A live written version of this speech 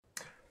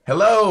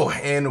Hello,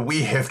 and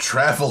we have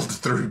traveled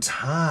through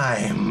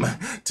time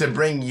to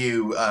bring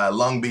you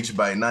Long Beach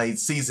by Night,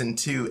 Season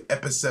 2,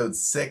 Episode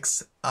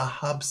 6, A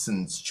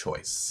Hobson's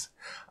Choice.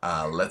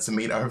 Let's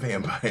meet our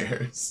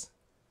vampires.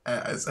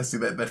 I see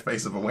that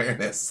face of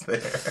awareness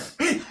there.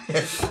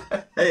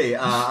 Hey,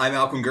 I'm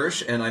Malcolm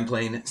Gersh, and I'm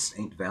playing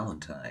Saint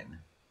Valentine.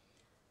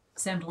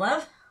 Sam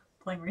Love,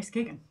 playing Reese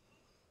Keegan.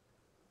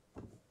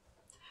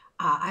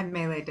 I'm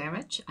Melee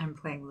Damage. I'm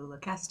playing Lula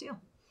Castile.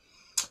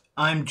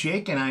 I'm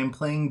Jake, and I'm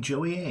playing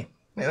Joey A.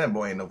 Man, that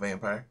boy ain't no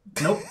vampire.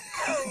 Nope.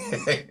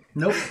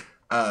 Nope.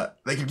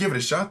 They could give it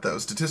a shot, though.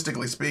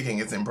 Statistically speaking,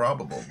 it's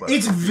improbable. But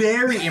It's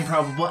very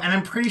improbable, and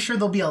I'm pretty sure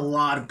there'll be a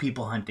lot of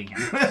people hunting him.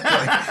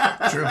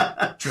 True.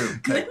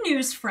 Good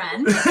news,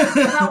 friend,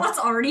 about what's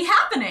already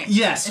happening.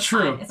 Yes, It's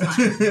true. Fine, it's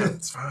fine.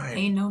 It's fine.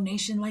 Ain't no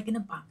nation like an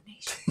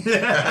abomination.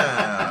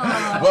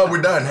 Well,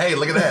 we're done. Hey,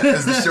 look at that.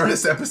 It's the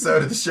shortest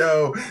episode of the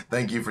show.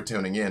 Thank you for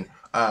tuning in.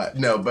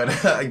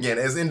 Again,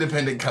 as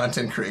independent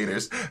content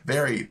creators,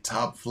 very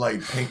top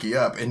flight, pinky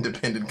up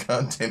independent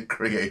content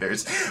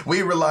creators,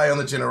 we rely on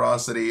the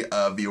generosity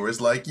of viewers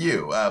like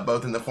you,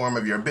 both in the form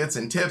of your bits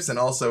and tips and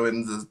also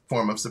in the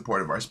form of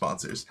support of our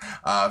sponsors.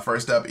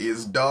 First up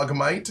is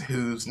Dogmite,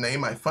 whose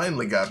name I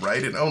finally got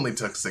right. It only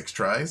took 6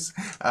 tries.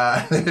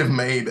 They have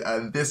made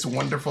this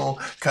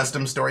wonderful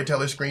custom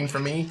storyteller screen for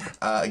me.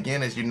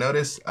 Again, as you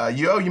notice,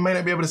 you may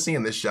not be able to see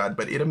in this shot,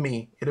 but it'll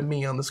me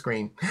on the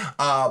screen.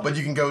 But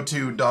you can go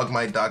to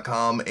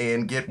dogmite.com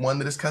and get one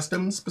that is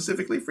custom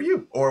specifically for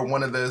you, or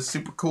one of the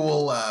super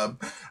cool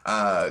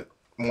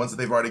ones that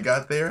they've already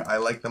got there. I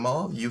like them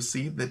all. You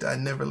see that I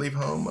never leave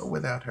home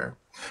without her.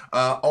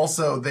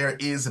 Also, there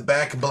is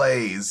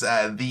Backblaze,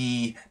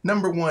 the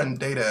 #1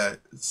 data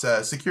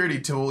security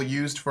tool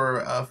used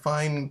for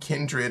find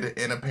kindred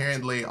and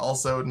apparently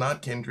also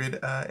not kindred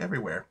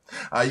everywhere.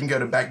 You can go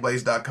to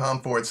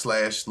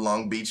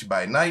backblaze.com/Long Beach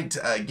by Night.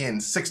 Again,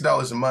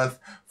 $6 a month,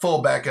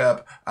 full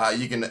backup.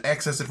 You can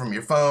access it from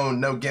your phone.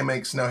 No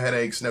gimmicks, no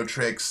headaches, no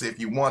tricks. If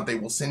you want, they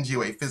will send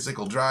you a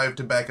physical drive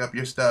to back up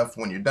your stuff.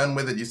 When you're done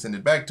with it, you send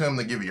it back to them.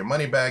 They give you your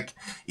money back.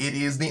 It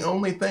is the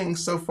only thing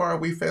so far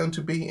we found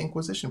to be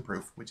Inquisition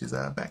proof, which is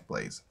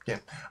Backblaze.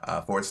 Again,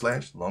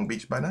 /Long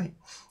Beach by Night.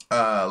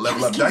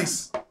 Level Up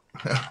Dice.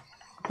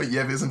 But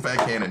Yev is in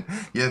fact canon.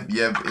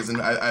 Yev isn't.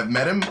 I've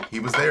met him. He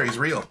was there. He's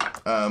real.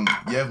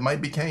 Yev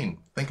might be Kane.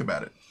 Think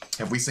about it.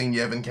 Have we seen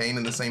Yev and Kane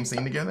in the same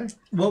scene together?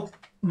 Well,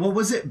 what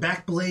was it?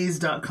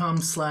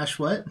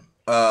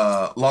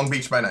 Backblaze.com/what? Long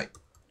Beach by Night.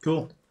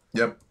 Cool.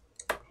 Yep.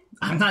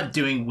 I'm not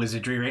doing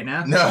wizardry right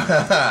now.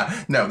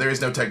 No, there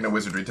is no techno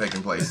wizardry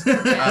taking place.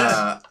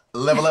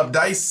 Level Up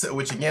Dice,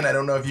 which again, I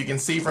don't know if you can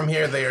see from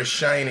here. They are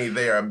shiny,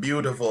 they are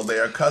beautiful, they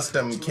are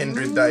custom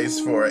kindred dice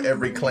for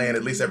every clan,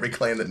 at least every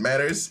clan that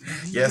matters.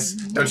 Yes,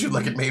 don't you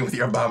look at me with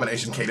your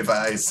abomination cative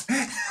eyes.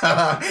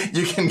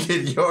 You can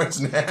get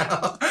yours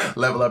now.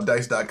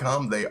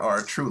 LevelUpDice.com, they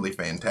are truly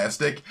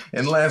fantastic.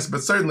 And last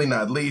but certainly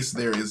not least,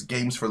 there is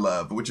Games for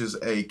Love, which is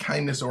a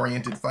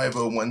kindness-oriented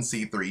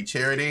 501c3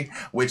 charity,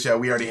 which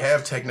we already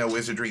have techno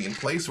wizardry in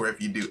place, where if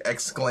you do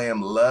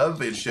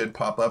 !love, it should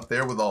pop up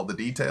there with all the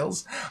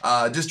details.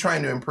 Just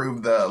trying to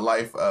improve the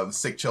life of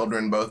sick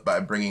children, both by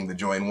bringing the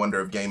joy and wonder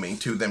of gaming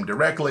to them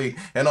directly,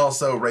 and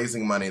also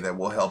raising money that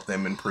will help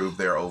them improve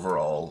their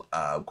overall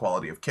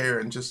quality of care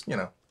and just,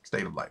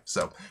 state of life.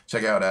 So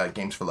check out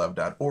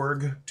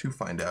gamesforlove.org to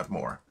find out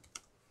more.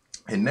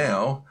 And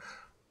now,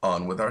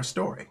 on with our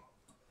story.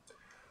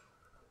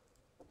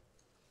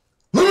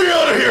 Let me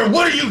out of here!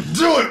 What are you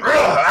doing?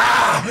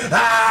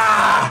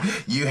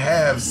 You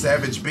have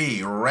Savage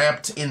B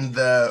wrapped in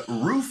the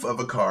roof of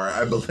a car,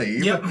 I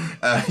believe. Yep.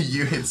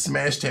 You had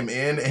smashed him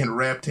in and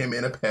wrapped him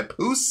in a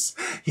papoose.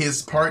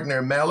 His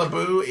partner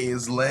Malibu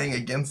is laying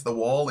against the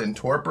wall in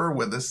torpor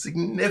with a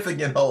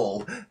significant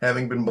hole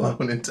having been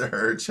blown into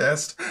her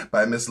chest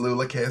by Miss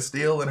Lula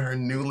Castile and her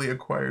newly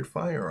acquired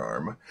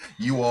firearm.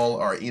 You all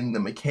are in the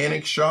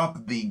mechanic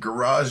shop. The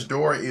garage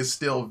door is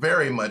still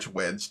very much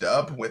wedged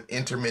up with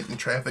intermittent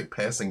traffic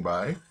passing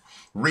by.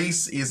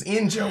 Reese is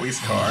in Joey's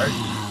car,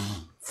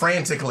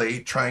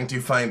 frantically trying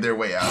to find their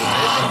way out of it,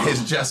 and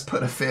has just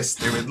put a fist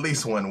through at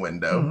least one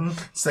window.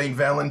 St.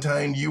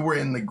 Valentine, you were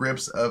in the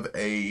grips of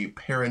a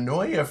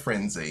paranoia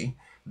frenzy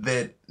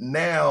that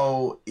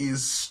now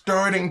is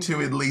starting to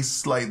at least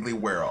slightly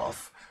wear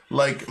off.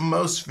 Like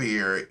most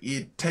fear,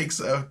 it takes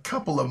a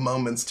couple of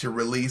moments to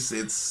release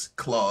its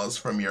claws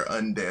from your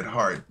undead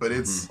heart, but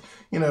it's,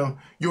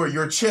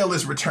 your chill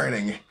is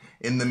returning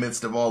in the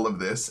midst of all of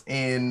this.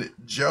 And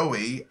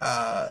Joey,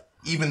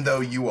 even though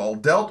you all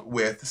dealt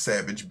with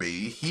Savage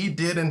B, he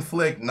did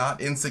inflict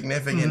not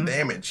insignificant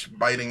damage,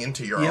 biting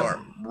into your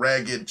arm.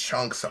 Ragged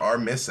chunks are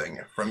missing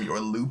from your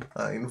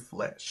lupine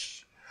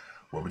flesh.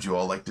 What would you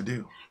all like to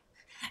do?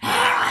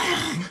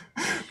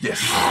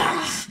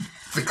 Yes.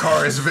 The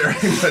car is very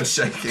much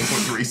shaking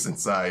with Reese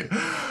inside.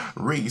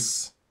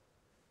 Reese,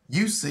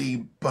 you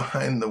see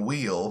behind the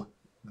wheel,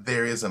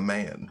 there is a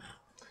man.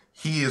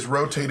 He is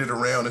rotated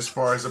around as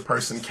far as a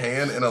person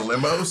can in a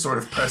limo, sort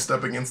of pressed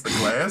up against the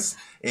glass,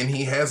 and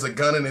he has a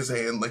gun in his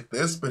hand like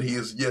this, but he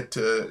is yet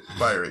to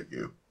fire at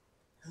you.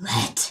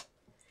 Let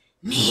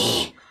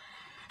me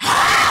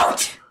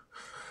out!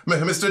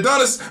 Mr.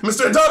 Adonis!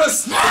 Mr.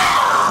 Adonis!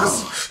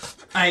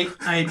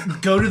 I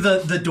go to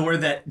the door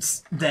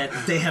that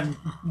they have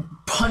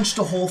punched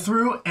a hole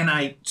through, and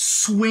I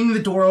swing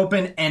the door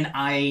open, and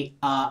I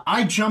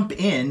jump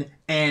in,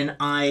 and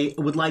I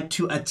would like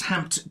to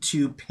attempt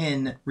to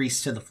pin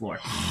Reese to the floor.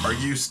 Are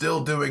you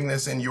still doing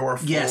this in your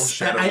full Yes,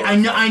 shadow?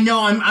 I know.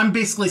 I'm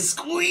basically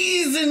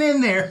squeezing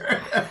in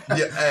there.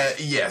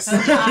 Yes.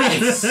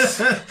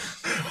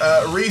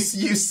 Reese,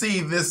 you see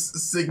this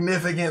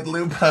significant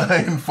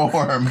lupine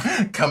form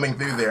coming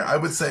through there. I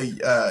would say,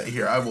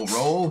 here, I will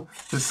roll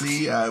to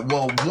see,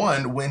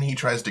 one, when he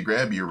tries to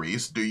grab you,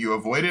 Reese, do you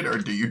avoid it or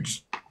do you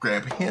just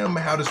grab him?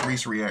 How does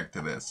Reese react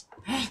to this?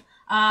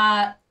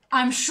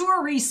 I'm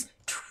sure Reese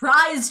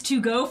tries to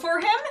go for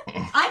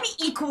him. I'm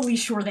equally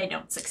sure they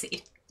don't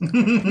succeed.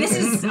 This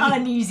is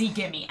an easy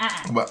gimme.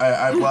 Well,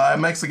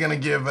 I'm actually going to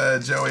give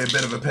Joey a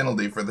bit of a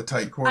penalty for the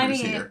tight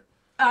quarters here.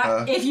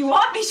 If you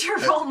want me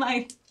to roll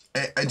my...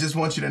 I just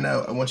want you to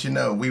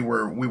know, we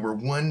were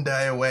one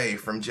die away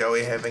from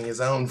Joey having his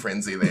own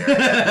frenzy there.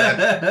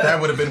 That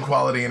would have been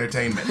quality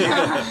entertainment. Maybe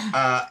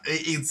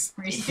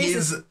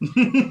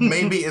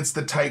it's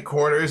the tight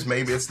quarters,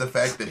 maybe it's the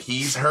fact that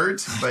he's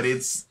hurt, but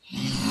it's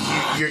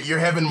you're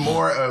having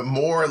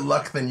more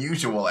luck than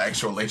usual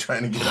actually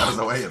trying to get out of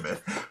the way of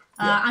it.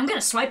 I'm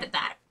gonna swipe at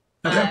that.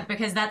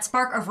 Because that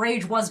spark of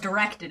rage was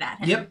directed at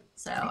him. Yep.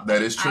 So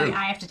that is true.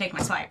 I have to take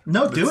my swipe.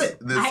 No, do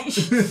it.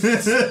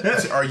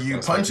 Are you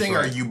punching or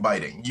are you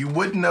biting? You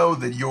would know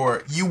that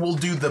you will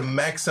do the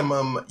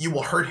maximum. You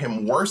will hurt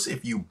him worse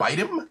if you bite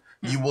him.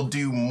 You will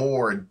do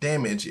more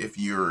damage if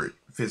you're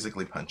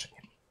physically punching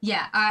him.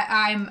 Yeah,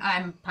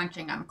 I'm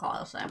punching. I'm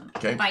close.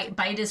 Okay.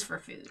 Bite is for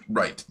food.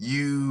 Right.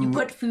 You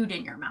put food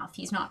in your mouth.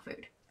 He's not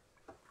food.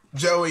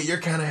 Joey,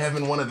 you're kind of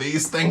having one of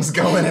these things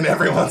going, and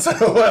every once in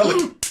a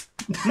while.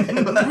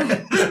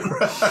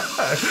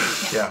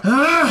 Yeah.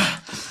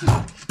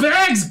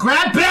 Bags,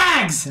 grab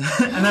bags,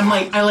 and I'm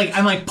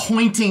like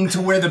pointing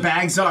to where the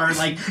bags are,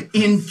 like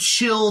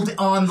chilled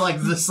on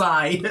like the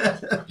side.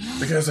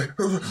 The guy's like,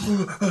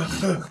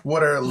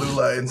 what are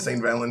Lula and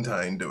St.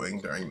 Valentine doing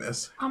during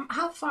this?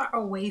 How far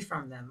away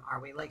from them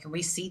are we? Like, can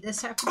we see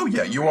this happen? Oh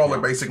yeah, you all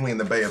are basically in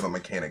the bay of a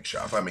mechanic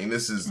shop. I mean,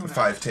 this is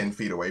 5-10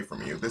 feet away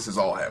from you. This is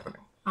all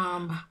happening.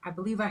 I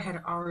believe I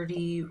had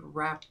already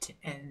wrapped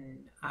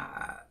and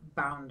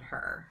bound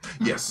her.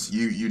 Yes,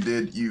 you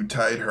did. You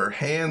tied her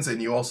hands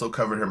and you also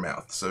covered her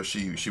mouth, so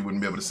she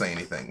wouldn't be able to say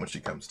anything when she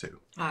comes to.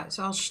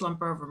 So I'll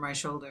slump over my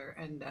shoulder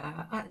and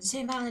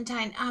St.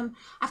 Valentine,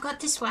 I've got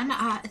this one.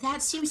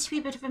 That seems to be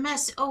a bit of a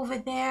mess over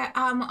there.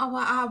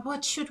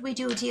 What should we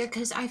do, dear?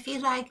 Because I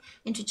feel like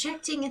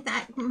interjecting in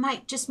that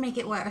might just make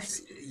it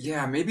worse.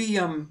 Yeah,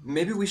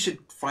 maybe we should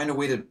find a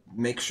way to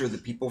make sure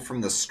that people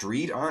from the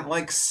street aren't,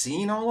 like,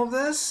 seeing all of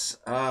this.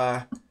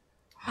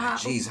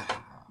 Jeez.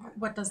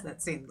 What does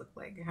that scene look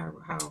like? How?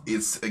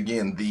 It's,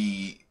 again,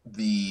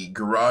 the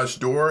garage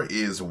door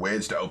is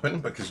wedged open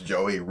because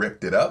Joey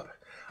ripped it up.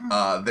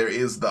 There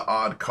is the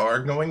odd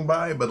car going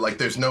by, but like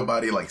there's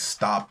nobody like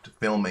stopped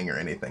filming or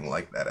anything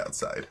like that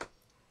outside.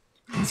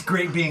 It's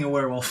great being a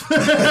werewolf.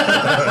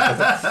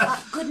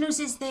 Good news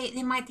is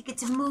they might think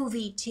it's a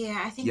movie, dear.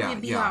 I think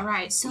we'd be all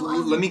right. So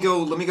let me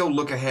go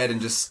look ahead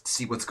and just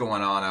see what's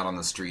going on out on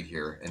the street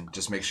here, and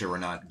just make sure we're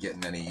not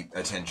getting any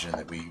attention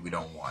that we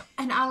don't want.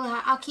 And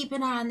I'll keep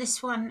an eye on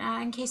this one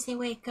in case they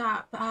wake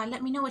up.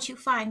 Let me know what you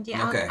find.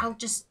 Yeah, okay. I'll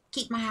just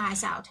keep my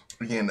eyes out.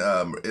 Again,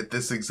 at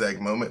this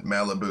exact moment,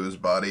 Malibu's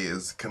body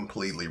is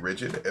completely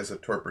rigid as a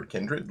torpid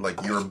kindred.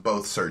 Like, you're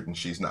both certain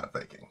she's not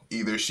faking.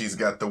 Either she's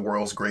got the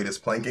world's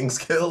greatest planking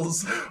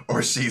skills,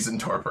 or she's in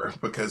torpor.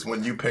 Because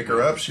when you pick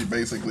her up, she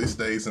basically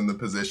stays in the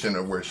position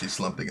of where she's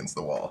slumped against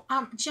the wall.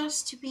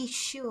 Just to be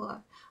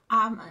sure,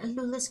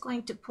 Lula's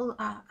going to pull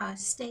a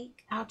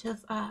stake out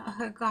of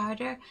her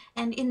garter,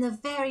 and in the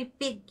very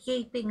big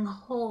gaping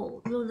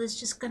hole, Lula's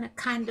just gonna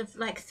kind of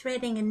like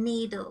threading a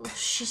needle.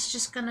 She's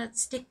just gonna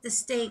stick the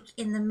stake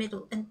in the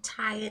middle and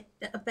tie it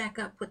back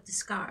up with the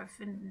scarf,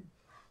 and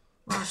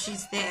while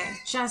she's there,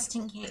 just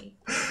in case.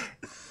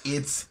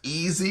 It's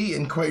easy,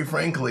 and quite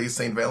frankly,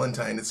 St.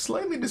 Valentine, it's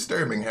slightly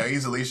disturbing how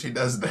easily she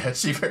does that.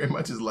 She very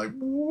much is like,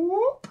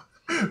 whoop.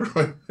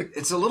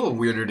 It's a little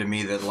weirder to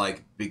me that,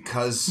 like,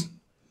 because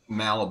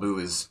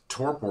Malibu is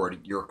torpored,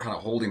 you're kind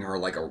of holding her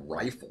like a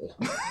rifle.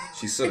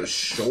 She's sort of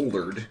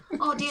shouldered.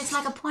 Oh dear, it's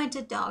like a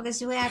pointer dog. Is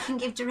the way I can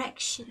give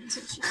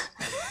directions.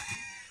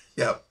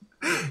 Yep.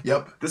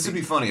 This would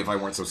be funny if I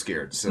weren't so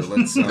scared. So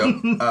let's.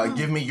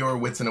 Give me your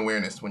wits and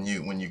awareness when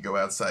you go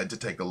outside to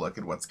take a look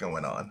at what's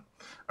going on.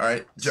 All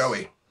right,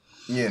 Joey,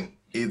 Yin.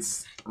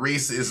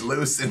 Reese is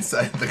loose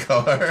inside the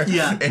car.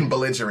 Yeah. And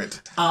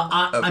belligerent.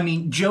 I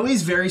mean,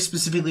 Joey's very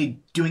specifically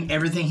doing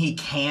everything he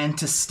can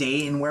to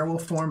stay in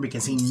werewolf form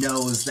because he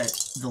knows that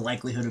the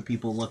likelihood of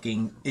people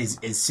looking is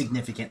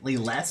significantly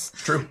less.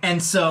 True.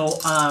 And so,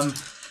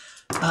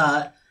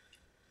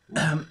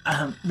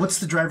 What's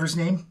the driver's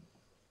name?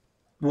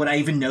 Would I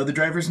even know the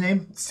driver's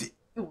name?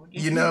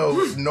 You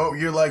know, no,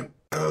 you're like,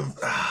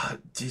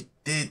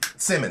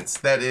 Simmons.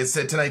 That is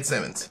Tonight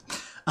Simmons.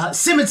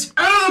 Simmons,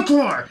 out of the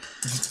car!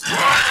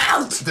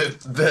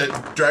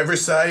 The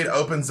driver's side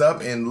opens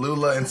up and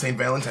Lula and St.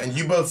 Valentine,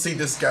 you both see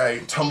this guy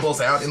tumbles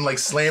out and like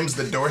slams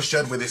the door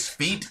shut with his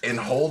feet and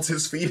holds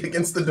his feet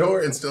against the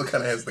door and still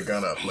kind of has the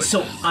gun up. Like,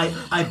 So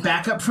I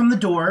back up from the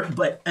door,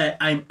 but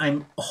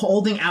I'm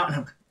holding out and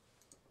I'm,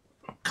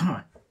 come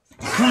on.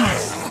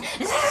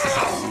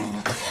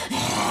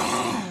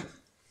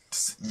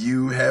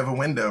 you have a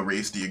window,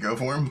 Reese. Do you go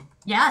for him?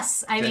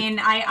 Yes, I mean,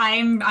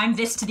 I'm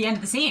this to the end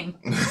of the scene.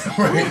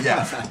 Right,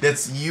 yeah.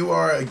 You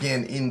are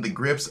again in the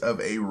grips of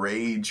a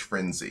rage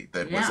frenzy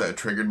that was Yeah.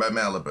 Triggered by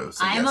Malibu.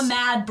 So I am yes. a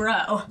mad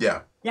bro.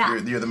 Yeah. Yeah.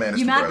 You're the maddest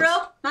You of mad bros.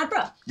 bro? Mad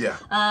bro. Yeah.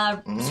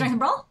 Strength and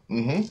brawl?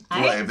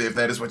 Mm-hmm. Well, if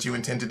that is what you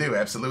intend to do,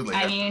 absolutely.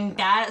 I mean,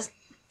 that's,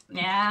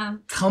 yeah.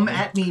 Come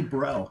at me,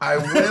 bro.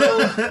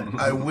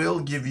 I will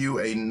give you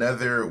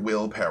another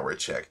willpower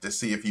check to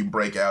see if you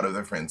break out of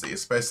the frenzy.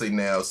 Especially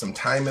now, some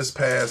time has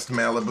passed.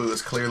 Malibu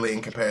is clearly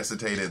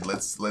incapacitated.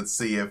 Let's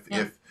see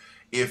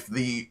if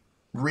the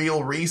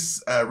real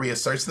Reese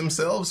reasserts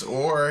themselves,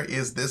 or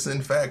is this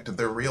in fact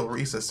the real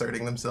Reese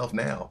asserting themselves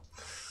now?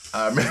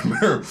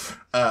 Remember,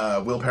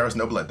 willpower is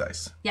no blood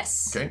dice.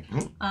 Yes. Okay.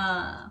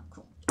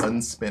 Cool.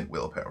 Unspent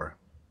willpower.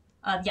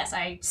 Yes,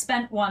 I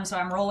spent 1, so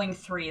I'm rolling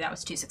 3. That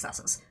was 2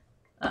 successes.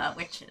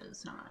 Which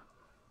is not...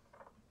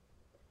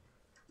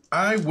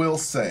 I will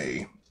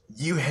say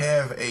you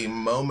have a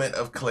moment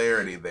of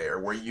clarity there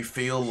where you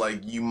feel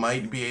like you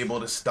might be able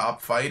to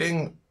stop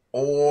fighting,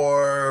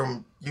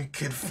 or you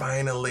could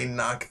finally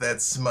knock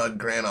that smug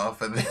grin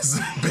off of this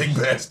big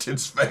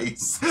bastard's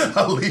face.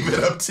 I'll leave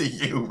it up to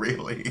you,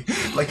 really.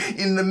 Like,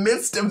 in the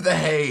midst of the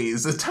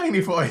haze, a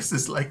tiny voice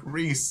is like,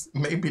 Reese,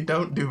 maybe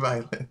don't do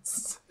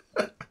violence.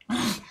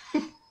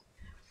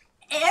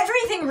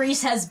 Everything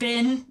Reese has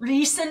been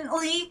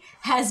recently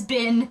has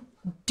been,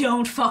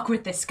 don't fuck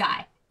with this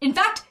guy. In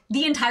fact,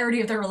 the entirety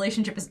of their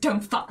relationship is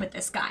don't fuck with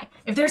this guy.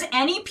 If there's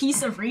any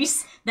piece of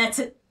Reese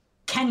that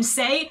can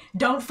say,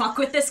 don't fuck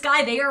with this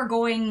guy, they are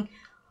going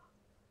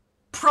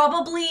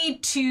probably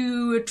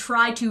to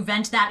try to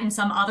vent that in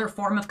some other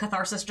form of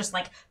catharsis, just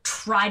like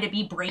try to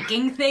be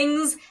breaking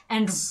things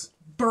and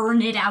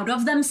burn it out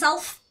of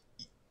themselves.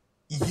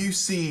 You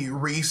see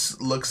Reese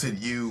looks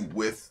at you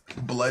with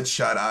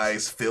bloodshot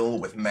eyes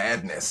filled with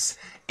madness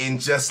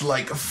and just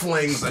like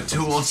flings a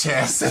tool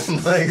chest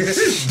and like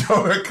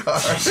door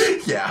car.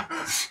 Yeah.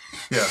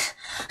 Yeah.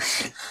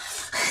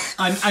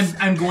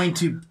 I'm going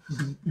to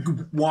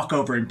walk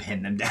over and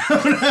pin them down.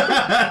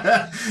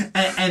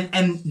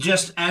 and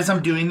just as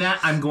I'm doing that,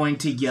 I'm going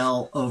to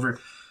yell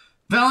over,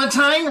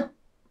 Valentine,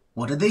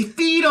 what do they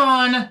feed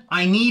on?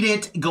 I need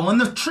it. Go in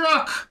the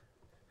truck.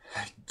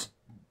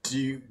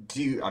 Do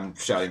you, I'm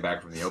shouting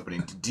back from the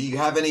opening, do you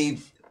have any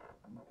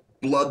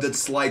blood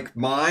that's like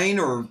mine,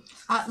 or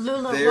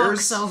Lula theirs?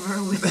 walks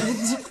over with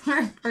a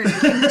different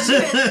person.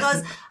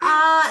 Goes,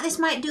 this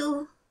might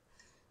do.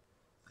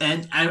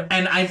 And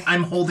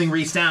I'm holding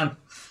Reese down.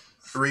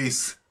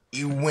 Reese,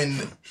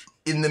 when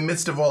in the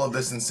midst of all of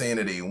this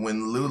insanity,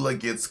 when Lula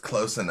gets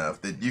close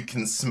enough that you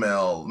can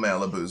smell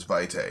Malibu's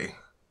vitae.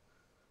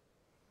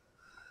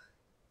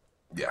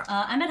 Yeah.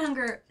 I'm at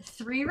hunger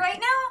 3 right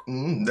now.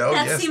 No,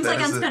 That yes, seems like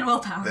unspent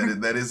willpower.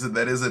 That is a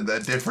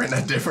different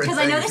Because thing.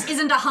 I know this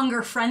isn't a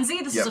hunger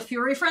frenzy. This Yep. is a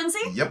fury frenzy.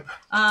 Yep.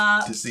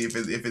 To see if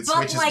it But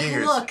switches like,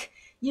 gears. look,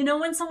 you know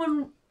when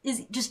someone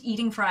is just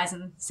eating fries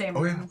and same.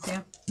 Oh, yeah.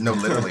 Yeah. No,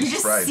 literally, You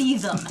just right. see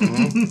them.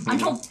 I'm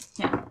told.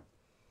 Yeah.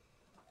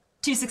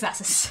 2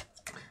 successes.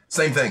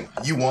 Same thing.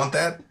 You want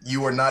that.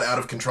 You are not out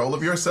of control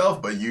of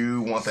yourself, but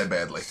you want that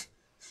badly.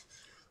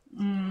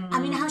 I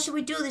mean, how should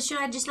we do this? Should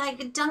I just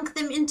like dunk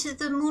them into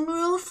the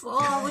moonroof,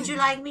 or would you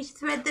like me to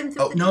thread them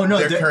through the No,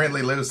 They're they're-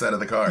 currently loose out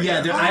of the car.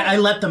 Yeah, I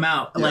let them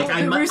out. Like The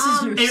I, roost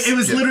is loose. it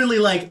was Yeah. literally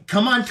like,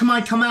 come on, come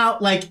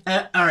out. Like,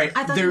 all right.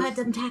 I thought they're- you had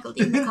them tackled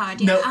in the car.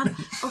 No. Yeah.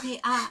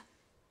 Okay.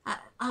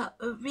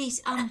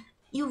 Reese.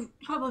 You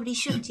probably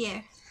shouldn't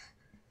here.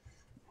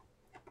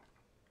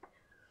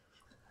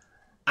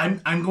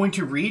 I'm going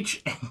to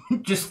reach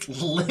and just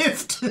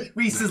lift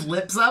Reese's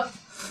lips up.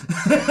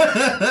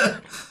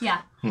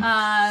 Yeah.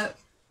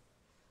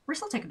 Reese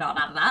will take a dot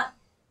out of that.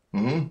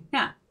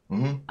 Yeah.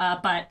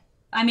 But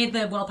I made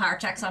the willpower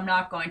check, so I'm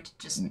not going to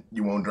just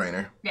You won't drain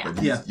her. Yeah.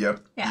 But you- Yeah. Yep.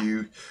 Yeah.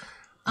 You.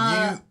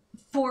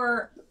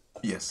 for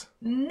Yes.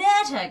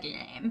 meta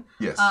game.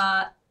 Yes.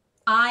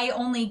 I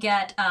only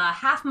get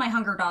half my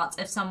hunger dots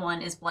if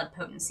someone is blood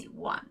potency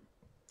 1.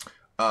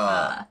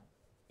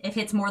 If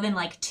it's more than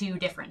like 2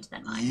 different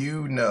than mine.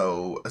 You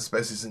know,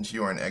 especially since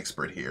you are an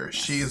expert here,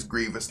 she is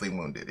grievously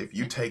wounded. If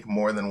you take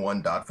more than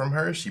 1 dot from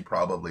her, she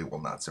probably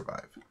will not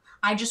survive.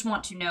 I just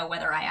want to know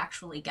whether I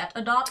actually get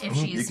a dot. If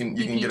she's You can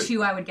BP get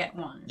 2, I would get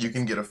 1. You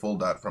can get a full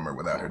dot from her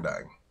without her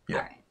dying. Yeah.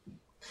 All right.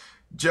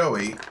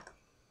 Joey,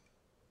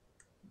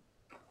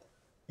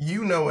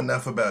 you know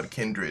enough about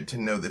kindred to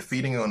know that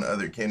feeding on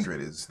other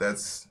kindred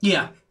that's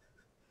Yeah.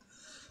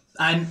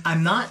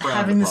 I'm not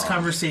having this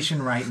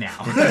conversation right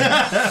now.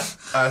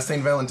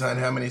 St. Valentine,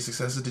 how many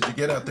successes did you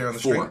get out there on the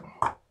street?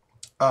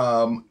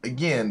 4.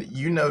 Again,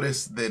 you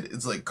notice that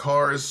it's like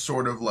cars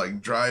sort of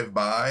like drive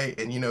by,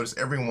 and you notice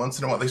every once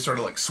in a while they sort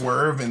of like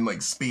swerve and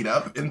like speed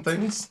up in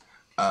things.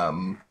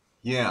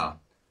 Yeah.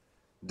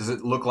 Does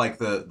it look like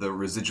the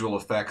residual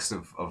effects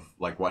of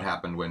like what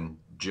happened when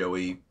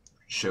Joey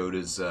showed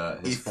his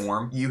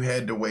form? You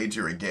had to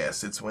wager a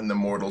guess. It's when the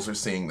mortals are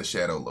seeing the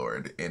Shadow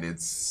Lord, and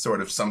it's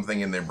sort of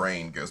something in their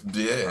brain goes,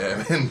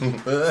 yeah.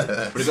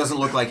 But it doesn't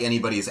look like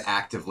anybody is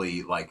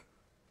actively like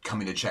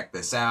coming to check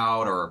this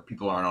out, or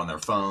people aren't on their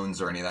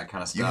phones or any of that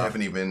kind of stuff. You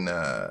haven't even.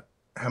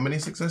 How many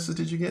successes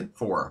did you get?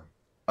 4.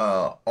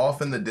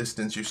 Off in the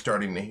distance, you're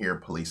starting to hear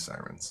police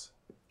sirens.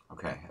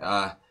 Okay.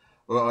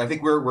 Well, I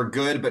think we're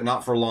good, but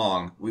not for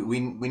long. We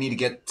need to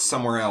get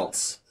somewhere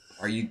else.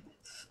 Are you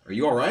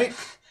all right?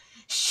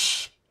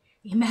 Shh.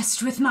 You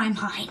messed with my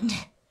mind.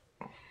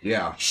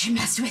 Yeah. She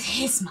messed with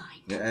his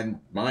mind. Yeah, and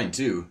mine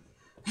too.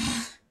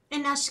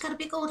 And now she's got a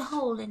big old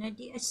hole in her,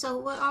 dear. So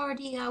we're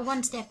already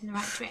one step in the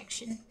right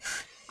direction.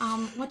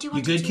 What do you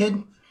want You to good, do?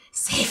 kid?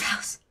 Safe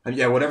house.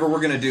 Yeah, whatever we're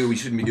gonna do, we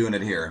shouldn't be doing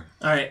it here.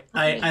 All right,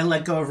 I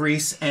let go of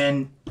Reese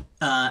and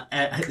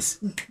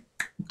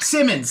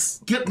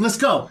Simmons. Let's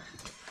go.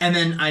 And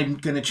then I'm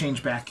gonna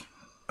change back.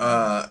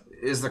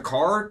 Is the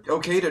car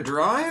okay to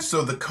drive?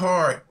 So the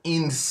car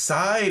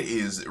inside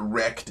is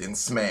wrecked and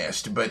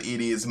smashed, but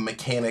it is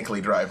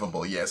mechanically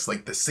drivable. Yes,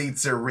 like the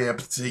seats are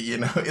ripped. You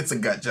know, it's a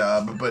gut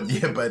job, but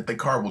the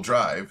car will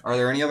drive. Are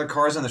there any other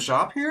cars in the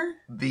shop here?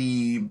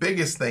 The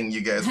biggest thing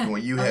you guys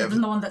want, you Other have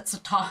than the one that's a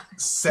top.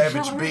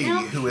 Savage Shall I B,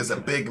 now? who is a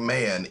big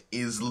man,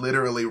 is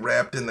literally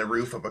wrapped in the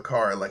roof of a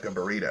car like a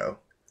burrito.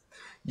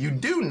 You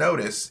do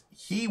notice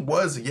he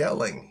was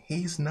yelling.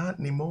 He's not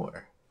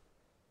anymore.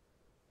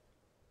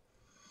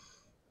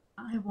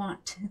 I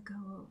want to go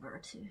over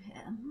to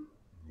him.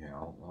 Yeah,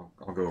 I'll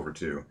go over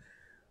too.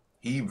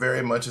 He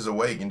very much is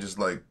awake and just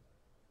like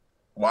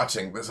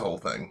watching this whole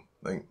thing.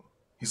 Like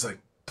he's like,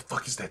 the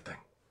fuck is that thing?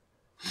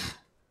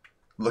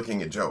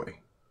 Looking at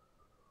Joey.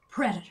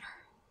 Predator.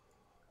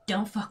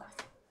 Don't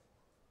fuck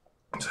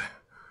with him.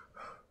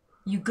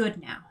 You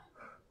good now.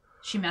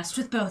 She messed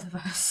with both of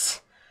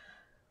us.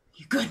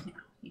 You good now.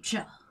 You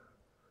chill.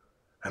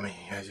 I mean,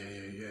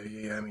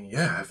 yeah. I mean,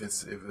 yeah.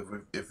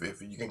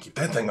 If you can keep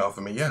that thing off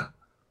of me, yeah.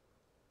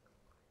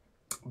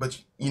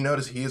 But you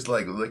notice he is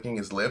like licking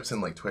his lips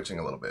and like twitching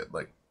a little bit,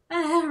 like.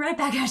 Right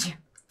back at you.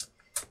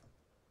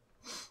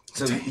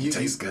 So It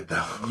tastes good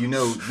though. You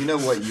know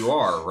what you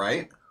are,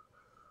 right?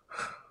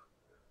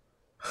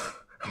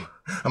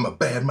 I'm a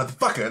bad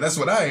motherfucker. That's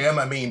what I am.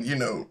 I mean, you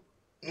know.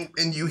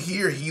 And you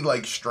hear he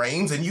like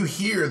strains, and you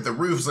hear the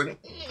roof's like,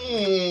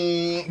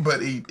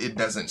 but it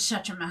doesn't.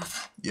 Shut your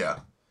mouth. Yeah.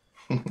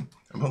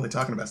 I'm only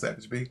talking about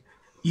Savage B.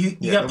 You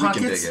Yeah, got we can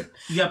pockets? dig it.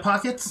 You got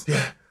pockets?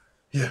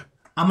 Yeah.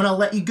 I'm gonna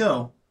let you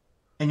go,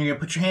 and you're gonna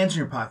put your hands in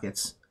your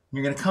pockets. And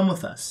you're gonna come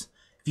with us.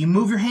 If you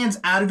move your hands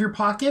out of your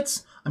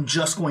pockets, I'm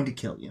just going to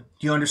kill you.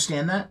 Do you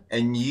understand that?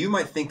 And you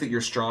might think that you're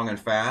strong and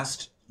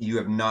fast. You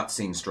have not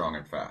seen strong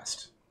and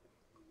fast.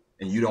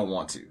 And you don't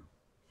want to.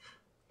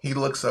 He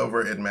looks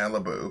over at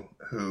Malibu,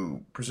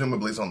 who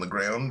presumably is on the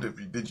ground.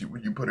 Would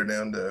you put her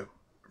down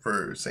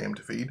for Sam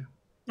to feed?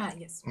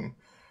 Yes.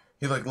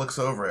 He like looks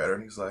over at her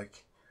and he's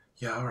like,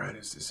 "Yeah, all right.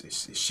 Is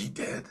she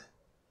dead?"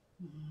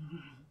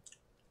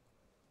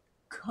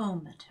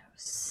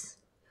 Comatose.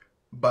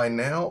 By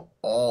now,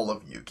 all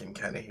of you can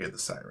kind of hear the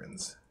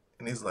sirens,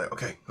 and he's like,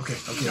 "Okay."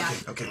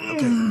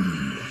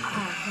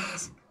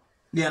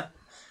 Yeah.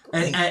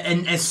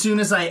 And as soon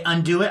as I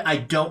undo it, I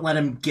don't let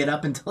him get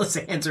up until his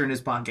hands are in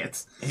his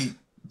pockets. He's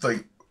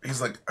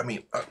like, I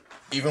mean,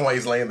 even while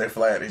he's laying there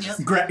flat, he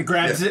just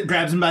Grabs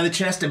him by the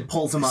chest and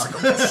pulls him up.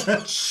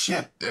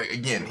 shit.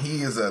 Again,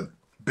 he is a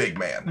big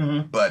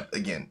man, but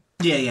again,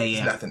 Yeah.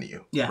 he's nothing to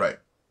you. Yeah. Right.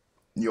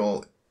 He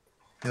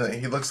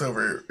looks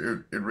over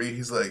at Reed.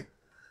 He's like,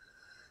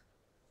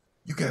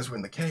 "You guys were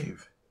in the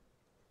cave."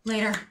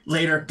 Later.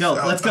 Go.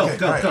 Oh, Let's go. okay,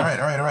 Go. all Go.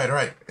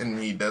 right. And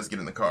he does get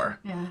in the car.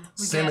 Yeah.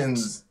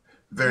 Simmons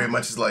very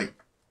much is like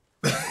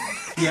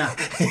Yeah.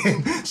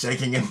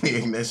 shaking in the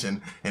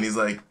ignition, and he's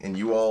like, "And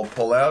you all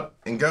pull out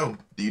and go.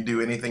 Do you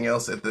do anything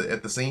else at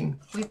the scene?"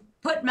 We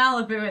put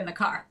Malibu in the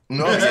car.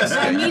 No, yes,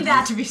 I need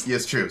that to be.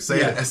 yes, true. Say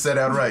Yeah. it. Said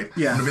outright.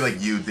 Yeah. It'll be like,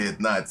 "You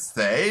did not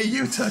say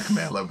you took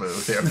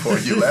Malibu, therefore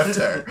you left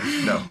her."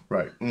 No,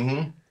 right.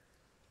 Mm-hmm.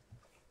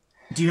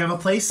 Do you have a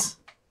place?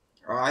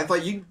 I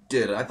thought you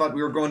did. I thought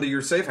we were going to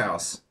your safe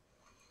house.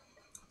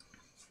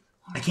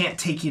 I can't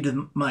take you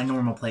to my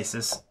normal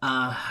places.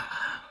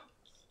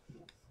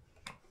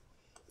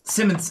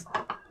 Simmons,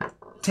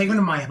 take him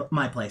to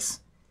my place.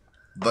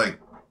 Like,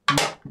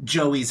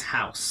 Joey's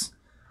house.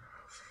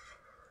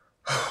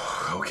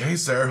 okay,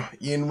 sir.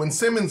 And when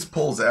Simmons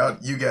pulls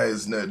out, you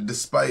guys know,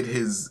 despite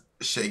his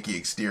shaky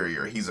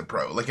exterior, he's a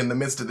pro. Like, in the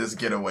midst of this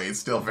getaway, it's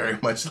still very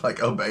much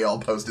like obey all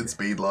posted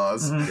speed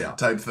laws Yeah.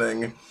 type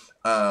thing.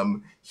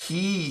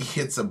 He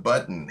hits a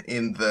button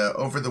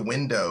over the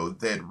window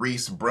that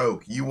Reese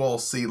broke. You all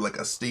see like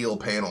a steel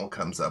panel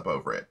comes up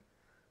over it,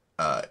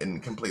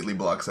 and completely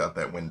blocks out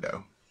that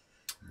window.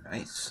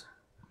 Nice.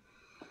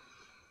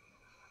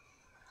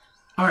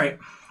 All right,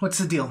 what's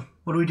the deal?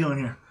 What are we doing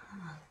here?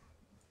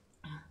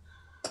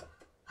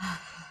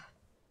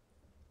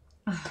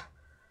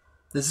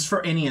 This is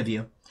for any of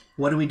you.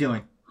 What are we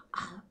doing?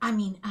 I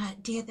mean,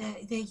 dear,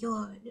 they're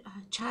your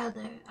child.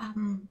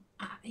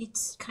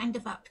 It's kind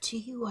of up to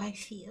you, I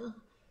feel.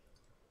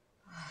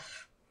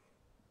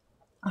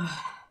 I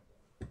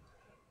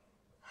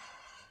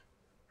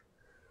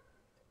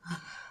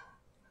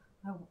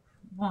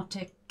want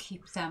to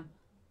keep them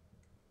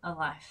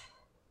alive.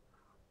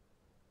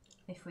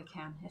 If we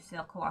can, if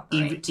they'll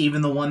cooperate.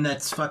 Even the one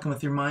that's fucking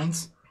with your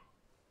minds?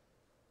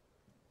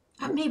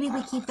 Maybe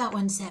we keep that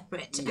one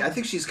separate. Yeah, I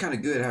think she's kind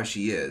of good how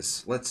she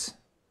is.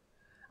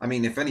 I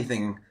mean, if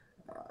anything,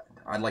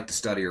 I'd like to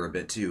study her a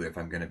bit too if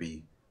I'm going to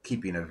be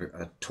keeping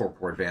a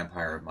torpor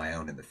vampire of my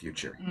own in the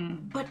future.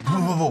 But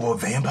Whoa,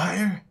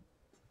 vampire?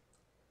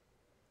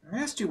 I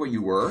asked you what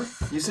you were.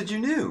 You said you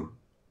knew.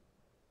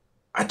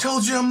 I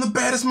told you I'm the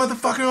baddest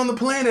motherfucker on the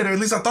planet, or at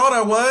least I thought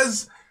I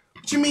was.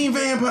 What you mean,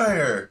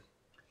 vampire?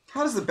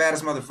 How does the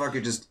baddest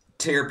motherfucker just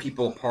tear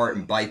people apart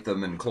and bite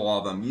them and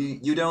claw them? You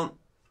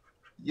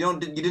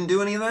didn't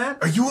do any of that?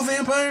 Are you a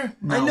vampire?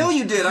 No. I know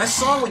you did. I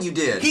saw what you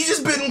did. He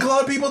just bit and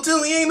clawed people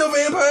too. He ain't no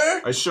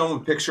vampire. I show him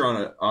a picture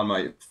on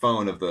my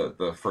phone of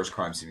the first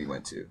crime scene we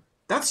went to.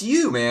 That's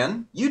you,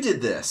 man. You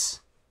did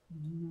this.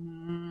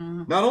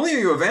 Not only are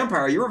you a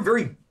vampire, you're a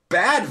very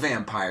bad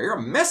vampire. You're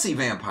a messy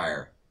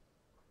vampire.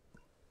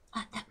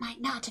 That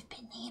might not have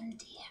been him,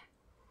 dear.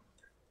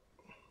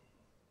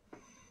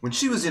 When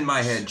she was in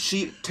my head,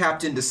 she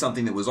tapped into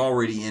something that was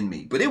already in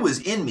me. But it was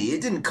in me.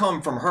 It didn't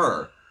come from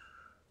her.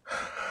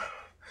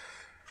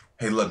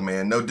 Hey, look,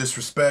 man. No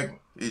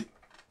disrespect.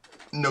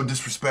 No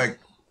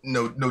disrespect.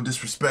 No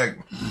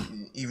disrespect.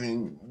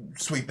 Even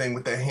sweet thing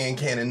with that hand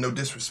cannon. No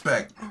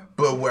disrespect.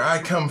 But where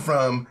I come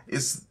from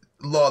is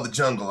law of the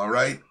jungle. All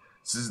right.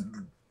 This is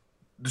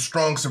the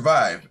strong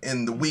survive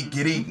and the weak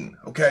get eaten.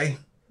 Okay.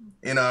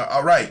 And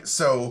all right,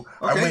 so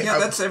okay,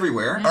 that's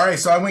everywhere. All right,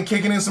 so I went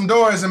kicking in some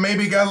doors and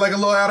maybe got like a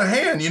little out of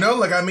hand, you know?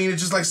 Like, I mean, it's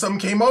just like something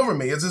came over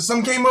me. It's just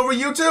something came over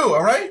you too,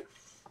 all right?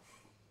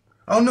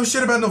 I don't know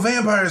shit about no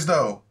vampires,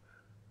 though.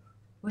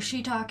 Was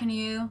she talking to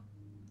you,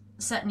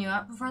 setting you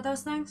up before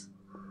those things?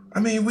 I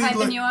mean,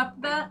 Hyping you up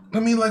a bit? I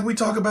mean, like, we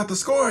talk about the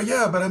score,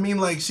 yeah, but I mean,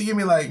 like, she give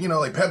me, like, you know,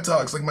 like pep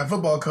talks like my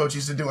football coach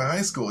used to do in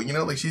high school, you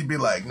know? Like, she'd be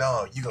like,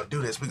 no, you gonna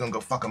do this, we gonna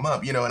go fuck them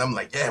up, you know? And I'm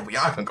like, yeah, we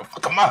are gonna go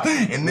fuck them up.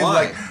 And then,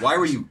 why? Why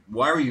were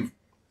you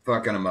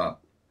fucking them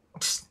up?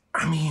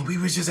 I mean, we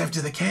were just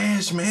after the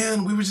cash,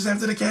 man. We were just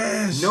after the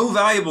cash. No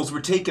valuables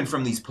were taken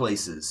from these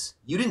places.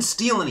 You didn't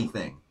steal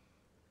anything.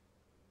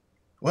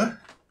 What?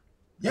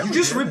 Yeah, you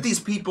just ripped these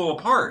people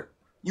apart.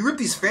 You ripped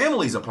these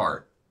families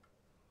apart.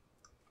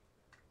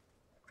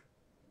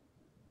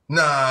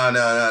 No.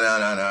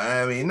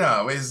 I mean,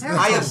 no.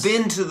 I have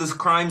been to this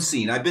crime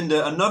scene. I've been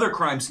to another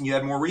crime scene you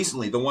had more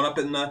recently. The one up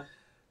in the...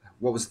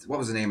 What was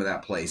the name of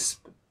that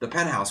place? The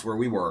penthouse where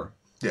we were.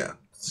 Yeah.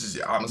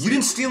 Honestly, you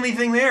didn't steal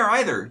anything there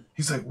either.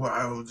 He's like, well,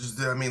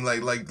 I mean,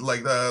 like,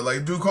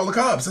 dude, call the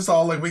cops. That's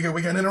all. Like, we got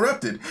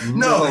interrupted.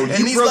 No, and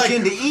you he's broke like,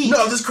 in to eat.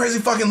 No, this crazy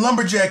fucking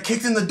lumberjack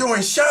kicked in the door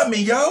and shot me,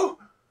 yo.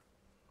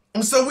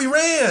 And so we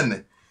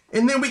ran.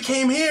 And then we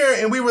came here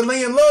and we were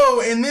laying low,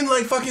 and then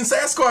like fucking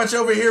Sasquatch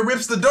over here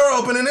rips the door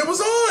open and it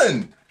was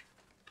on.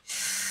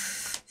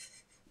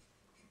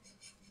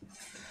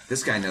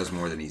 This guy knows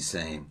more than he's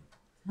saying.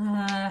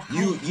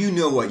 You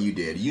know what you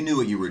did. You knew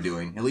what you were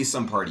doing. At least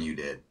some part of you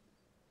did.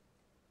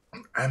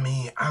 I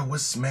mean, I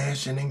was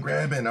smashing and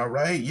grabbing, all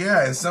right?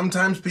 Yeah, and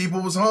sometimes people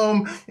was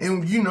home,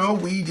 and you know,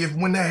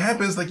 when that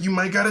happens, like, you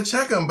might gotta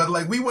check them, but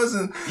like, we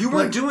wasn't... You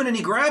weren't doing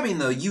any grabbing,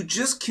 though. You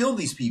just killed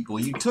these people.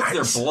 You took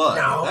their blood.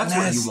 No, that's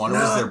what you wanted,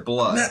 was their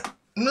blood.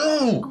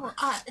 No!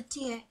 Oh,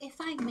 dear, if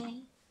I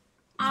may.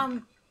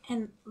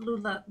 And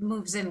Lula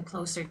moves in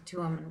closer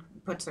to him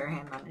and puts her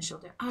hand on his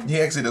shoulder. He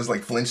actually does,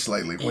 like, flinch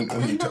slightly when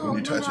you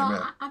touch him,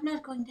 man. I'm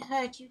not going to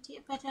hurt you,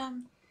 dear, but,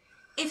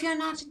 if you're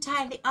not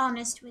entirely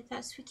honest with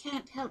us, we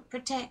can't help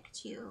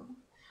protect you.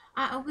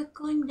 We're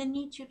going to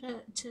need you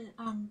to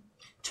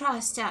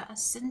trust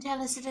us and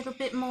tell us a little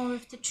bit more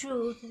of the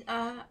truth.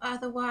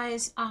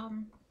 Otherwise,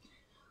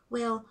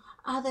 well,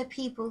 other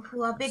people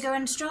who are bigger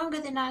and stronger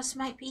than us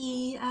might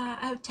be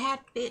a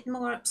tad bit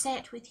more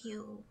upset with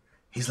you.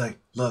 He's like,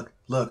 look.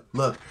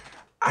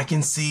 I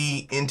can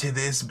see into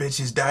this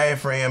bitch's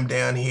diaphragm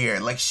down here.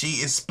 Like,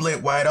 she is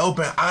split wide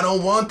open. I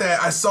don't want that.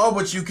 I saw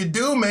what you could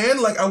do,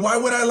 man. Like, why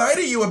would I lie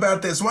to you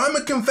about this? Why am I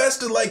confess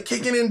to, like,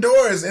 kicking in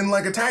doors and,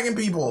 like, attacking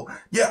people?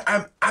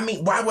 Yeah, I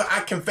mean, why would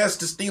I confess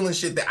to stealing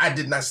shit that I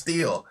did not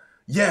steal?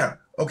 Yeah,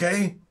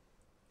 okay?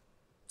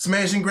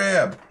 Smash and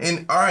grab.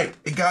 And, all right,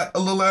 it got a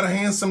little out of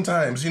hand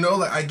sometimes, you know?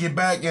 Like, I get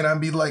back and I'd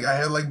be like, I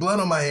had, like,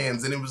 blood on my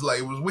hands. And it was, like,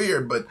 it was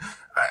weird, but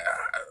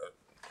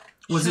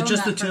Was it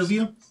just the two of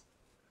you?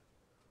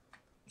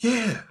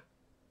 Yeah.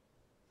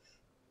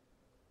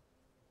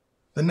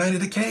 The night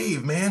of the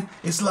cave, man.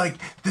 It's like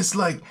this,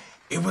 like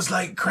it was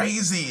like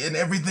crazy, and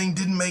everything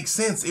didn't make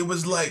sense. It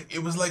was like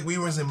we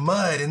was in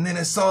mud, and then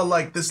it saw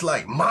like this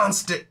like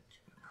monster.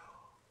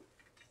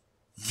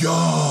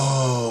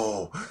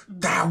 Yo,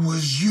 that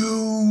was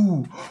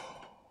you.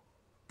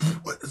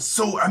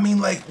 So I mean,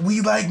 like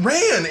we like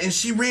ran, and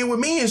she ran with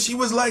me, and she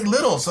was like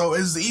little, so it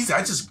was easy.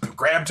 I just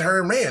grabbed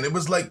her and ran. It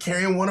was like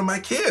carrying one of my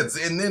kids,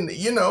 and then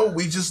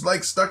we just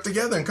like stuck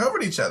together and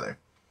covered each other.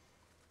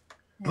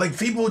 Like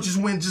people just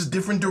went just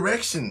different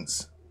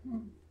directions.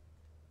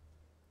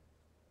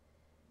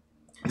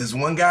 This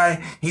one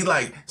guy, he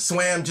like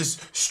swam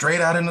just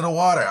straight out into the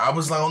water. I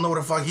was like, I don't know where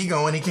the fuck he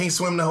going. He can't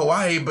swim to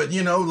Hawaii, but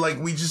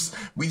like we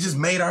just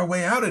made our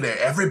way out of there.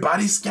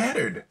 Everybody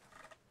scattered.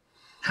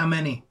 How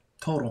many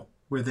total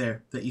were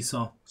there that you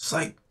saw? It's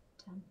like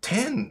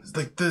 10. It's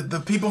like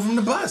the people from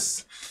the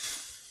bus.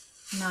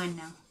 9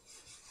 now.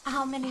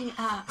 How many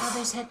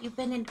others have you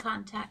been in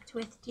contact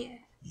with, dear?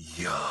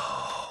 Yo.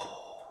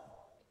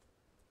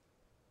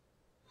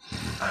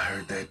 I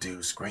heard that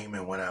dude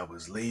screaming when I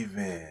was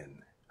leaving.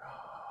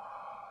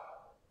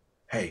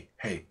 Hey,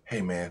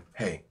 man.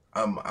 Hey,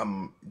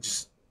 I'm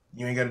just,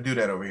 you ain't got to do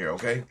that over here,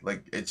 okay?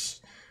 Like,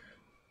 it's,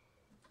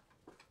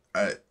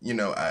 I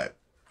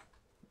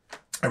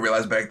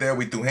realized back there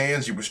we threw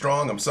hands. You were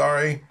strong. I'm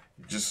sorry.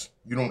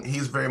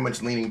 He's very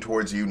much leaning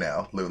towards you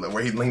now, Lula.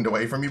 Where he leaned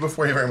away from you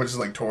before, he very much is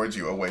like towards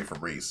you, away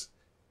from Reese.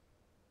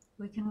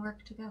 We can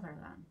work together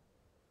then.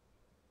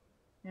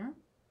 Yeah?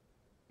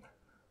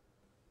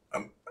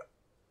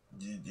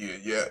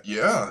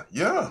 Yeah.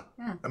 Yeah.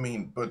 I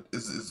mean, but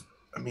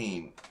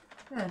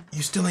Good.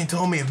 you still ain't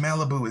told me if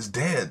Malibu is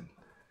dead.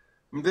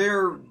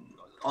 They're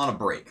on a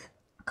break.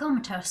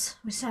 Comatose,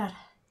 we said.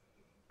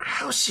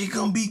 How's she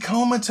gonna be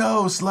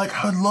comatose? Like,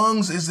 her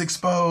lungs is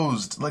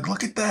exposed. Like,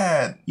 look at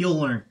that. You'll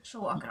learn.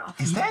 She'll walk it off.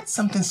 Is that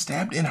something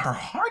stabbed in her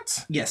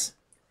heart? Yes.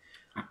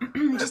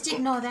 Just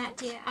ignore that,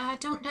 dear.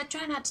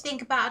 Try not to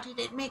think about it.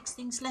 It makes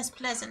things less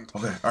pleasant.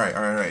 Okay, all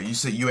right. You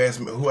said you asked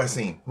me who I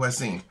seen.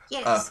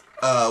 Yes.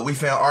 We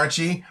found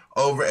Archie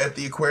over at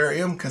the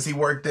aquarium because he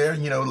worked there.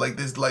 Like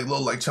this, like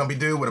little like chumpy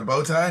dude with a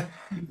bow tie.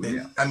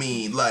 Yeah. I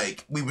mean,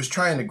 like we was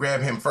trying to grab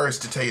him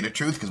first to tell you the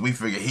truth because we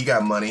figured he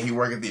got money. He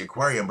worked at the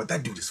aquarium, but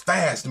that dude is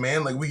fast,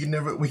 man. Like we can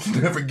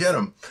never get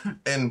him.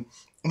 And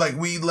like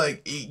we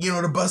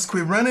the bus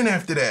quit running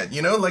after that.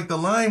 Like the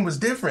line was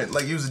different.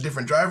 Like it was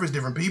different drivers,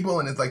 different people,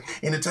 and it's like,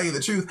 and to tell you the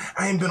truth,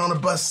 I ain't been on a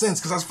bus since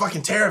because I was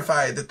fucking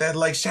terrified that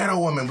like shadow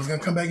woman was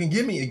gonna come back and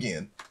get me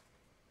again.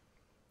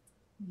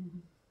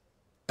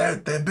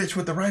 That bitch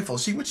with the rifle,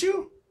 she with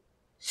you?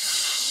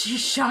 She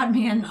shot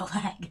me in the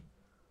leg.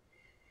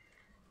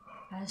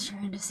 I was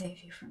trying to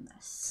save you from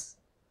this.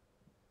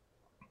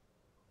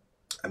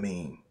 I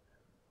mean,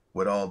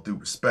 with all due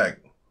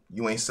respect,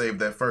 you ain't saved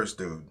that first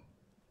dude.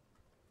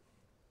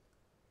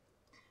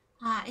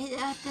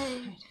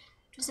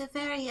 It was a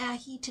very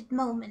heated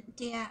moment,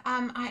 dear.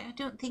 I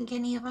don't think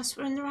any of us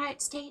were in the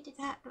right state at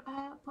that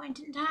point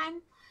in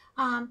time.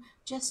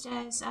 Just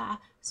as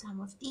some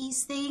of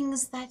these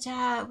things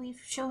that we've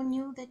shown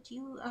you that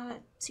you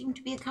seem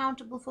to be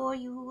accountable for,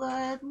 you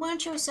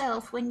weren't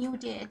yourself when you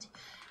did.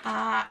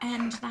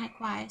 And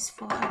likewise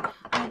for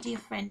our dear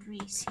friend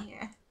Reese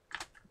here.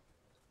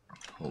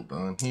 Hold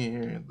on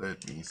here,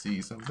 let me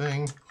see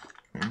something.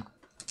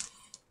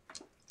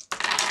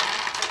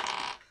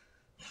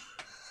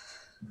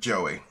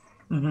 Joey.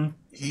 Mm-hmm.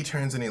 He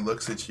turns and he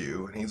looks at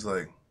you and he's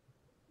like,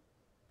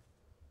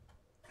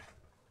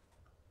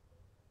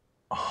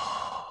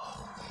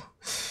 oh,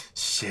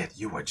 shit,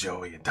 you are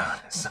Joey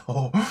Adonis.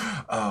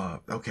 Oh,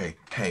 okay.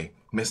 Hey,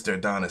 Mr.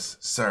 Adonis,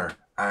 sir,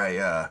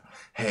 I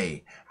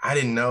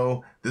didn't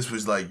know this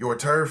was like your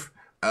turf,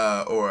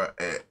 Do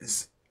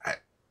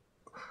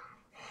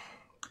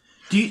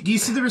you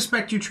see the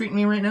respect you're treating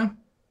me right now?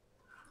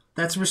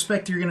 That's the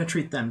respect you're going to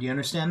treat them. Do you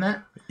understand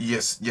that?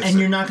 Yes, And sir.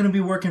 you're not going to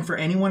be working for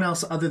anyone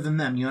else other than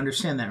them. You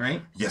understand that,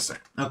 right? Yes, sir.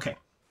 Okay.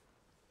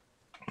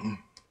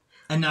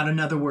 And not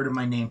another word of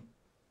my name.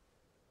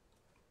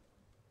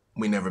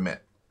 We never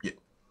met.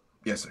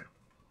 Yes, sir.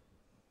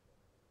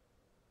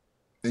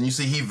 And you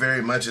see he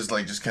very much is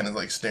like just kind of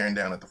like staring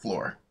down at the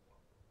floor.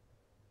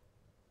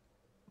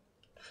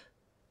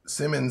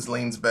 Simmons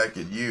leans back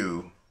at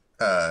you,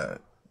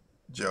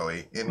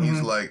 Joey, and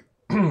he's like,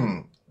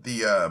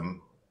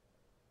 the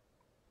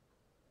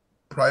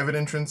private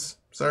entrance,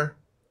 sir?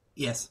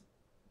 Yes.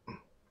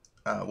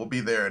 We'll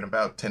be there in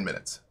about 10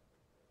 minutes.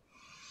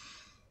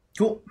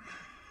 Cool.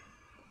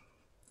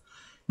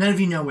 None of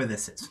you know where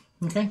this is,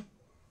 okay?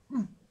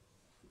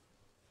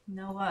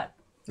 Know what?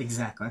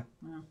 Exactly.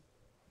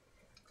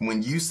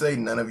 When you say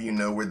none of you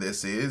know where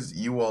this is,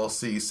 you all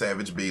see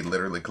Savage B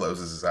literally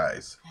closes his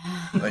eyes.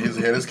 Like his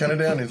head is kind of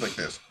down, he's like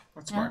this.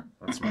 That's smart.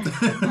 That's smart.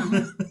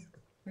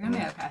 You're gonna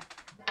be okay.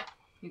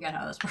 You get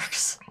how this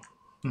works.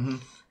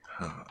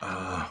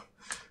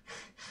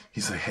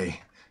 He's like, hey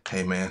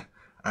man,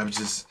 I'm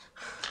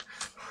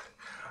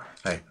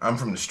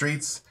from the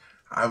streets.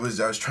 I was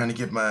trying to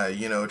get my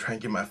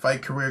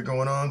fight career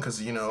going on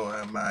because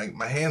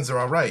my hands are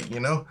all right,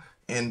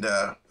 and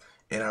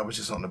and I was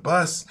just on the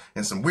bus,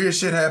 and some weird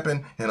shit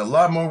happened, and a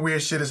lot more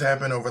weird shit has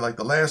happened over like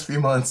the last few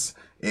months,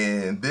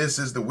 and this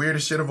is the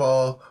weirdest shit of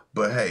all.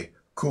 But hey,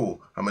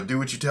 cool. I'm gonna do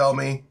what you tell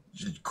me.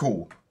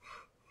 Cool.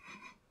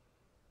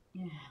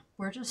 Yeah,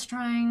 we're just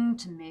trying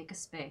to make a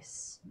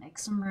space, make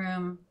some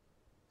room,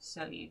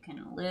 so you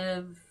can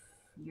live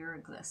your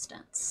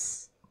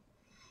existence.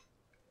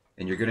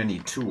 And you're going to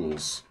need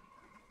tools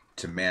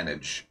to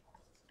manage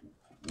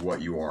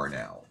what you are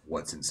now,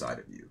 what's inside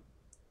of you.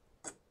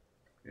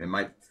 It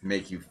might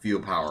make you feel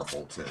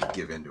powerful to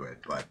give into it,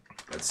 but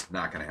that's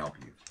not going to help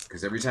you.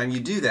 Because every time you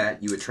do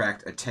that, you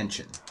attract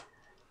attention.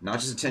 Not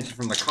just attention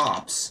from the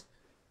cops,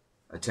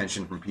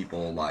 attention from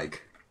people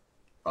like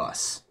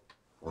us,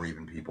 or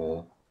even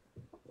people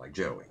like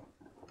Joey.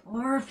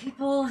 Or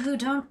people who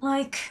don't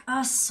like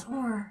us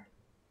or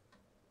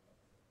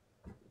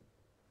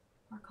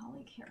our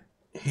colleague here.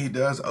 He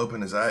does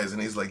open his eyes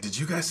and he's like, did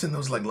you guys send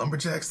those like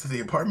lumberjacks to the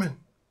apartment?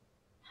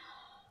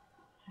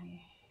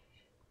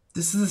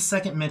 This is the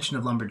second mention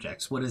of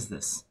lumberjacks. What is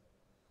this?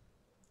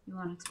 You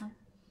want to explain?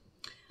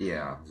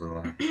 Yeah.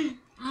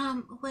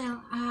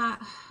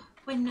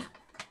 When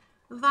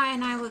Vi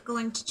and I were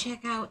going to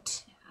check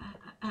out,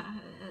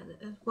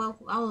 well,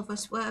 all of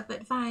us were,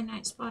 but Vi and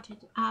I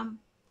spotted,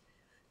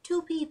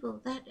 two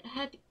people that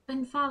had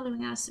been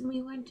following us, and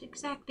we weren't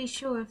exactly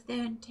sure of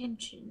their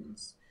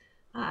intentions.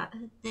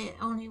 The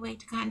only way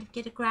to kind of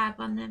get a grab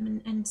on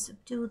them and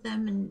subdue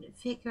them and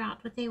figure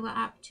out what they were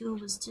up to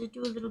was to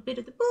do a little bit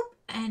of the boop,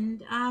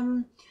 and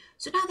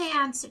so now they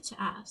answer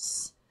to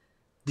us.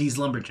 These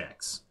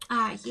lumberjacks.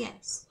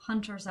 Yes.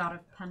 Hunters out of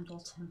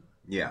Pendleton.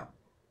 Yeah.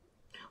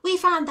 We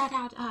found that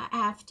out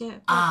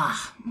after. But,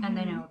 And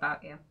they know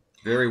about you.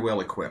 Very well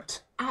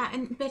equipped.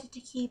 and better to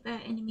keep our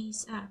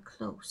enemies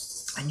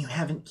close. And you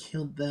haven't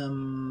killed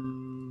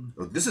them.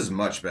 Oh, this is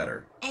much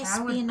better.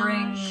 That would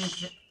bring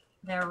Espionage.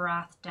 their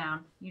wrath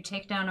down. You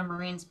take down a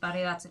Marine's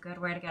buddy, that's a good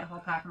way to get a whole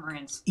pack of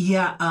Marines.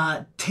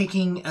 Yeah,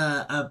 taking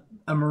a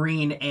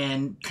Marine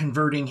and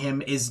converting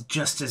him is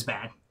just as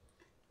bad.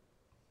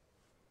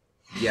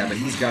 Yeah, but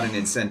he's got an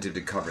incentive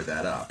to cover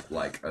that up,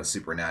 like a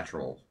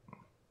supernatural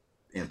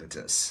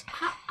impetus.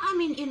 I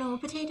mean,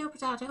 potato,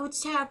 potato.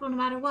 It's terrible no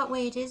matter what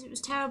way it is. It was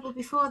terrible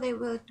before they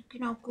were,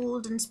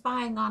 ghouled and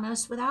spying on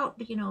us without,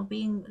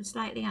 being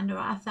slightly under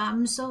our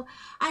thumb. So,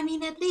 I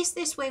mean, at least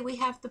this way we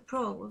have the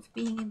pro of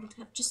being able to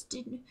have just,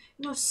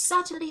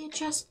 subtly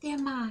adjust their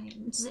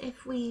minds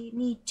if we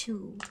need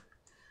to.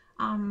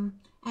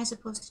 As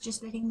opposed to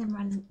just letting them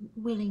run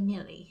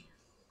willy-nilly.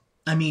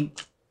 I mean,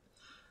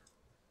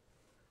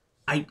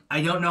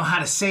 I don't know how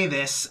to say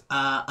this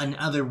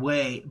another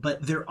way,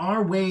 but there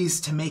are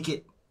ways to make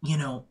it,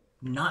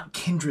 not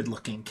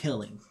kindred-looking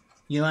killing.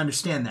 You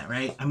understand that,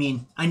 right? I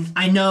mean,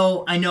 I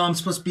know I'm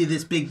supposed to be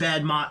this big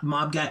bad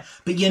mob guy,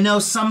 but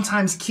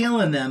sometimes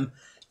killing them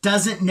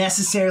doesn't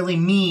necessarily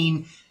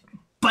mean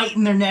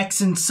biting their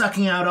necks and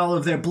sucking out all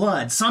of their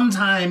blood.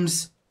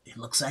 Sometimes it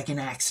looks like an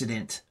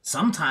accident.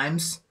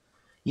 Sometimes,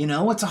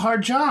 it's a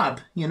hard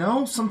job.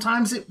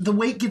 Sometimes the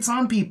weight gets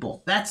on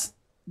people. Well,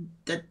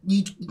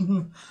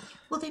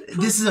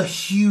 This is a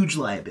huge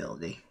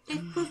liability.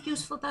 they've proved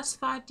useful thus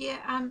far, dear.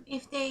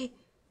 If they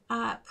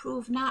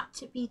prove not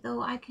to be,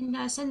 though, I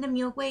can send them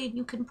your way, and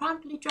you can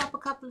promptly drop a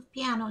couple of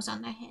pianos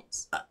on their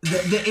heads.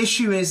 The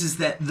issue is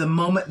that the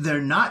moment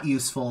they're not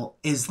useful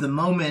is the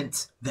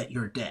moment that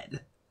you're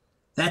dead.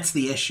 That's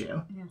the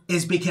issue. Yeah.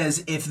 Is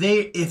because if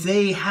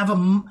they have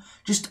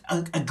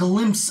a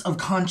glimpse of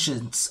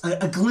conscience,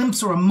 a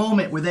glimpse or a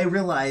moment where they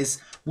realize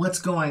what's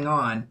going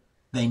on,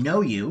 they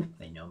know you,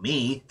 they know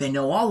me, they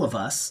know all of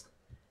us.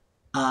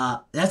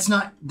 That's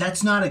not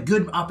a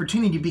good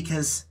opportunity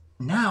because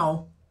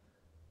now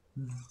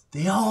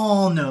they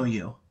all know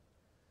you.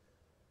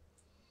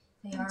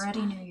 They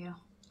already knew you.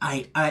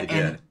 I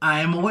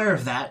am aware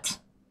of that,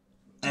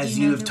 as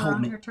you have told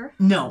me. Your turf?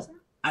 No,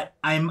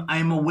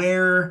 I'm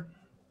aware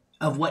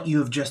of what you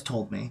have just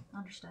told me.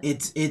 Understood.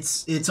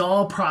 It's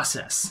all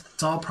process.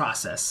 It's all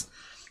process.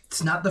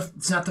 It's not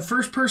the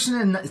first person,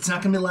 and it's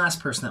not gonna be the last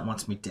person that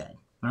wants me dead.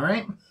 All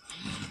right.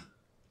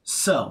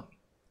 So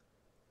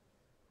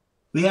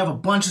we have a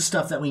bunch of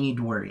stuff that we need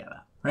to worry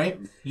about, right?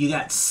 You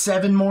got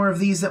 7 more of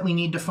these that we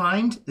need to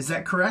find. Is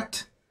that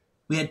correct?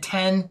 We had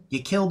 10.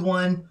 You killed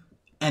one,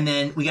 and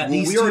then we got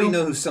these We 2. already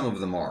know who some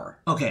of them are.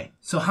 Okay.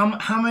 So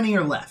how many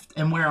are left,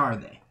 and where are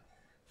they?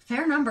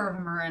 Fair number of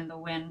them are in the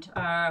wind.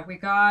 We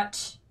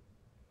got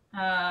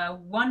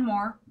one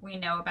more we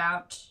know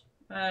about.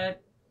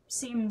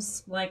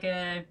 Seems like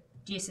a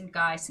decent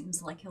guy.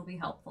 Seems like he'll be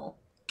helpful.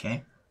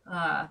 Okay.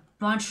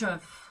 Bunch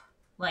of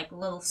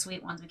little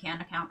sweet ones we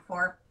can't account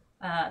for.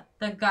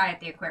 The guy at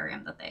the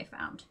aquarium that they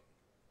found,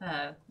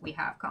 we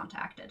have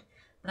contacted.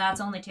 But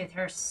that's only 2.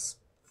 There's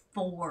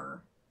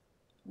 4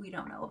 we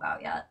don't know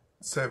about yet.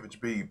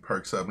 Savage B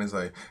perks up and he's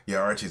like, yeah,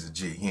 Archie's a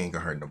G. He ain't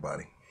gonna hurt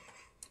nobody.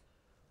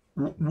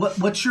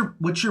 What's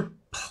your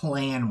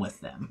plan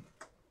with them?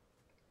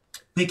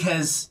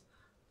 Because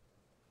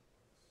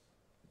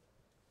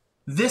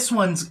this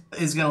one's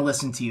is going to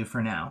listen to you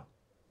for now.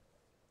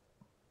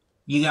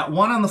 You got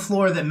one on the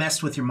floor that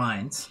messed with your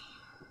minds.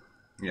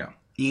 Yeah.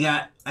 You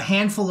got a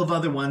handful of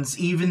other ones,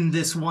 even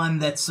this one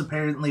that's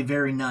apparently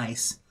very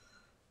nice.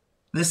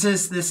 This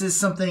is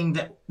something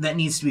that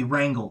needs to be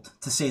wrangled,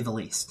 to say the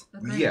least.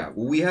 Yeah,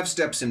 well, we have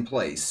steps in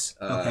place.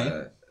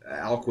 Okay.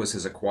 Alquist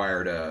has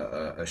acquired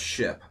a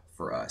ship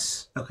for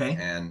us. Okay.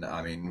 And,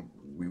 I mean,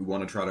 we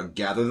want to try to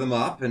gather them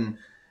up and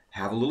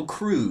have a little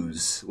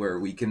cruise where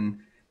we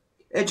can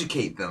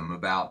educate them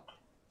about,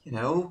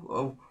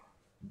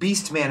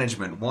 beast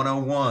management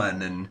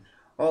 101 and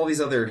all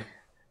these other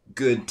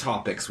good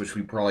topics which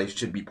we probably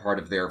should be part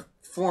of their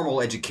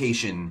formal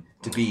education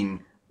to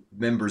being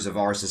members of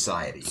our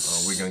society.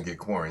 Oh, we're gonna get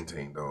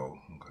quarantined, though.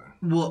 Okay.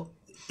 Well,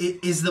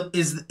 is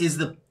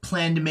the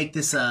plan to make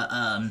this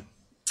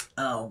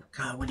oh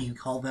god, what do you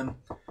call them?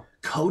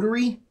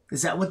 Coterie?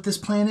 Is that what this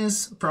plan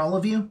is for all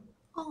of you?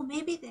 Oh,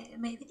 maybe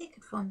they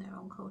could form their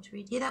own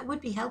coterie. Yeah, that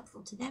would be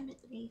helpful to them at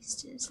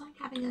least. It's like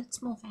having a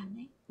small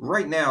family.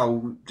 Right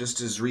now, just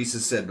as Reese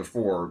has said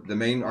before,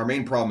 our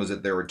main problem is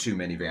that there are too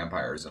many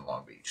vampires in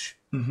Long Beach.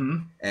 Mm-hmm.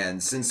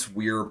 And since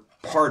we're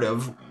part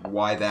of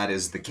why that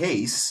is the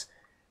case,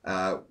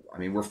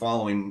 we're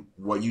following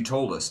what you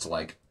told us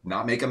to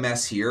not make a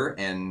mess here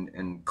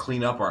and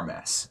clean up our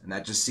mess. And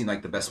that just seemed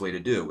like the best way to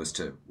do it was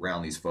to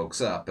round these folks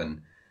up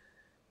and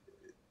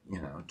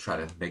try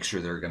to make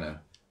sure they're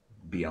gonna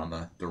be on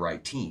the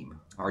right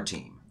team, our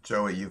team.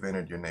 Joey, you've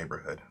entered your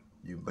neighborhood.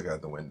 You look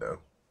out the window.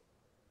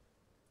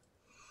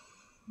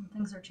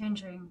 Things are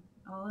changing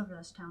all over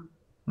this town,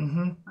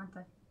 aren't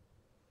they?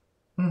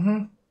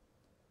 Mm-hmm.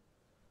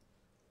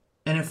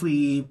 And if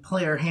we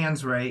play our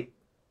hands right,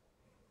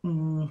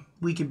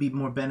 we could be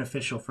more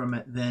beneficial from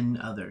it than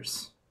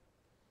others.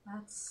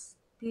 That's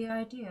the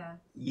idea.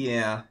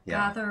 Yeah.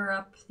 Gather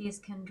up these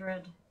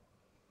kindred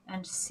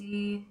and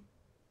see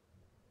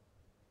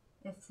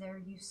if they're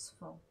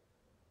useful.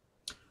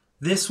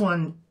 This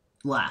one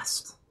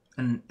last,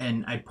 and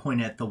I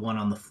point at the one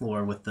on the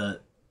floor with the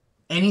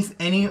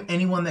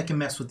anyone that can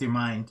mess with your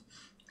mind.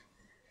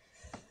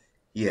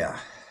 Yeah.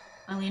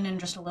 I lean in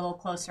just a little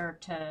closer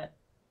to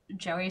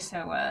Joey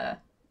so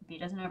Bee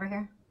doesn't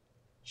overhear.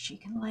 She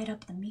can light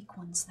up the meek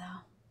ones,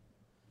 though.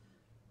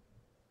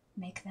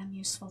 Make them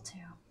useful, too.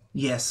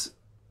 Yes,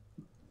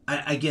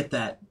 I get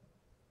that.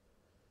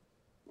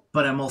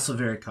 But I'm also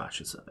very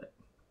cautious of it.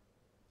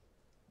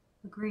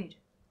 Agreed.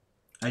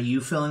 Are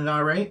you feeling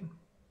all right?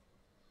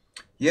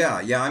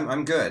 Yeah,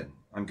 I'm good.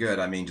 I'm good.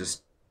 I mean,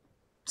 just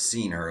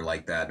seeing her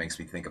like that makes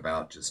me think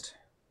about just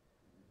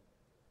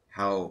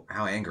how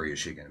angry is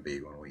she going to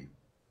be when we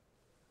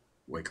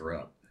wake her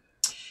up.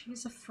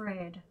 She's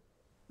afraid.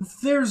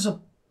 There's a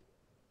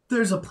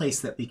place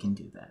that we can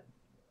do that.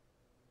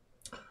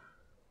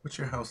 What's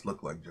your house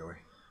look like, Joey?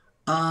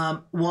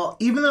 Well,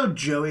 even though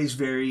Joey's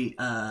very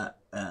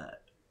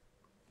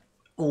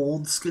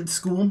old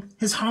school,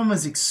 his home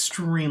is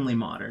extremely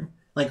modern.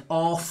 Like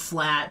all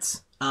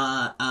flats.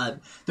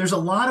 There's a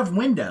lot of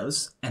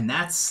windows, and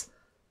that's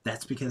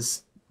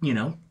because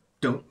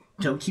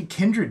don't keep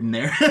kindred in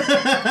there.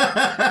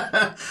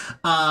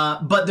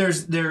 But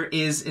there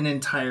is an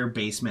entire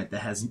basement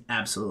that has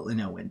absolutely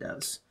no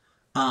windows.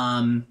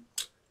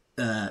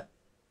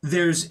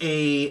 There's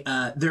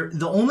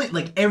the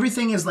only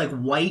everything is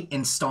white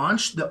and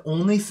staunch. The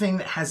only thing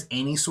that has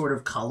any sort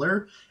of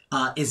color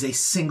is a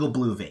single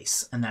blue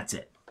vase, and that's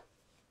it.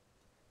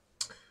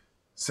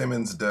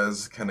 Simmons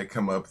does kind of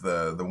come up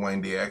the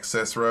windy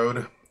access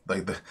road,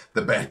 like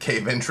the Bat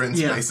Cave entrance.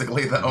 Yeah.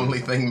 Basically, the only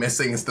thing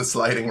missing is the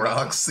sliding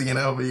rocks, but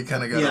you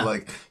kind of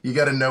gotta you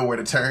gotta know where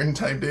to turn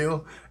type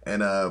deal,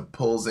 and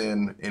pulls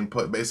in and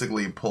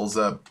pulls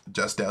up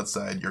just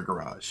outside your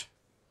garage,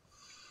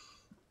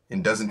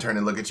 and doesn't turn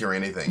and look at you or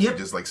anything. Yep. He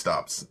just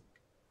stops.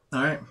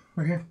 All right,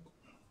 we're here.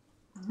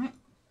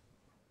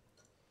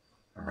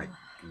 All right,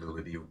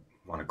 Lula, do you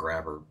want to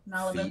grab her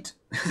Malibu. feet?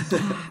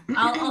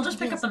 I'll just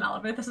pick up the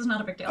Malibu. This is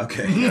not a big deal.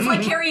 Okay. It's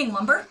like carrying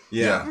lumber.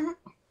 Yeah.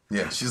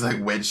 Yeah, she's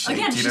wedge shaped.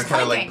 Again, You she's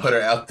kind of hiking. put her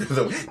out through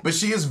the. But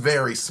she is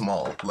very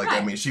small.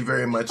 Right. She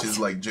very much is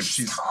She's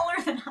she's. taller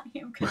than I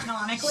am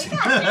canonically.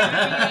 God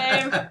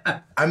damn it,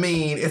 babe. I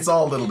mean, it's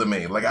all little to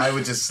me. I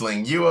would just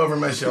sling you over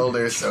my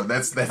shoulder. So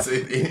that's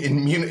it.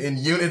 In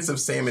units of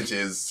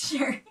sandwiches.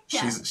 Sure.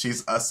 Yeah.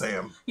 She's a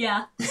Sam.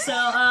 Yeah. So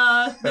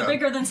the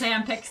bigger than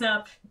Sam picks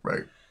up.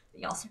 Right.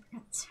 You also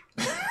forgot Sam.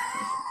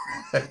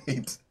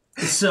 Right.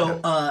 So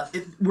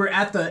we're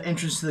at the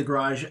entrance to the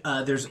garage.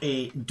 There's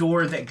a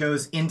door that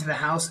goes into the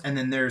house, and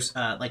then there's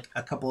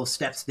a couple of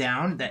steps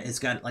down that has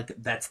got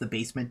that's the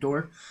basement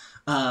door.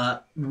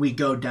 We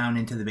go down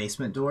into the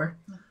basement door.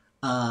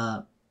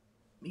 I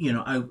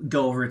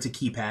go over to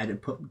keypad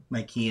and put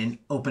my key in,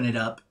 open it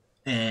up,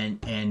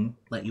 and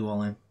let you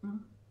all in.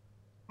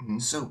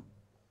 So,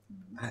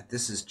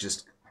 this is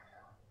just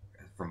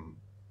from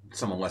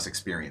someone less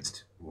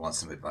experienced who wants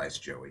some advice,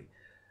 Joey.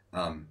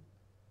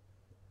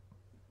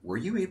 Were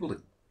you able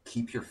to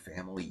keep your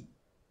family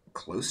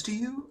close to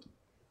you?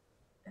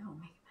 Don't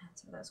make him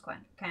answer those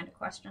kind of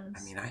questions.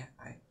 I mean,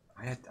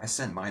 I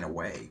sent mine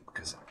away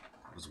because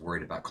I was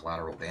worried about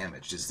collateral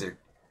damage.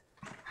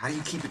 How do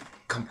you keep it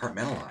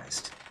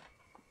compartmentalized.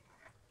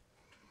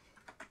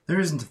 There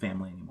isn't a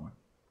family anymore.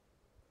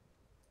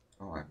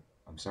 Oh,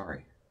 I'm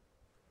sorry.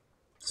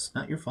 It's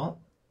not your fault.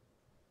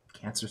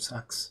 Cancer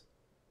sucks.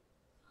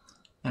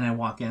 And I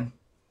walk in.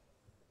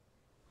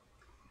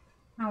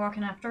 I'm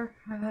walking after.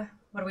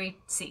 What do we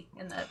see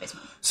in the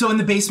basement? So in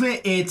the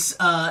basement, it's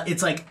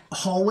like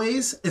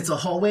hallways. It's a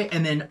hallway,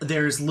 and then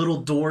there's little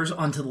doors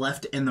onto the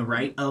left and the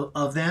right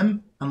of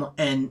them.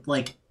 And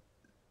like,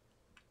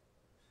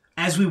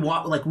 as we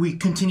walk, like we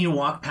continue to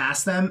walk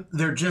past them,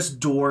 they're just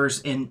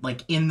doors, and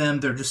like in them,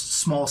 they're just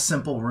small,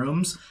 simple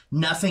rooms.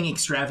 Nothing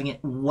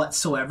extravagant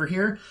whatsoever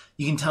here.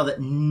 You can tell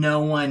that no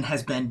one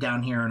has been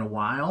down here in a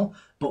while.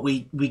 But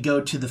we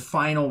go to the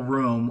final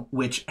room,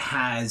 which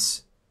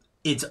has,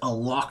 it's a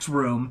locked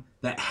room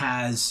that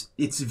has,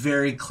 it's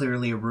very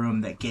clearly a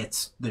room that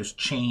gets, there's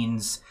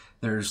chains,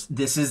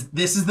 this is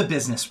the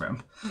business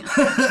room.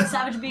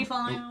 Savage bee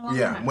following along.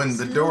 Yeah, when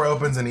the door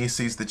opens and he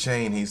sees the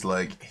chain, he's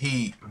like,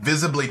 he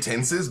visibly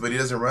tenses, but he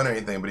doesn't run or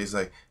anything, but he's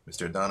like,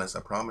 Mr. Adonis,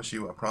 I promise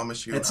you.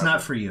 It's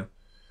not for you.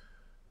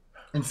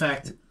 In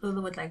fact,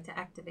 Lula would like to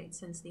activate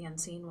Sense the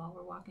Unseen while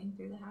we're walking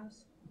through the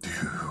house.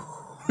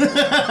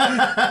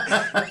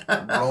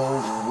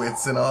 Roll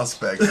wits and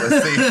aspects.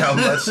 Let's see how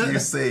much you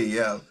see,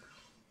 yeah.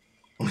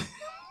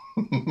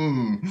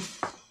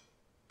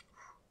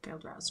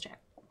 Failed rouse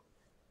check.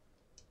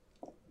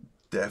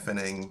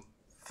 Deafening,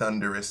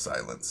 thunderous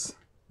silence.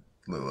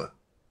 Lula.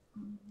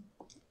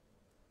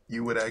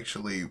 You would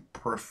actually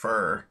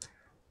prefer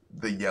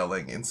the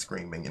yelling and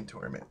screaming in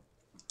torment.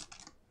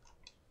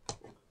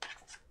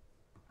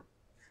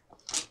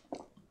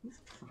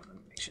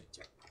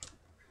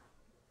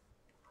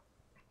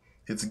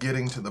 It's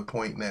getting to the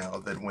point now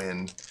that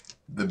when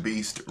the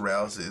beast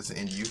rouses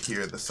and you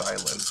hear the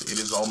silence, it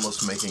is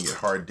almost making it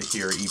hard to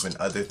hear even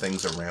other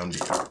things around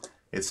you.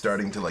 It's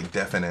starting to like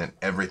deafen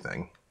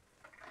everything.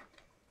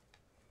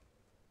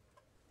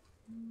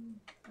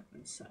 That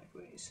went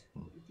sideways. I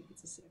think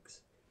it's a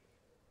 6.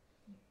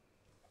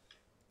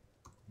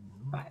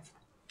 5.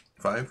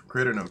 5?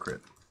 Crit or no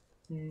crit?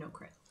 No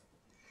crit.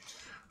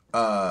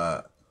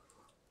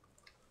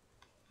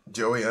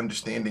 Joey,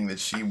 understanding that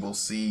she will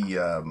see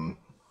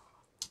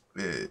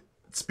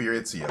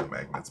spirits, yeah,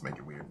 magnets make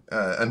it weird.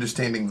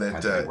 Understanding that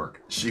How'd that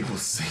work? she will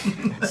see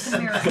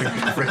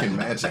freaking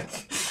magic,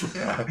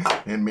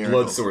 yeah, and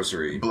miracles.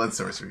 Blood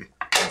sorcery.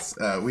 It's,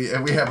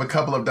 we have a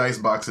couple of dice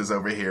boxes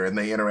over here, and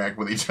they interact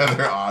with each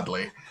other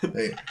oddly.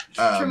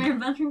 Tremere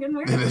Adventure getting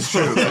married? It is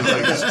true.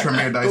 There's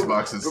Tremere dice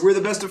boxes. But we're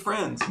the best of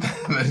friends.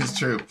 That is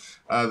true.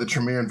 The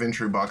Tremere and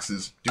Ventru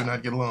boxes do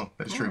not get along.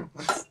 That is true.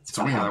 It's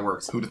weird. How that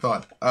works. Who'd have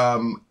thought?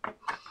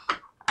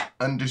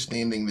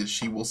 Understanding that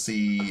she will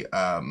see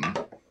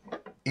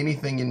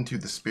anything into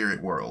the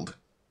spirit world,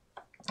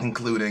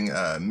 including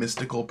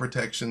mystical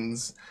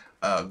protections,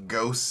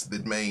 ghosts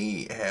that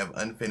may have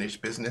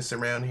unfinished business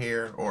around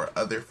here, or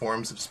other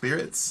forms of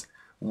spirits.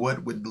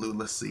 What would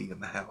Lula see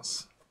in the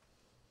house?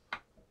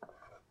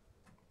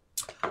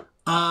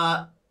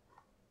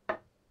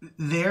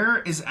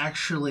 there is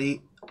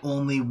actually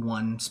only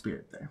one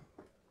spirit there.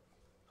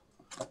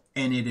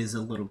 And it is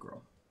a little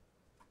girl.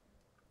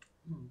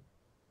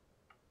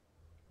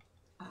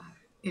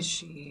 Is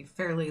she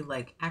fairly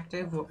like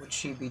active? What would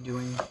she be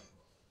doing?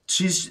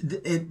 She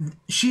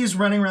is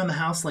running around the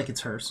house like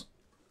it's hers.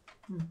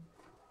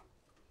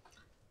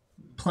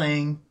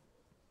 Playing,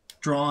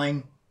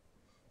 drawing,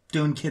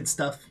 doing kid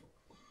stuff.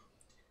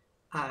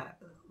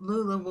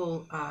 Lula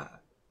will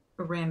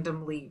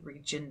randomly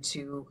reach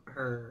into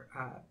her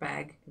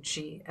bag. And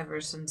she,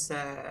 ever since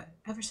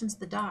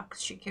the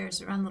docks, she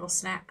carries around little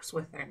snacks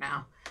with her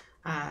now.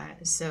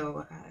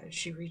 So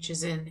she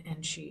reaches in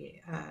and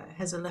she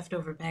has a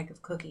leftover bag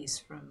of cookies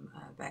from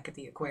back at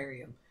the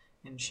aquarium,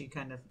 and she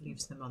kind of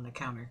leaves them on the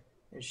counter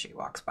as she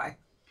walks by.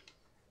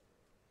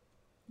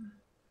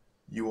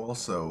 You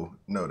also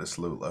notice,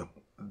 Lula,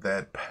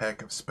 that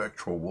pack of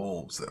spectral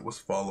wolves that was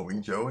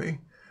following Joey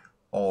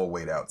all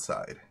wait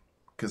outside.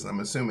 Because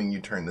I'm assuming you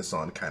turn this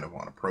on kind of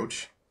on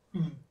approach.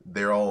 Mm-hmm.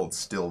 They're all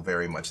still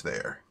very much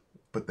there,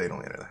 but they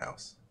don't enter the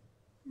house.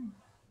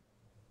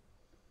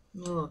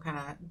 We'll kind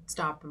of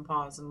stop and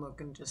pause and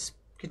look and just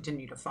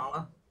continue to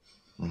follow.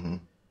 Mm-hmm.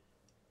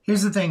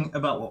 Here's the thing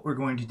about what we're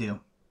going to do.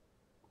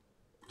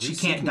 She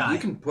can't die. You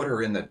can put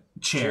her in the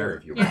chair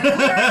if you want.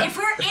 Yeah, if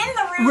we're in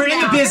the room, We're in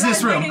the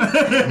business room.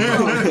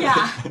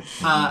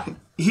 Yeah.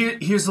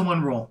 Here's the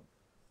one rule.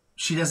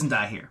 She doesn't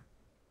die here.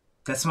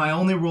 That's my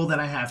only rule that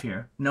I have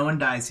here. No one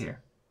dies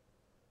here.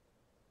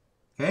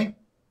 Okay?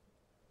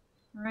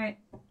 Right.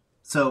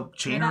 So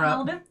chain her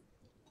up.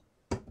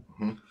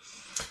 Mm-hmm.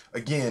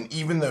 Again,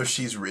 even though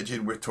she's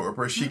rigid with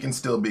torpor, she can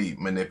still be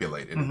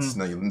manipulated. Mm-hmm. It's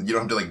no, you don't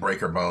have to like break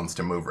her bones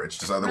to move her. It's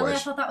just otherwise. Really, I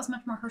thought that was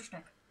much more her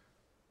shtick.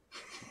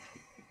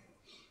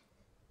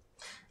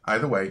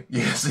 Either way,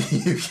 yes,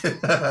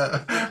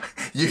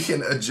 you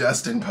can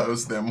adjust and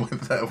pose them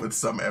with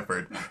some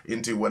effort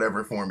into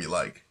whatever form you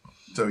like.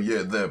 So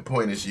yeah, the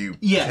point is you.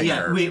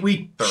 Yeah.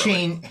 We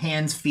chain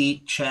hands,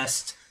 feet,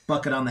 chest,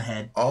 bucket on the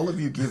head. All of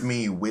you give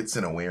me wits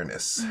and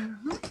awareness.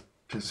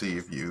 Mm-hmm. to see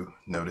if you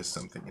notice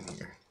something in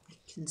here.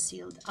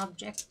 Concealed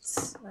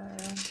objects.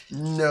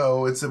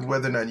 No, it's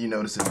whether or not you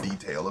notice a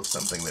detail of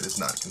something that is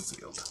not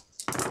concealed.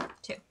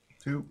 2.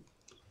 2.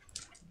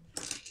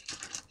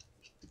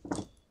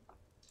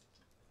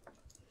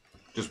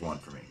 Just 1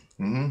 for me.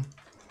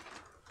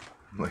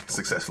 Like,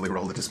 successfully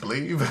roll to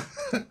disbelieve.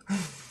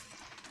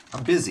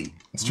 I'm busy.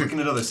 It's looking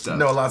at other stuff.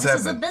 No, a lot's This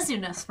is a happening.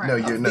 busyness, friend. No,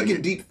 you're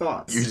thinking deep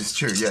thoughts. You're just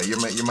true. Yeah,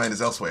 your mind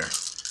is elsewhere.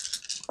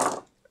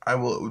 I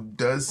will.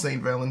 Does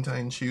Saint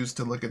Valentine choose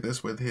to look at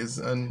this with his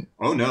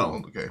Oh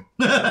no. Okay.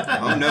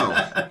 Oh no.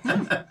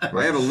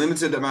 I have a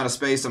limited amount of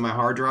space on my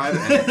hard drive,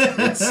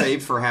 and it's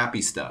saved for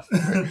happy stuff.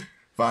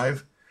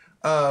 5.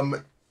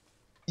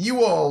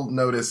 You all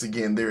notice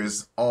again. There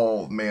is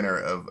all manner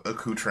of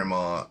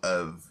accoutrement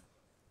of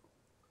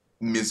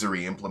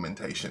misery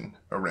implementation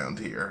around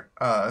here.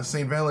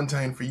 St.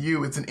 Valentine, for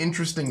you, it's an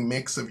interesting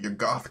mix of your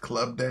goth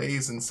club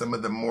days and some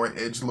of the more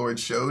edgelord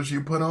shows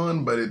you put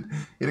on, but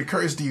it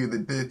occurs to you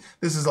that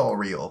this is all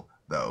real,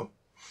 though.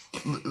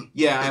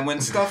 Yeah, and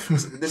when stuff,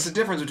 there's a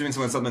difference between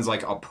when something's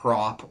like a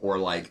prop or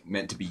like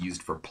meant to be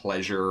used for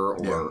pleasure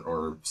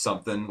or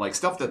something like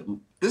stuff that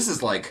this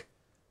is like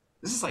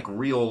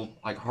real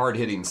like hard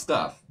hitting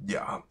stuff.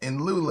 Yeah,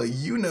 and Lula,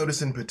 you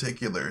notice in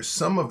particular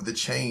some of the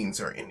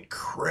chains are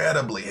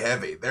incredibly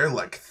heavy. They're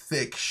like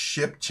thick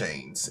ship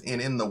chains,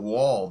 and in the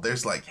wall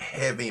there's like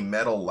heavy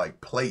metal like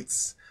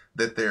plates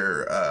that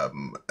they're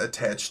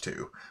attached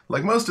to.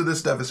 Like most of this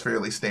stuff is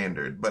fairly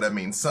standard, but I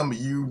mean some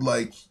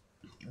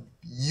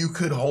you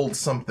could hold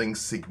something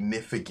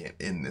significant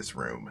in this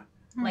room.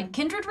 Like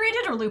Kindred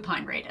rated or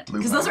Lupine rated? Because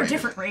Lupine those are rated.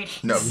 different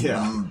ratings. No,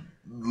 Yeah.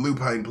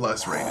 Lupine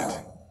Plus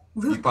rated.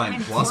 Lupine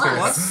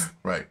plus?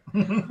 Right.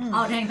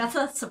 Oh dang,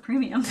 that's a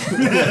premium. You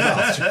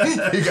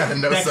gotta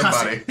know That costs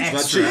somebody.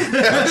 extra. You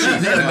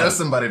gotta know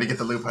somebody to get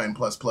the Lupine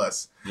Plus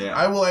Plus. Yeah.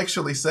 I will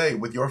actually say,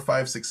 with your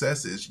 5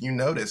 successes, you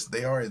notice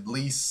they are at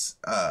least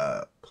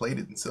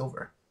plated in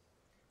silver.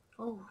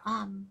 Oh,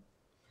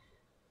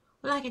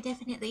 well, I can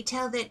definitely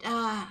tell that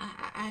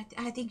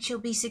I think she'll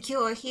be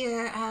secure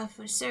here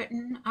for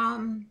certain.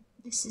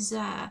 This is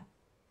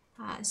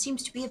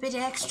seems to be a bit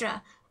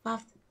extra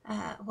above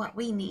what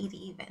we need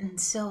even.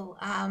 So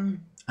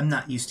I'm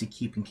not used to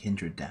keeping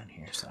Kindred down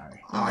here.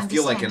 Sorry. I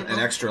feel like an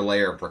Understandable. extra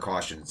layer of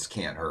precautions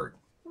can't hurt.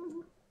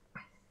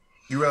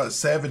 You realize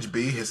Savage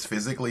B has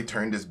physically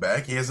turned his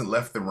back. He hasn't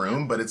left the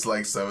room, but it's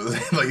like so.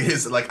 Like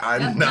his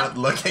I'm Yep, not yep.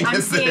 looking I'm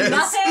at seeing this.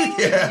 nothing.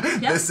 Yeah,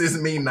 Yep. this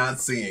is me not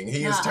seeing.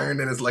 He is Yeah.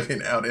 turned and is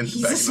looking out in the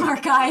He's back. a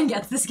smart guy and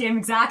gets this game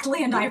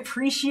exactly, and I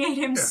appreciate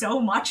him so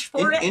much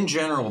for it. In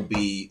general,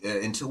 B,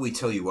 until we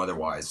tell you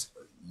otherwise,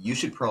 you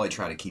should probably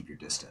try to keep your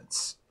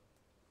distance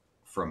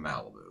from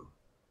Malibu.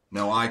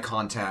 No eye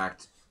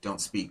contact.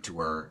 Don't speak to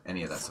her.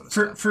 Any of that sort of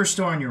stuff. First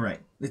door on your right.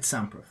 It's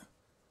soundproof.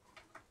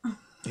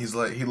 He's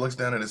like, he looks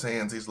down at his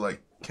hands. He's like,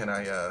 "Can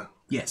I?"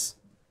 Yes.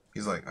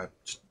 He's like,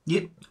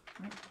 Yep.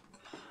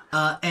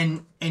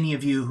 And any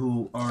of you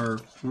who are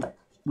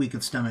weak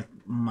of stomach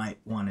might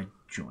want to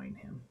join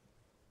him.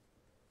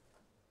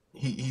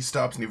 He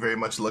stops and he very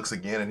much looks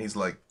again, and he's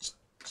like, just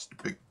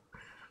a big.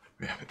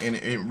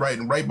 And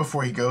right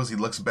before he goes, he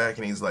looks back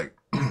and he's like,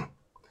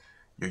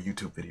 "Your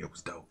YouTube video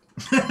was dope."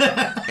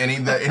 and he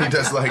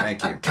does like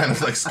Thank you. kind of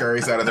like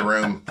scurries out of the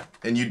room,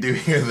 and you do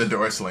hear the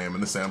door slam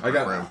in the soundproof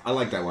room. I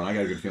like that one. I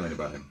got a good feeling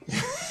about him.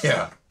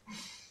 Yeah.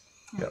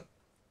 Yep.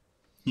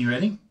 You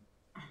ready?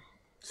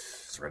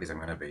 As ready as I'm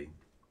gonna be.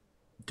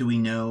 Do we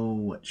know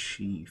what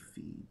she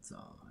feeds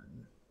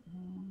on?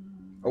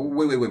 Oh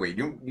wait!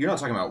 You're not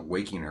talking about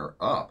waking her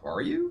up,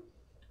 are you?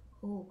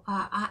 oh,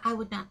 I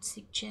would not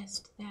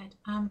suggest that.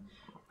 I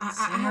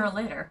Sooner or have,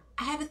 later.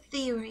 I have a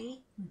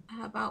theory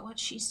about what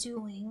she's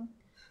doing.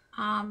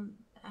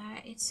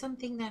 It's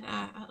something that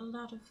a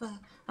lot of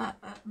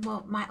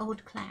well, my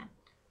old clan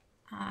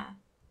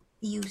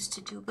used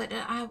to do, but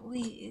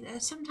we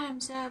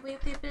sometimes we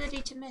have the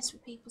ability to mess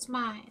with people's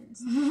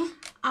minds,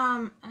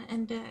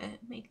 and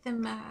make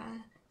them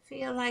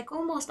feel like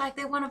almost like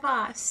they're one of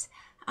us.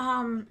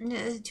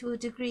 To a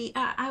degree,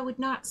 I would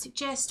not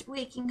suggest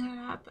waking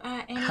her up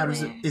anywhere. How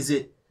does it? Is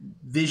it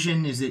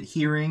vision? Is it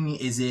hearing?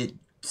 Is it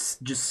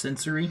just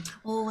sensory?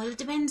 Oh, well, it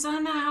depends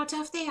on how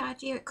tough they are,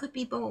 dear. It could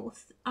be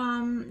both.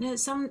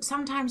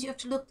 Sometimes you have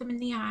to look them in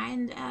the eye,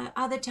 and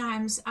other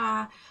times,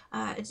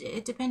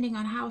 depending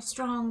on how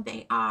strong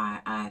they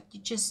are,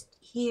 just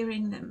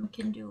hearing them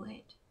can do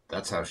it.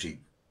 That's how she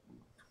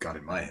got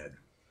in my head.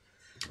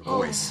 Her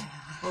voice.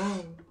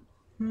 Oh.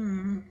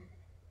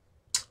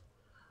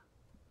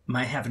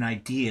 Might have an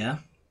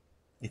idea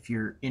if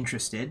you're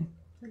interested.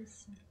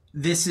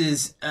 This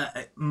is.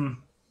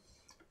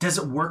 Does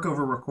it work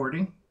over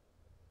recording?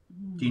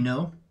 Do you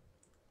know?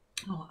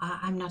 Oh,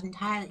 I'm not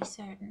entirely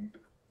certain.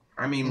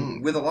 I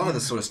mean, with a lot of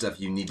this sort of stuff,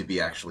 you need to be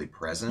actually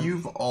present.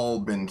 You've all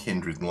been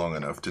kindred long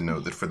enough to know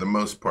that for the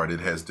most part, you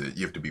have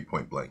to be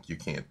point blank. You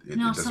can't. It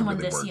No, doesn't someone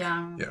really this work.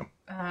 young.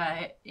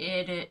 Yeah.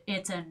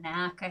 It's a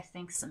knack I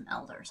think some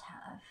elders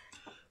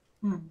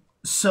have.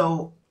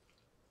 So,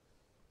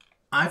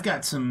 I've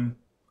got some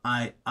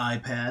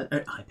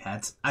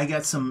iPads. I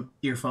got some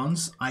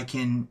earphones. I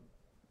can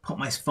put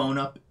my phone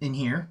up in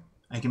here.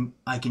 I can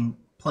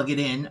plug it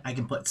in. I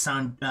can put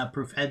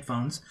soundproof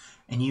headphones,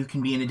 and you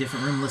can be in a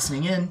different room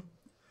listening in,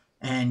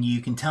 and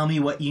you can tell me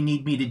what you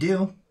need me to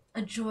do.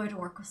 A joy to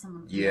work with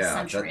someone from Yeah, this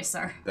century,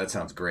 sir. That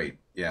sounds great.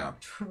 Yeah.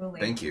 Truly.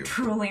 Thank you.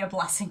 Truly a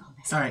blessing on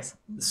this. All right.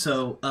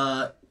 So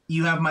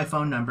you have my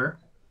phone number.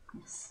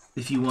 Yes.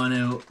 If you want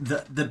to,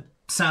 the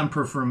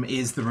soundproof room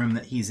is the room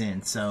that he's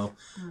in. So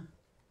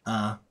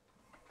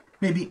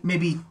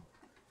maybe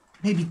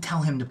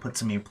tell him to put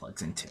some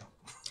earplugs in too.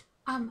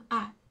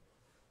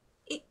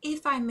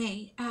 If I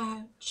may,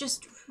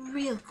 just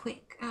real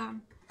quick,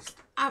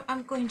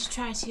 I'm going to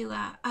try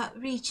to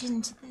reach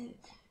into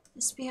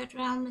the spirit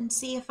realm and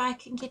see if I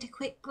can get a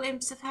quick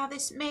glimpse of how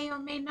this may or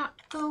may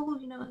not go.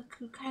 You know,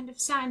 a kind of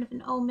sign of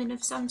an omen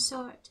of some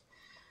sort.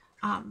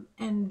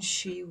 And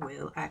she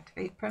will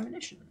activate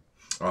premonition.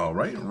 All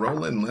right,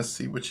 roll in. Let's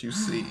see what you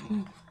see.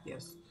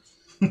 Yes.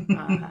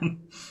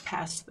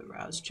 Pass the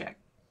rouse check.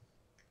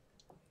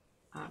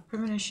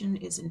 Premonition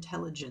is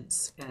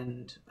intelligence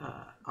and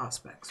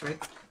aspects, right?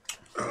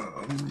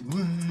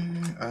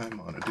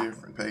 I'm on a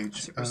different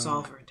page.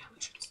 Resolve or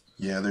intelligence.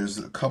 Yeah, there's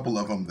a couple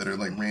of them that are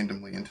like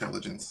randomly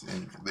intelligence,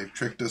 and they've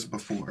tricked us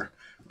before.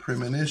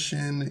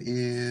 Premonition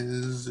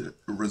is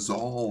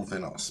resolve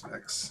in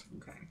aspects.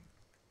 Okay.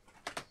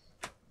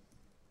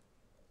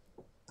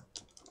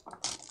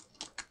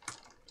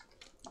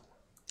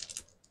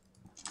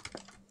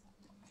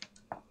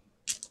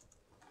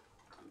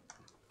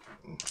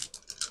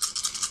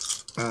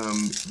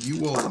 You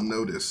will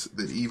notice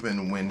that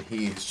even when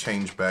he is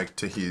changed back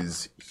to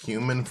his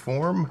human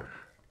form,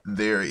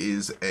 there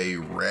is a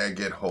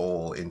ragged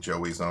hole in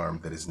Joey's arm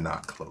that is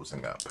not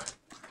closing up.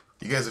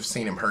 You guys have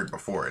seen him hurt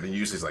before, and he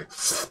usually is like,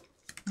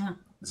 Yeah.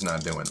 it's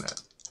not doing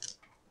that.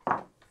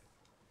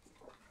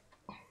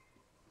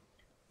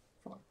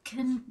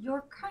 Can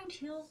your kind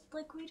heal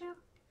like we do?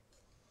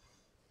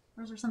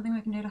 Or is there something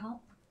we can do to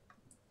help?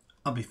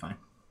 I'll be fine.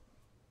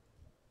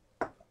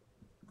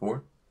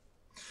 4.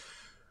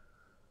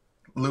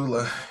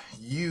 Lula,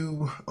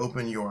 you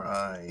open your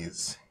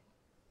eyes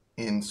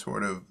and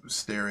sort of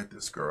stare at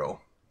this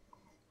girl,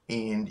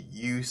 and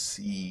you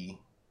see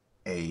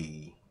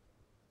a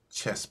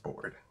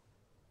chessboard.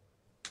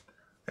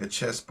 A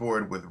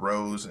chessboard with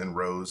rows and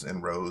rows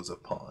and rows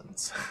of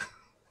pawns.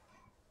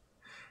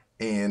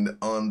 And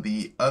on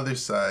the other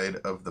side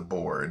of the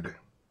board,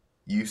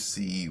 you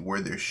see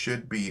where there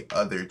should be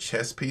other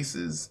chess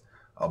pieces,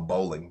 a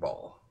bowling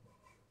ball.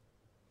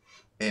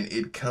 And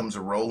it comes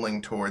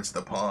rolling towards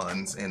the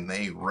pawns, and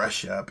they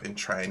rush up and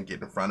try and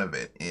get in front of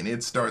it. And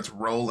it starts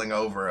rolling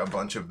over a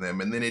bunch of them,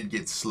 and then it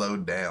gets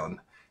slowed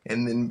down.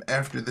 And then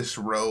after this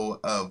row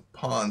of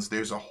pawns,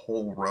 there's a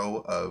whole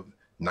row of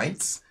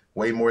knights,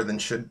 way more than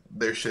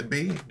there should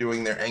be,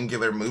 doing their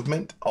angular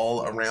movement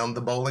all around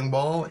the bowling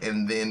ball.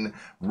 And then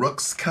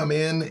rooks come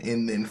in,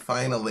 and then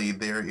finally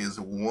there is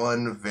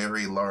one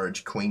very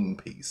large queen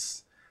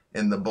piece.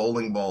 And the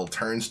bowling ball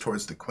turns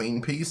towards the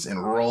queen piece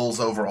and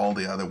rolls over all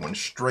the other ones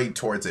straight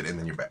towards it, and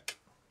then you're back.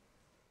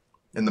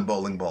 And the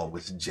bowling ball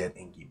was jet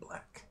inky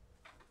black.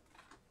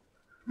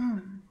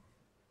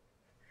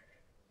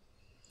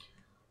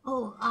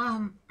 Oh,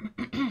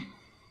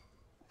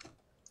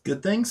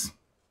 Good things?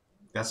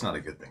 That's not a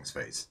good thing,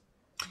 Space.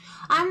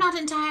 I'm not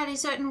entirely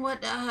certain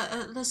what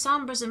La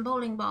Sombras and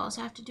bowling balls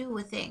have to do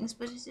with things,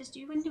 but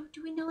do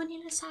we know any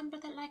La Sombra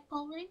that like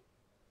bowling?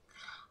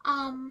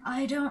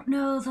 I don't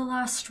know. The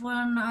last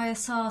one I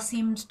saw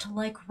seemed to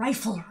like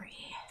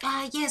riflery.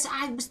 Yes,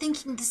 I was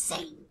thinking the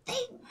same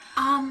thing.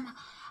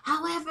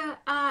 However,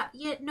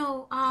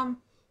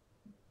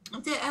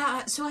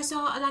 so I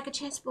saw like a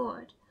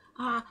chessboard,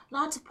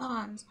 lots of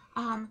pawns,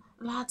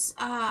 lots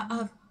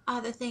of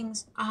other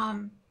things,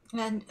 and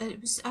it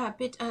was a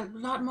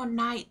lot more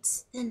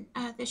knights than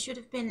there should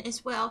have been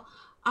as well.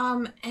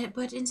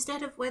 But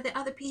instead of where the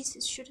other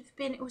pieces should have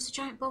been, it was a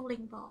giant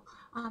bowling ball.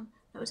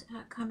 That was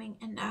coming,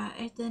 and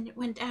then it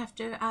went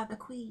after the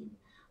queen.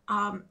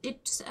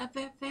 It's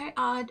very, very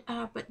odd,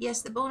 but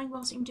yes, the bowling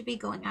ball seemed to be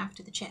going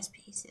after the chess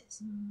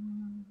pieces.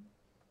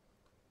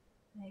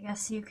 I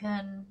guess you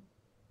can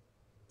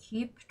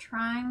keep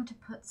trying to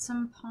put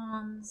some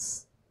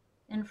pawns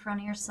in front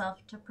of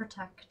yourself to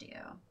protect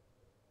you.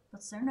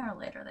 But sooner or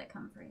later they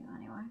come for you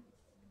anyway.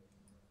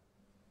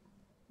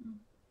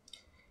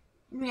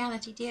 In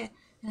reality, dear,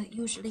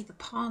 usually the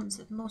pawns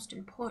are the most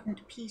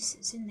important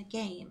pieces in the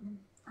game.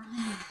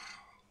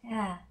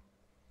 Yeah.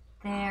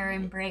 They're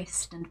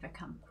embraced and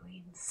become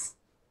queens.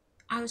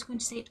 I was going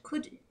to say it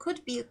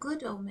could be a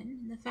good omen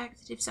in the fact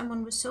that if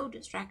someone was so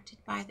distracted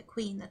by the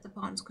queen that the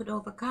pawns could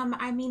overcome.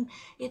 I mean,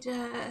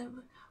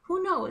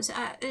 who knows?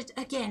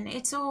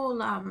 It's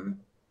all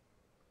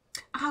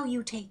how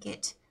you take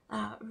it,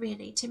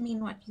 really, to mean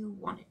what you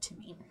want it to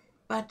mean.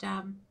 But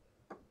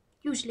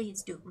usually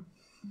it's doom.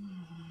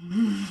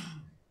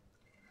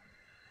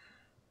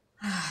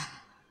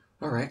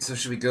 All right, so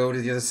should we go to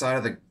the other side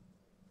of the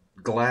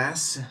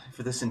glass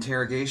for this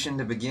interrogation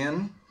to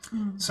begin?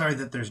 Sorry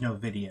that there's no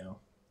video.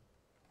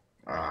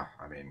 I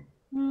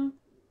mean,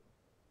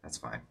 that's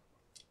fine.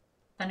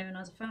 If anyone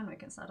has a phone, we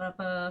can set up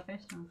a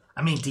FaceTime.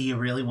 I mean, do you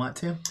really want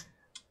to?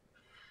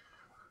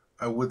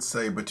 I would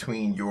say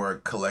between your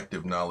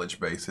collective knowledge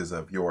bases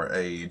of your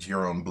age,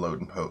 your own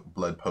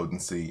blood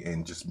potency,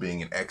 and just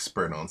being an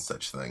expert on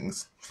such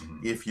things,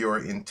 if your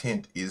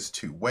intent is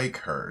to wake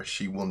her,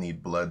 she will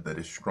need blood that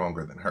is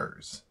stronger than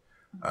hers.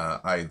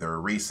 Either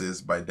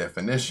Reese's by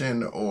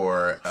definition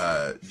or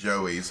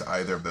Joey's.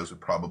 Either of those would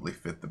probably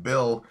fit the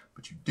bill.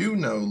 But you do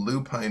know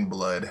lupine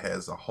blood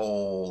has a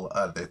whole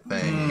other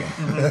thing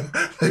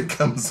that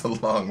comes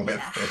along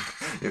with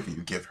it if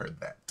you give her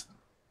that.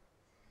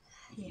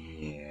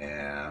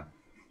 Yeah.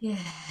 Yeah.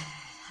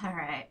 All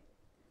right.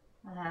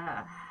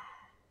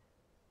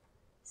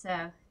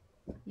 So,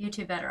 you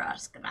two better out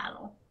of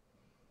skedaddle.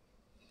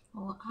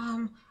 Oh,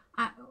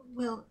 I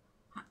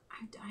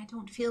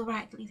don't feel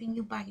right leaving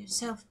you by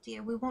yourself,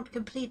 dear. We won't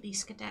completely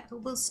skedaddle.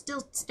 We'll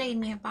still stay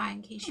nearby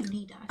in case you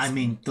need us. I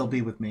mean, they'll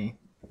be with me.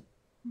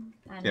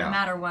 And Yeah. no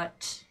matter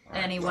what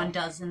anyone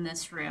does in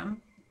this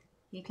room,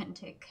 he can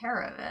take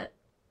care of it.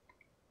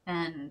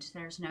 And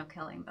there's no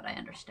killing, but I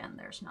understand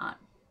there's not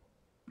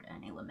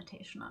any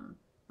limitation on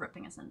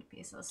ripping us into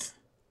pieces.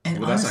 And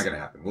Well, that's honest- not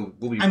gonna happen.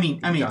 We'll be. I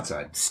mean,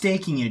 outside.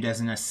 staking you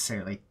doesn't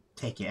necessarily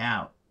take you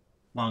out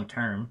long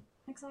term.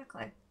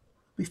 Exactly.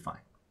 Be fine.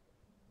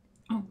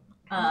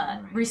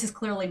 Reese is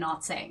clearly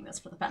not saying this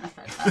for the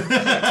benefit of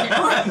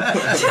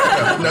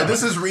No,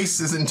 this is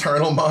Reese's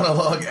internal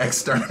monologue,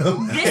 external.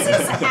 This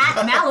is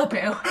at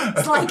Malibu.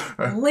 It's like,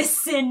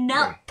 listen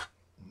up.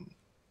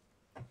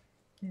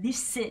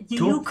 Listen,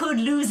 you could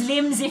lose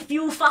limbs if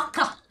you fuck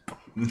up.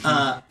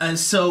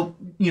 So,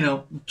 you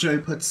know, Joey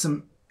puts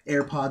some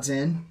AirPods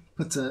in,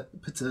 puts a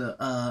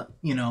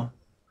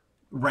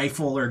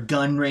rifle or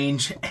gun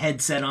range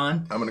headset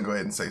on. I'm gonna go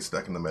ahead and say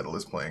 "Stuck in the Middle"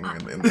 is playing. Yeah.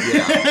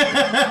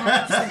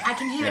 I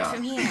can hear it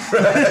from here.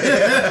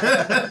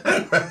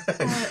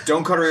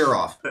 Don't cut her ear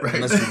off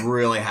unless you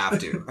really have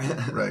to.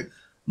 Right.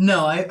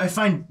 No, I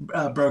find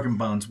Broken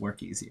Bones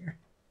work easier.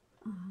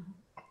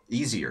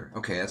 Easier.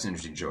 Okay, that's an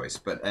interesting choice.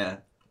 But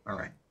all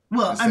right.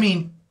 Well, I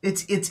mean,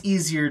 it's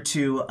easier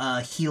to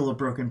heal a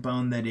broken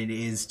bone than it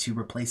is to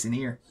replace an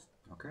ear.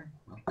 Okay.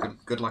 Well,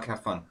 good luck.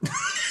 Have fun.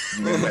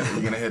 You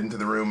gonna head into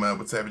the room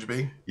with Savage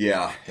B?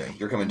 Yeah. Okay.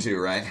 You're coming too,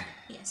 right?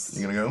 Yes.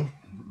 You gonna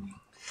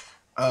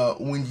go?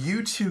 When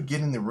you two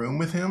get in the room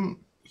with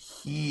him,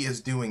 he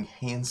is doing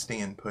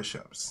handstand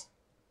push-ups.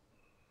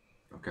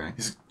 Okay.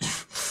 Is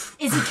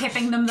he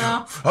kipping them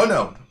though? Oh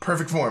no,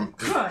 perfect form.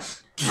 Good.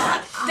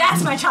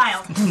 That's my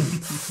child.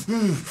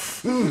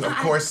 Of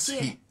course,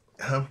 he.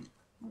 Huh?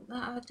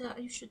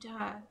 You should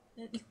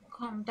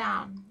calm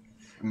down.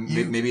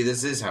 Maybe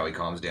this is how he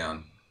calms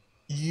down.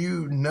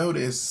 You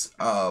notice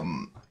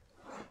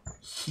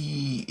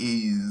he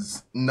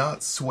is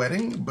not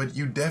sweating, but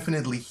you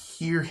definitely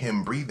hear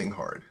him breathing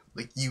hard.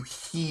 Like you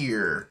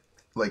hear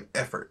like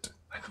effort.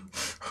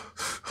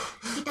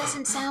 He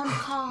doesn't sound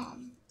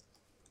calm.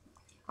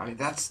 I mean,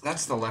 that's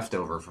the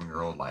leftover from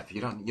your old life.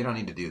 You don't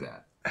need to do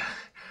that.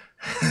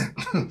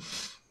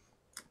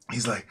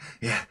 He's like,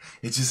 yeah,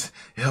 it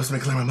helps me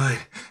clear my mind.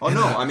 Oh And,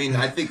 no, I mean,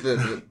 I think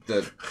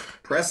the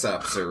press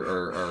ups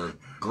are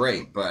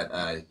great, but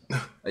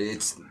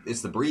it's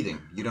the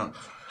breathing. You don't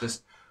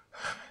just.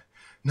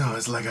 No,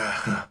 it's like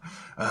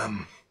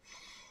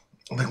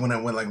when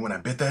I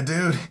bit that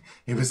dude,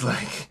 it was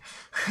like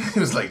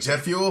jet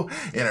fuel,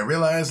 and I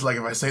realized like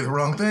if I say the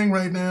wrong thing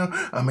right now,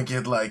 I'm gonna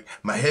get like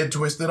my head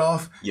twisted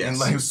off. Yes. And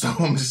like so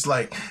I'm just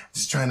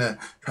trying to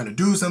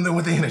do something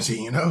with the energy,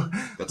 you know?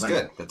 That's Like,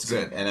 good. That's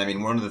good. And I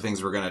mean, one of the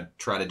things we're gonna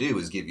try to do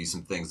is give you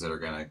some things that are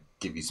gonna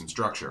give you some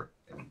structure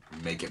and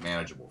make it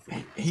manageable for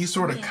you. He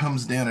sort of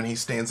comes down and he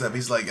stands up.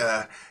 He's like,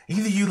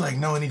 either you like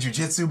know any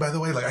jujitsu, by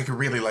the way? Like I could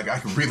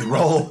really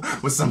roll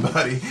with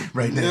somebody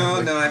right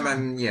now. No,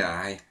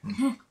 yeah.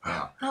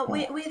 Oh,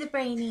 we're the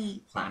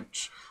brainy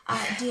bunch.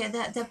 Dear,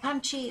 the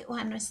punchy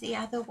one was the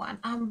other one.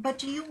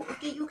 But you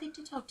get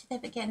to talk to them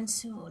again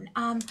soon.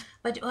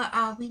 But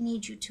we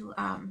need you to,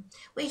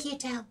 we're here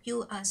to help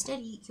you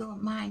steady your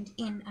mind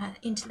in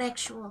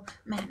intellectual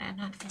manner,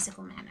 not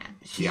physical manner.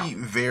 He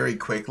very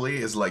quickly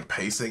is like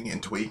pacing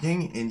and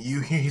tweaking, and you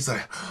hear he's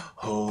like,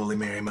 "Holy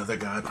Mary, Mother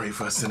God, pray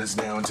for us sinners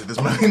now into this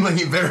moment." Like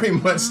he very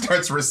much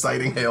starts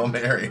reciting Hail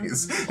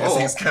Marys. as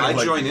he's kinda I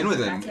like, join in with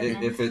him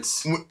if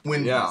it's.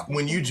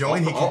 When you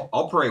join,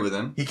 I'll pray with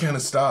him. he kind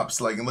of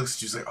stops, like and looks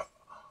at you,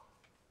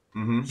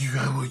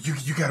 like,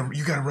 "You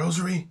got a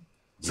rosary?"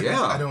 It's like,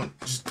 Yeah. I don't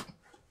just.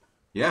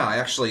 Yeah, I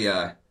actually.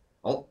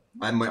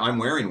 I'm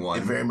wearing one.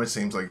 It very much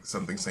seems like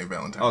something St.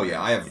 Valentine. Oh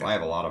yeah, I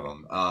have a lot of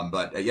them.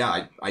 But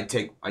I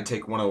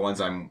take one of the ones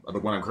the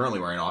one I'm currently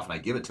wearing off, and I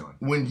give it to him.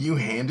 When you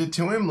hand it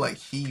to him, like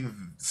he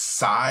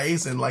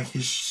sighs and like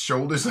his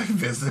shoulders like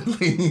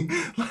visibly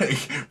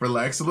like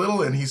relax a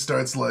little, and he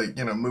starts like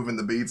moving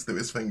the beads through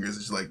his fingers.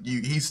 It's like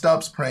he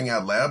stops praying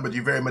out loud, but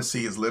you very much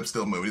see his lips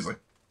still move. He's like,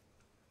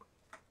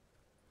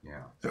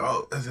 Yeah,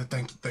 "Oh,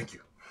 thank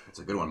you. it's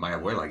a good one. My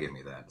abuela gave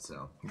me that,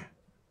 so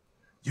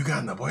You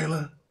got an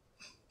abuela?"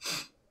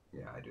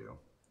 yeah, I do.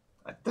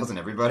 Doesn't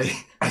everybody?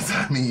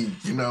 I mean,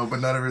 but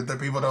not every the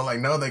people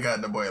don't know they got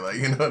an abuela.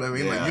 You know what I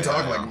mean? Yeah, You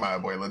talk yeah. like my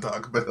abuela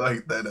talk, but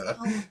like that.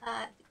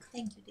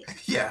 Thank you, dear.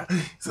 Yeah,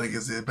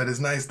 but it's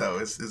nice though.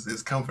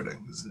 It's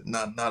comforting. There's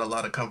not a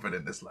lot of comfort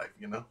in this life,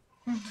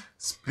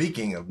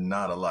 Speaking of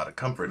not a lot of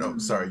comfort. Oh,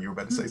 sorry, you were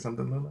about to say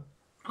something, Lula.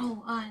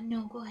 Oh,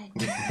 no, go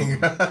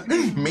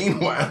ahead.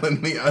 Meanwhile,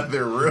 in the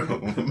other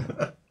room.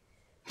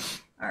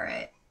 All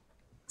right.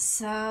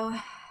 So,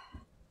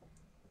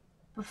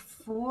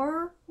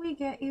 before we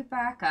get you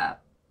back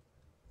up,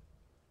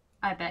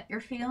 I bet you're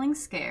feeling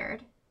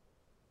scared.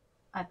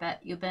 I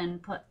bet you've been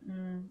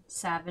putting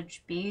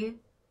Savage B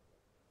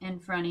in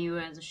front of you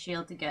as a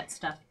shield to get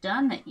stuff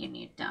done that you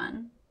need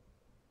done,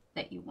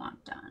 that you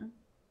want done.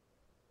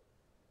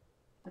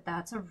 But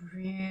that's a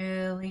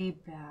really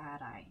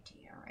bad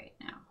idea right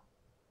now.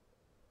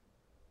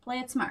 Play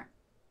it smart.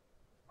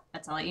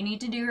 That's all you need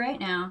to do right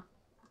now.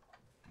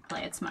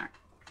 Play it smart.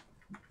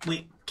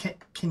 Wait, can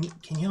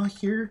y'all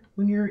hear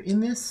when you're in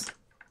this?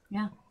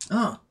 Yeah.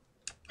 Oh.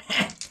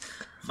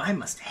 I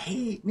must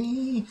hate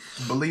me.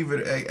 Believe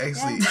it,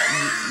 actually,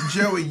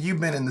 Joey, you've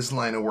been in this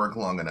line of work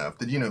long enough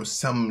that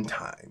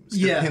sometimes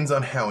depends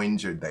on how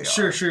injured they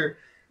are. Sure.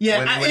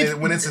 Yeah,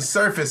 when it's a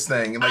surface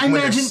thing, I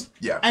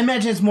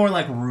imagine it's more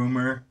like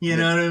rumor. You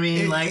know what I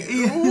mean?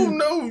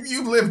 No,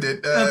 you've lived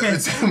it. Okay.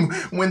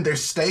 When they're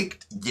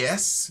staked,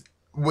 yes.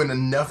 When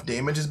enough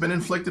damage has been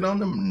inflicted on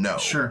them, no.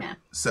 Sure. Yeah.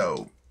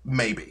 So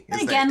maybe.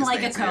 And again,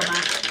 like a coma,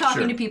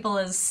 talking Sure. to people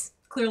is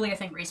clearly a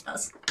thing Reese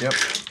does. Yep.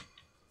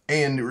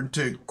 And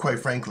to quite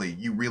frankly,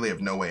 you really have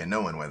no way of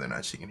knowing whether or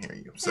not she can hear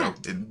you. So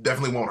it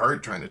definitely won't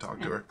hurt trying to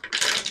talk to her.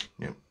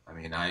 Yeah. I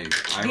mean,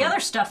 The other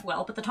stuff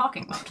will, but the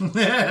talking won't.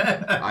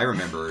 I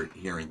remember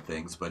hearing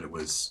things, but it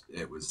was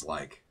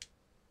like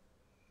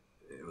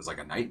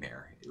a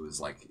nightmare. It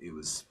was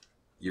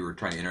you were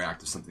trying to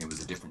interact with something that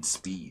was a different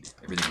speed.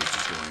 Everything was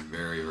just going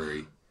very,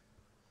 very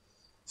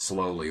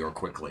slowly or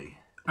quickly.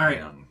 All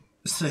right. And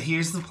So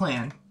here's the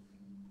plan.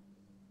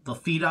 They'll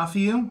feed off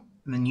of you,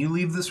 and then you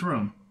leave this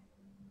room.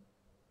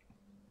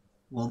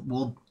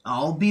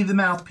 I'll be the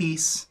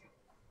mouthpiece.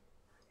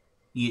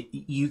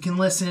 You can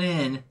listen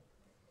in,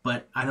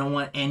 but I don't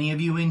want any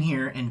of you in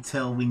here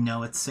until we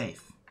know it's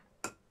safe.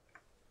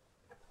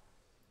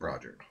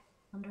 Roger.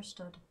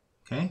 Understood.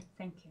 Okay?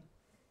 Thank you.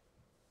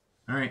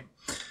 All right.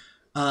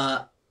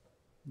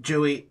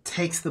 Joey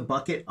takes the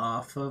bucket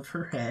off of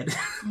her head,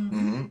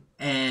 Mm-hmm.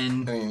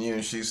 and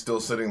And she's still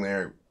sitting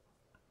there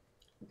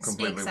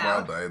completely Speaks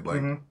out.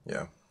 wild-eyed,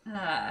 yeah.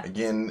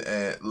 Again,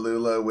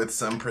 Lula with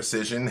some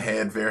precision,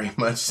 head very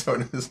much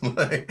sort of is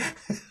like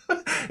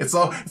it's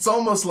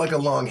almost like a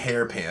long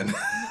hairpin.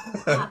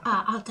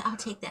 I'll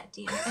take that,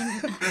 dear.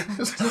 And,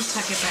 I'll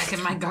tuck it back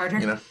in my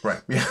garter.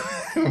 Right? Yeah.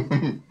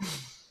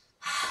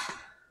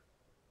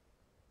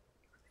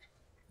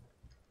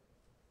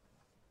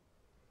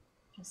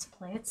 Just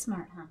play it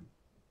smart, hon.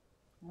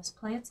 Just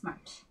play it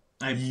smart.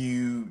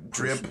 You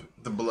drip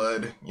the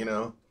blood,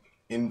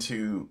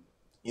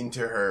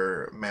 into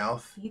her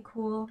mouth. Be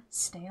cool,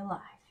 stay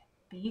alive.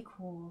 Be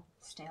cool,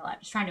 stay alive.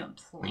 Just trying to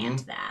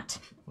implant that.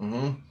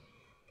 Mm-hmm.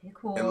 Be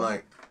cool.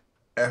 And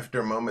after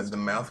a moment, the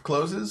mouth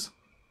closes.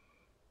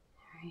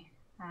 Alright,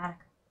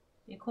 Attica.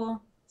 Be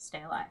cool,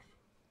 stay alive.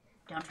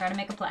 Don't try to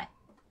make a play.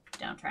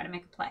 Don't try to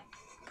make a play.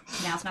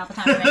 Now's not the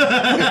time to make a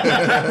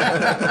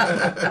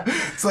play.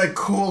 It's like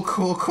cool.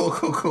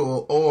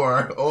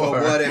 Or But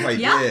what if I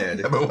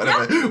did? But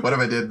what if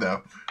I did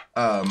though?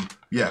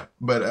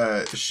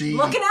 But she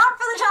Looking out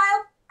for the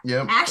child.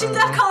 Yep. Actions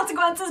have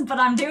consequences, but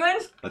I'm doing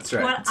That's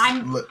right. what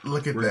I'm.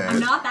 Look at that. I'm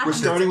not that. We're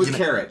starting with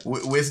carrot.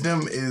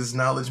 Wisdom is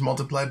knowledge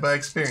multiplied by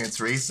experience.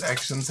 Reese,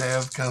 actions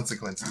have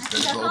consequences.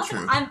 That's all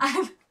true.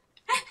 I'm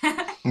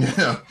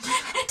Yeah.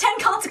 10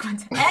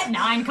 consequences.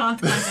 9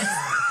 consequences.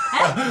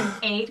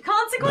 8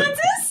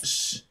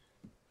 consequences.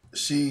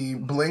 She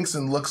blinks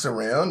and looks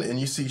around, and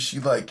you see she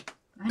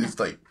it's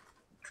like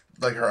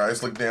her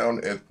eyes look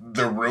down at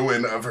the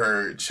ruin of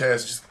her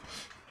chest,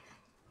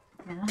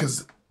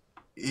 because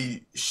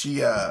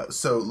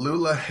so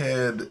Lula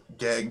had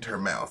gagged her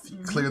mouth.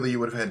 Clearly, you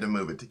would have had to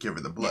move it to give her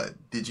the blood.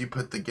 Did you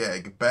put the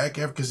gag back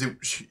after? Because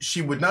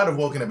she would not have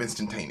woken up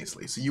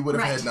instantaneously. So you would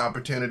have had an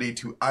opportunity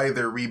to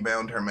either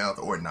rebound her mouth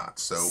or not.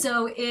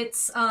 So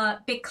it's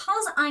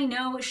because I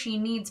know she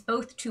needs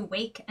both to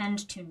wake and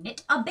to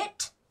knit a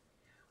bit.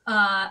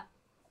 I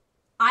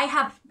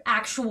have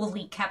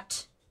actually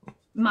kept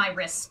my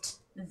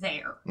wrist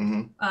there.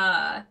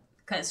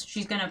 Because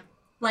she's gonna,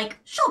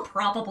 she'll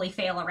probably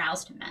fail a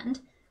rouse to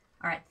mend.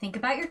 Alright, think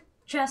about your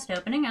chest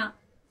opening up.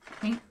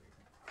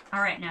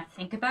 Alright, now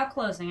think about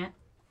closing it.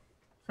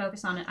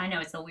 Focus on it. I know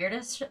it's the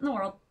weirdest shit in the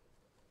world.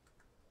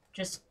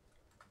 Just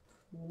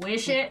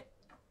wish it.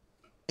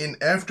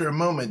 And after a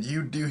moment,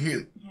 you do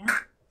hear... Yeah,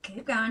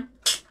 keep going.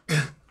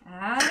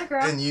 Atta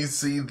girl. And you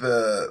see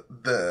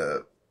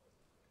the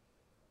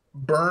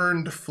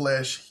burned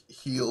flesh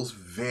heals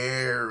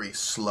very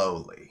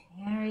slowly.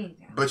 There you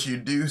go. But you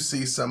do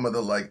see some of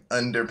the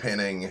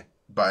underpinning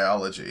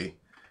biology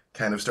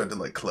kind of start to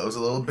like close a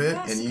little bit,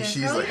 and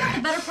she's Girl, like, you got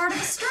the better part of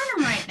the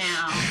sternum right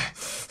now.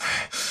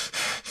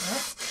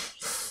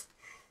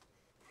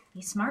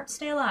 Be smart,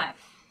 stay alive.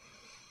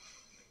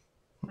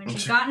 When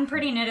she's gotten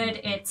pretty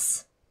knitted,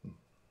 it's...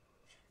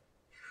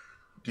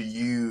 do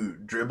you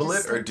dribble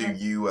it, or do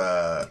Just you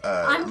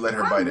let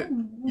her bite it?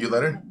 You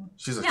let her?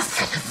 She's like, Yeah.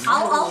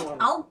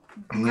 I'll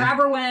grab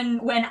her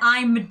when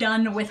I'm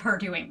done with her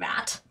doing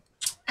that.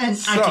 And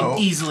I can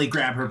easily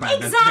grab her by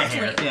the hair.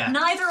 Exactly. Yeah.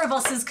 Neither of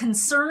us is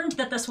concerned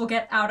that this will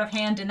get out of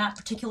hand in that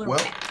particular well,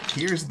 way.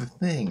 here's the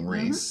thing,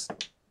 Reese.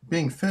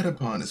 Being fed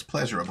upon is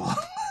pleasurable.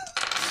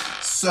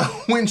 So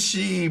when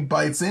she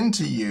bites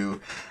into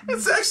you,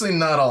 it's actually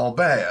not all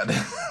bad.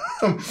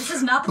 This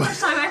is not the first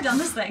time I've done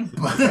this thing.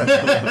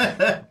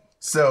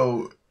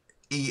 So,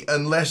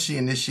 unless she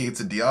initiates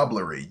a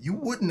diablerie, you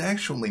wouldn't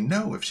actually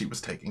know if she was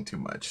taking too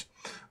much.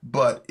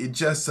 But it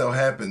just so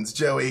happens,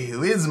 Joey,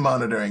 who is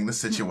monitoring the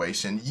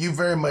situation, you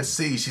very much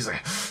see she's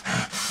like,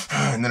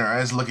 and then her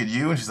eyes look at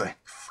you, and she's like,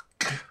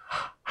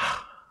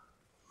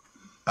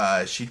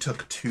 she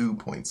took 2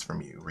 points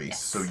from you, Reese.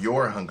 Yes. So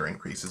your hunger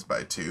increases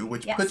by 2,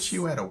 which Yes. puts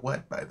you at a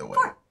what, by the way?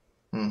 4.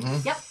 Mm-hmm.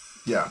 Yep.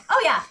 Yeah.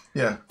 Oh yeah.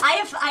 Yeah.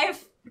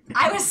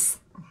 I was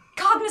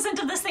cognizant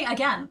of this thing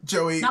again.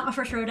 Joey, Not my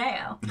first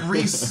rodeo.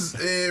 Reese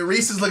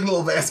is looking a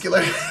little vascular.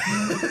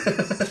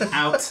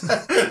 Out.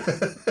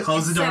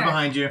 Close the door Sir.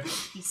 behind you.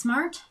 Be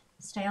smart,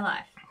 stay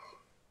alive.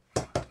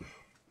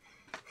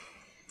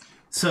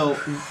 So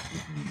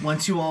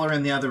once you all are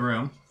in the other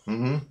room,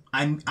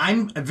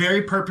 I'm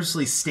very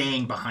purposely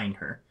staying behind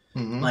her.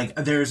 Like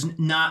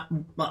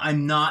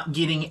I'm not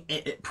getting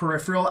it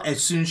peripheral.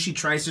 As soon as she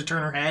tries to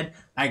turn her head,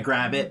 I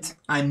grab it.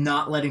 I'm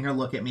not letting her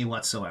look at me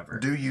whatsoever.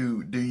 Do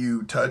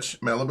you touch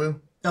Malibu?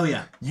 Oh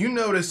yeah. You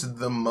notice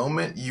the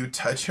moment you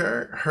touch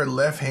her, her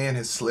left hand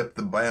has slipped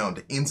the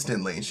bound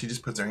instantly, and she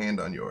just puts her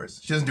hand on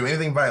yours. She doesn't do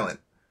anything violent,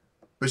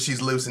 but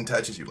she's loose and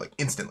touches you like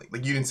instantly.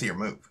 Like you didn't see her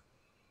move.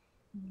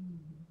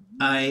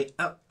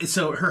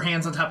 So her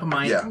hand's on top of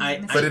mine.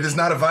 Yeah, but it is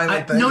not a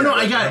violent thing. No,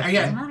 I Yeah, got it.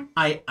 Doesn't matter.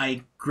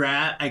 I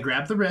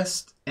grab the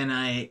wrist and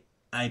I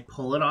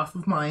pull it off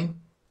of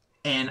mine,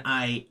 and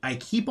I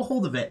keep a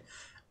hold of it.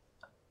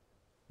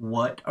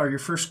 What are your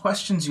first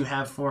questions you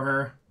have for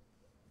her?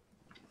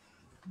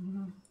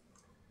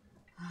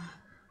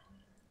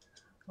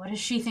 What does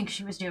she think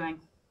she was doing?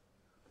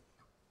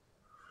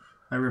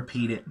 I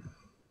repeat it.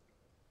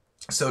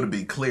 So to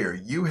be clear,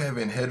 you have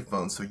in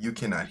headphones, so you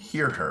cannot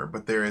hear her,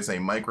 but there is a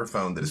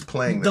microphone that is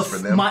playing this for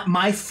them.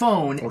 My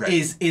phone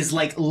is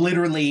like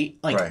literally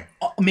like Right.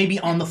 maybe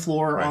on the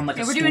floor or on like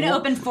Yeah, a we're stool. doing an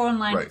open phone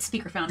line Right.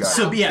 speakerphone. Got it.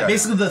 So yeah, Got it.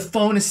 basically the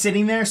phone is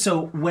sitting there,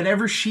 so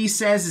whatever she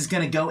says is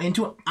going to go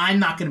into it. I'm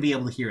not going to be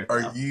able to hear it.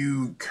 Are though.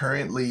 you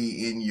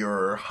currently in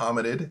your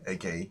hominid,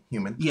 aka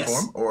human Yes.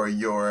 form, or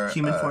your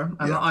Human form?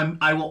 Yeah.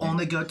 I will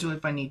only go to it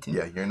if I need to.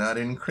 Yeah, you're not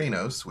in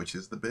Krenos, which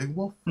is the big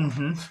wolf.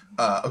 Mm-hmm.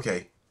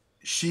 Okay.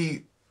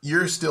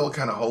 You're still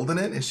kind of holding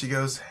it, and she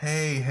goes,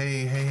 hey,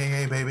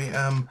 baby.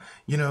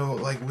 You know,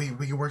 like we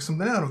can work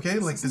something out, okay?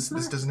 Like this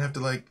doesn't have to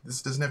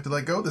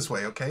like go this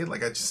way, okay?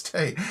 Like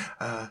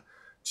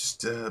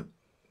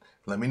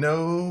let me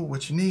know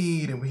what you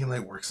need, and we can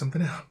like work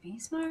something out. Be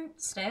smart,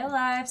 stay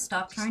alive,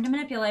 stop trying to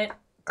manipulate.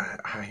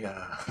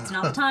 It's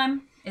not the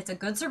time. It's a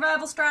good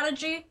survival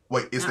strategy.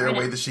 Wait, is Not there a right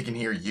way now. that she can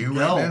hear you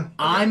No, right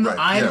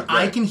now?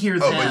 I can hear Oh,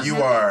 them. but you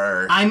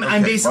are. I'm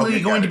okay, basically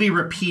okay, going got to be it.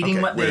 repeating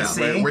Okay, what they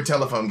say. We're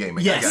telephone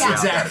gaming. Yes, I got it.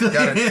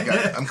 exactly.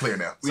 Got it. I'm clear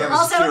now. Sorry. have a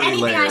Also, security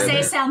anything I layer say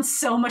there. sounds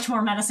so much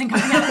more menacing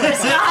coming out of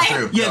this guy.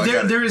 True. Yeah, No, I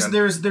got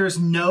it. there's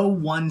no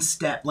one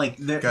step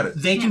like Got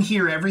it. they can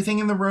hear everything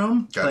in the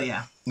room. Got But it.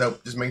 yeah,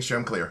 Nope, just making sure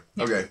I'm clear.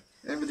 Okay.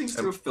 Everything's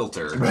through a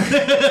filter.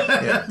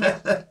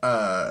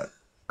 Yeah.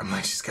 I'm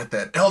like, she's got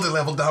that elder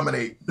level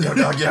dominate. Yo,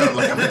 dog, yo,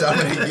 like I'm gonna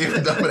dominate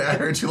you. I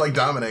heard you like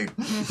dominate.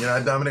 You know, I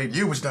dominate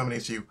you, which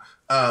dominates you.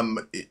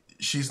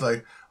 She's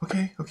like,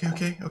 okay,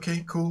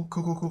 cool.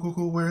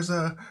 Where's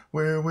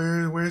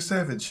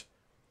Savage?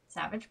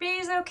 Savage B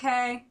is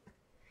okay.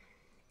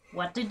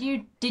 What did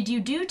you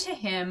do to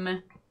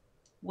him?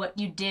 What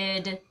you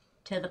did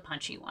to the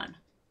punchy one?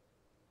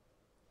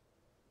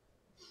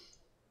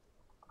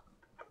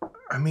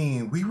 I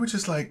mean, we were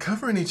just like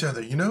covering each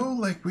other, you know?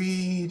 Like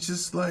we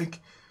just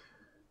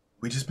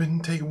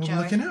been Joey?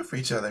 looking out for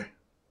each other.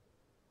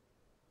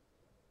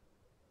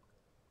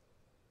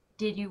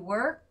 Did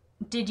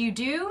you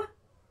do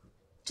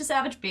to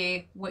Savage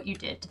B what you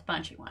did to the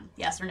punchy one?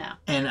 Yes or no?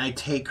 and I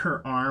take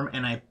her arm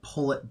and I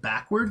pull it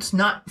backwards,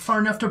 not far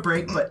enough to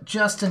break, but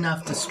just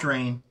enough to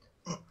strain.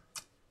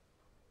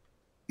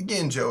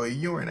 Again, Joey,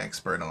 you're an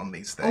expert on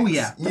these things. Oh,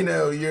 yeah. You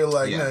know, you're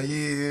like, Yeah. no,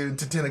 you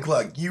to 10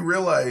 o'clock. You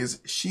realize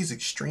she's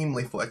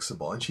extremely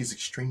flexible and she's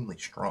extremely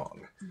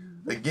strong.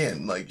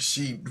 Again, like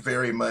she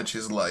very much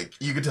is like,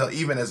 you could tell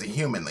even as a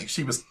human, like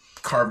she was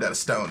carved out of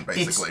stone,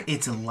 basically.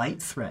 It's a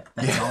light threat.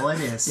 That's all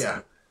it is.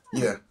 Yeah.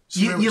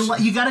 She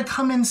You got to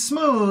come in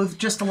smooth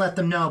just to let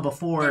them know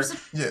before. There's a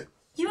yeah.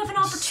 You have an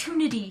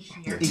opportunity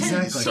here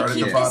Exactly. to Start at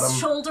keep the bottom, this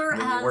shoulder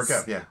then work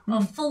as up, yeah.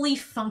 a fully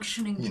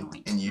functioning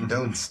joint. And you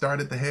don't start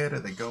at the head or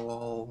they go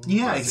all...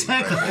 Yeah, fuzzy,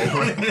 exactly.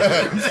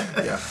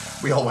 right? Yeah,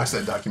 we all watched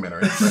that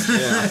documentary.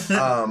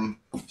 Yeah.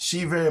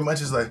 She very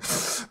much is like,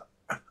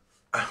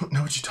 I don't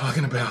know what you're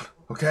talking about,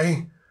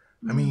 okay?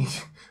 I mean,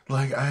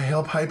 like, I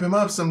help hype him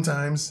up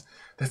sometimes.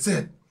 That's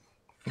it.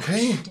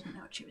 Okay? Didn't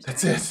know what she was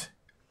That's doing.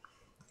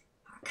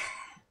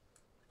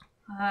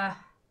 it.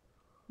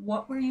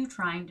 What were you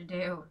trying to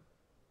do?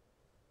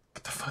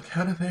 Get the fuck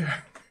out of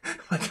there.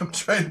 Like I'm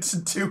trying to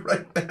do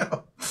right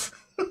now.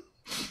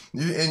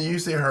 And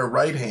using her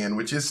right hand,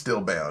 which is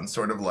still bound,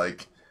 sort of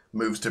like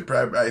moves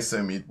to, I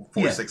assume,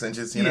 4 or 6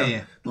 inches, you know?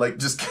 Yeah. Like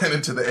just kind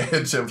of to the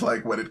edge of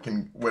like what it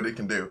can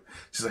do.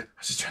 She's like, I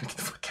was just trying to get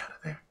the fuck out of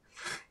there.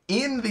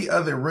 In the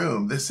other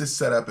room, this is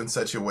set up in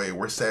such a way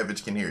where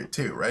Savage can hear it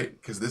too, right?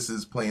 Because this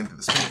is playing through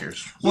the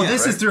speakers. Well,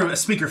 this right? is through a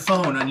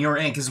speakerphone on your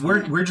end, because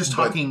we're just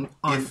But talking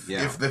on.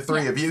 If the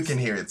three of you can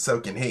hear it, so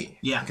can he.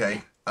 Yeah.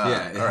 Okay?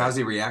 Yeah. all right. How's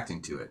he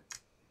reacting to it?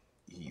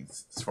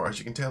 He's, as far as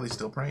you can tell, he's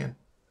still praying.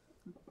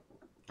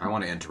 I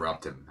want to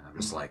interrupt him. I'm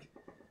just like,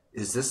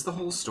 is this the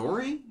whole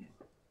story?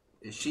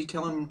 Is she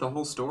telling the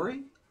whole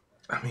story?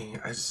 I mean,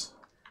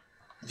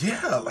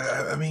 yeah, like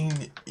I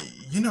mean,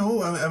 you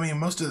know, I mean,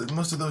 most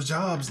of those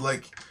jobs,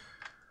 like,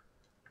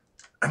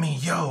 I mean,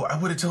 yo, I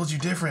would have told you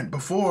different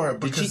before.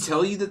 Did Because, she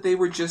tell you that they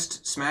were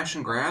just smash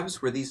and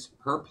grabs? Were these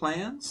her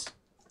plans?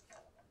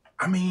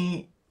 I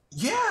mean,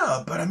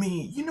 yeah, but I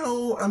mean, you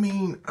know, I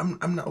mean,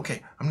 I'm not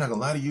okay. I'm not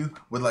gonna lie to you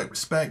with like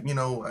respect. You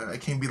know, I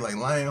can't be like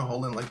lying,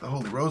 holding like the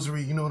Holy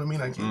Rosary. You know what I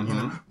mean? I can't, you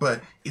know.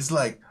 But it's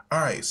like,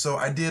 all right, so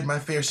I did my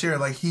fair share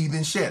like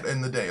heathen shit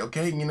in the day.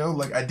 Okay, you know,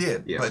 like I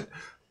did. Yeah. But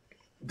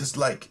just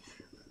like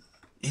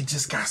it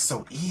just got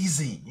so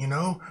easy, you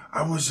know?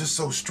 I was just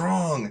so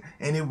strong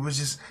and it was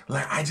just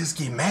like I just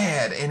get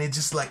mad and it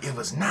just like it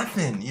was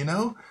nothing, you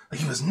know? Like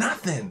it was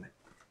nothing.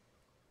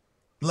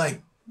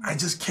 Like I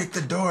just kicked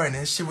the door and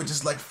that shit would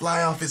just like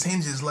fly off its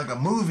hinges like a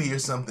movie or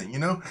something, you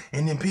know?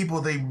 And then people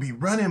they'd be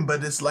running,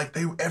 but it's like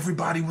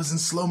everybody was in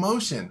slow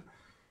motion.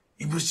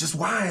 It was just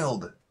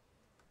wild.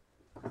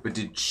 But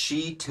did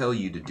she tell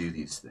you to do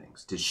these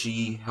things? Did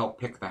she help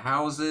pick the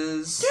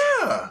houses?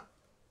 Yeah.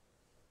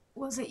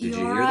 Was it Did you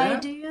your hear that?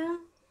 idea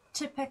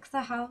to pick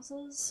the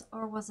houses,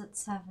 or was it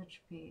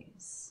Savage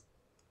Bee's?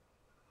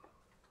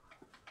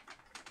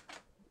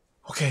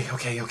 Okay.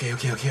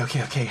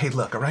 Hey,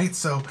 look, all right?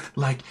 So,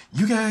 like,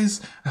 you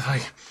guys,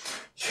 like,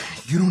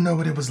 you don't know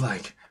what it was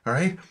like, all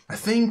right? I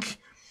think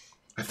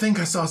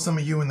I saw some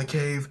of you in the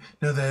cave.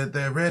 No,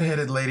 the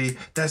redheaded lady.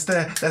 That's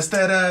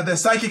the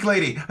psychic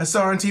lady. I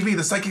saw her on TV.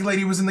 The psychic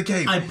lady was in the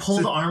cave. I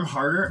pull the arm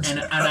harder and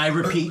I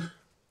repeat,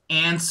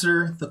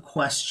 answer the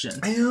question.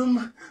 I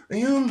am,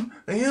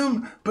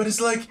 but it's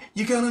like,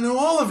 you gotta know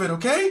all of it,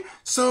 okay?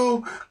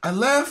 So, I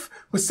left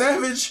with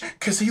Savage,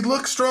 because he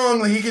looked strong,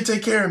 like he could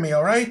take care of me,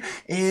 alright?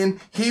 And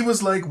he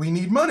was like, we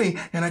need money,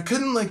 and I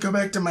couldn't, like, go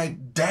back to my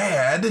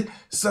dad,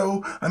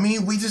 so, I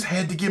mean, we just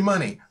had to get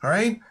money,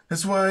 alright?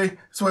 That's why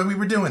we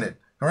were doing it,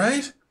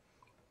 alright?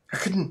 I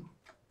couldn't,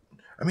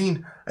 I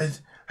mean,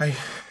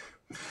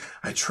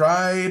 I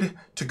tried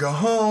to go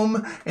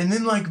home, and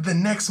then, like, the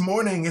next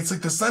morning, it's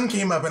like the sun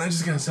came up, and I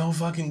just got so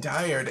fucking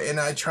tired, and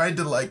I tried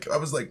to, like, I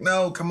was like,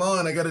 no, come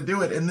on, I gotta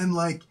do it, and then,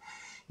 like,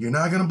 you're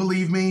not gonna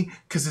believe me,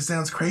 because it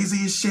sounds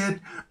crazy as shit,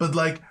 but,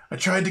 like, I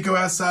tried to go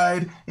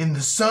outside, and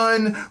the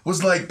sun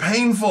was, like,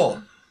 painful.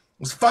 It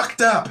was fucked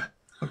up,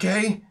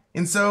 okay?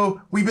 And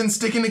so, we've been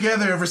sticking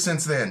together ever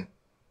since then.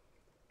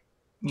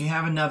 You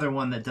have another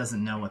one that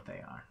doesn't know what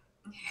they are.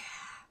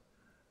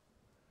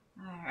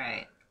 All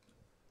right.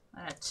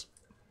 Let's.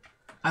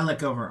 I let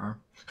go of her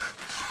arm.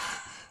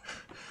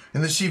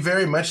 And then she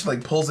very much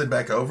like pulls it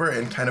back over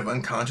and kind of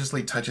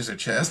unconsciously touches her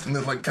chest and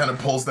then like kind of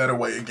pulls that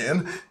away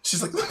again.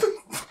 She's like, what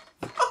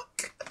the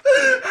fuck?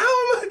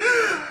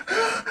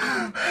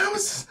 How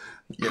is this?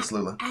 Yes,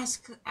 Lula.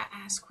 Ask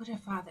what her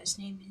father's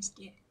name is,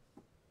 dear.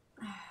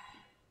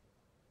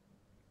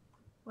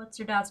 What's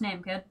your dad's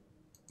name, kid?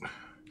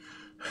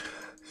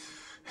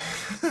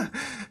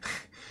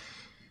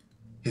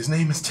 His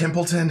name is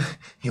Templeton.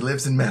 He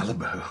lives in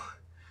Malibu.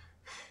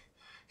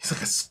 He's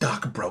like a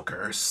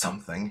stockbroker or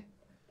something.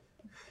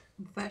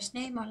 First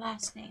name or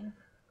last name?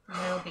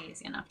 It'll be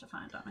easy enough to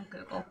find on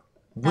Google.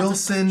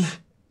 Wilson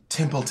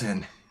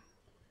Templeton.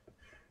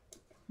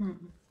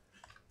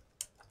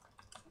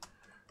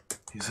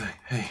 He's like,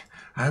 hey,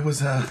 I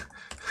was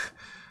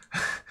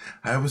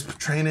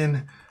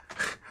training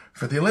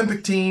for the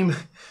Olympic team,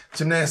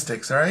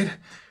 gymnastics, all right?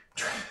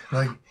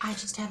 Like, I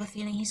just have a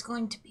feeling he's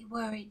going to be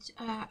worried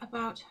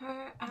about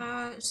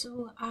her.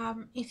 So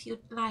if you'd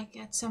like,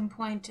 at some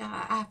point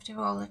after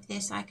all of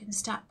this, I can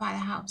stop by the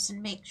house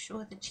and make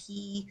sure that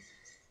he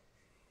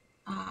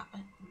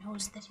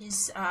knows that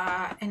his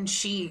And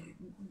she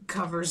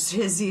covers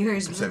his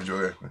ears. Savage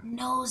Warrior.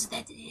 knows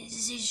that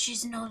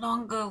she's no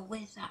longer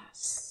with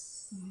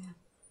us.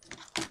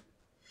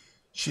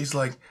 she's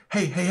like,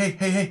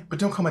 hey, but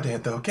don't call my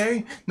dad though,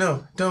 okay?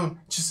 No, don't.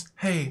 Just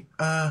hey,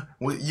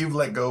 well, you've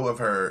let go of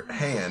her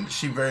hand.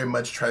 She very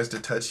much tries to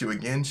touch you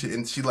again.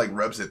 She like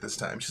rubs it this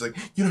time. She's like,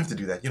 you don't have to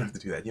do that. You don't have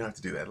to do that. You don't have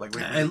to do that. Like,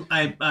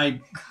 I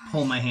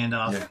pull my hand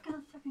off. Yeah. You're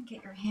gonna fucking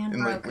get your hand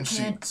And like broke, when she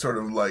kid. sort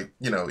of like,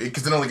 you know,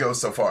 because it only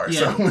goes so far.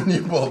 Yeah. So when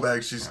you pull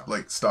back, she's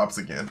like stops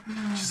again.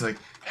 She's like,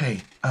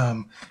 hey,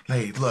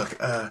 look,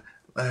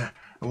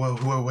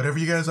 well, whatever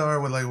you guys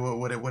are, like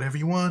whatever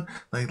you want,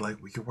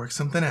 like we could work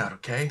something out,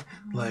 okay?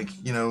 Like,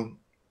 you know,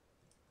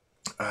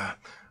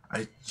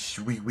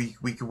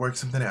 we could work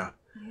something out.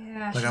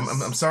 Yeah, Like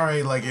I'm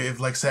sorry, like if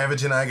like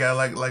Savage and I got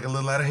like a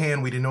little out of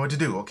hand, we didn't know what to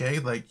do, okay?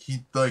 Like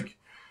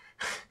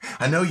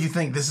I know you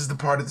think this is the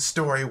part of the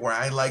story where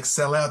I like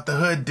sell out the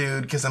hood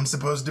dude because I'm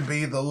supposed to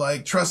be the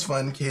like trust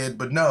fund kid,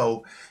 but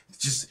no, it's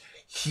just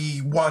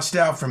he watched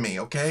out for me,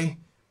 okay?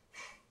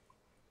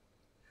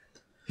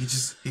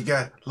 He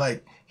got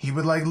like he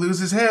would like lose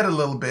his head a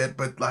little bit,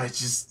 but like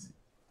just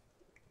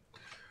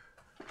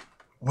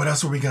what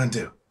else are we gonna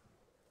do?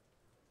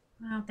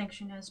 I don't think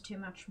she knows too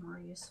much more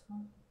useful.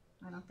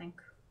 I don't think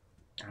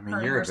I mean,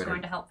 hurting you're her a is better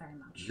going to help very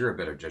much. you're a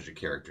better judge of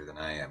character than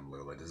I am,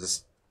 Lula. Does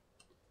this?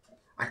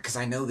 Because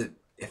I know that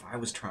if I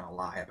was trying to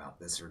lie about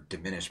this or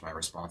diminish my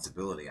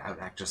responsibility, I would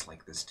act just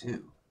like this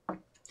too.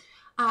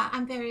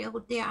 I'm very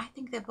old, dear. I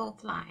think they're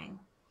both lying.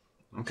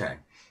 Okay.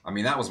 I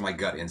mean, that was my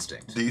gut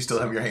instinct. Do you still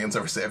have your hands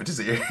over Savage's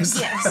ears?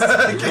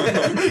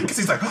 Yes. Because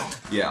he's like, oh.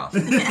 Yeah.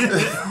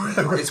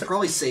 It's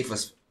probably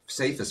safest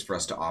for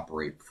us to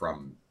operate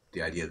from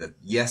the idea that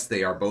yes,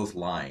 they are both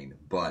lying,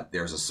 but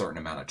there's a certain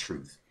amount of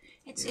truth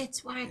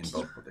It's why I in keep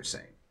both what they're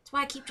saying. That's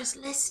why I keep just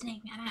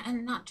listening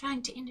and not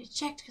trying to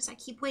interject because I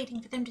keep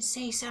waiting for them to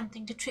say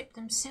something to trip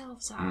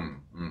themselves up.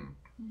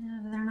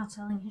 No, they're not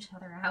selling each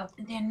other out.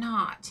 They're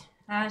not.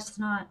 That's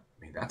not.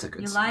 I mean, that's a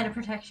good You sign. lie to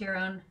protect your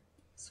own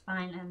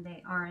spine, and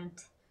they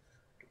aren't.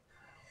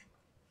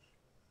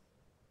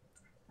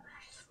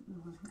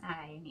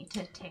 I need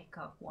to take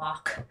a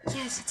walk.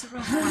 Yes, it's a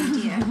rough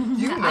idea.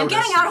 You I'm notice-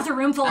 getting out of the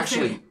room full of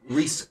Actually, food.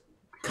 Reese,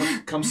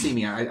 come see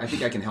me. I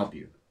think I can help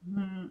you.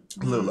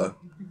 Lula,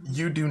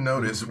 you do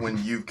notice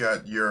when you've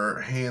got your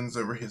hands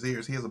over his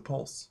ears, he has a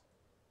pulse.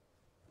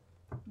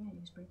 Yeah,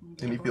 he's breathing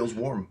into And he the feels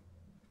bush. warm.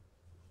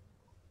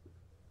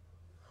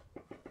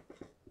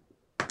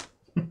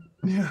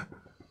 Yeah.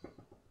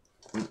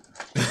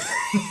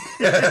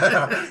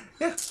 Yeah,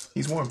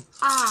 he's warm.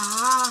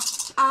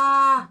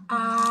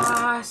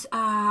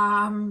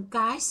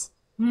 Guys?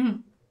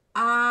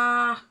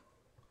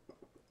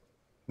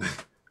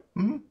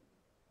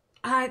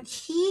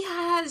 He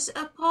has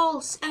a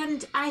pulse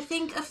and I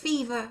think a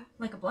fever.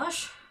 Like a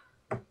blush?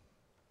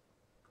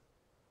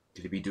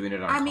 Could he be doing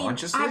it I mean,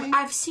 unconsciously?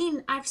 I've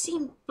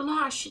seen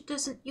blush. It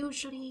doesn't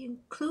usually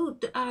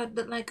include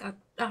like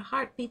a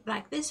heartbeat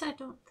like this. I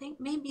don't think.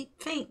 Maybe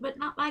faint, but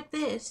not like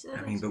this.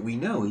 I mean, but we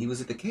know he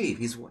was at the cave.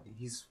 He's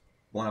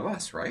one of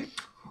us, right?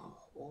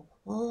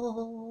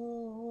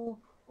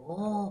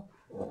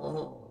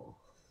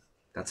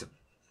 That's a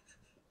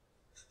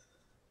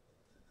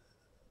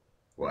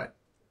what?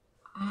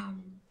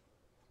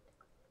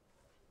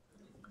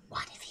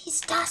 What if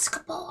he's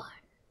Duskborn?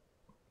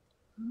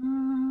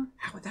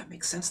 How would that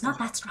make sense? Not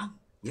though? that strong.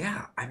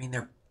 Yeah, I mean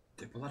their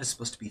blood is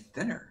supposed to be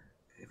thinner.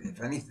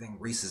 If anything,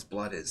 Reese's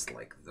blood is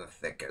like the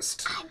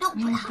thickest. I know,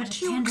 but how but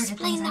do you Andrew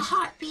explain the depends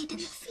heartbeat and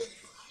the fever?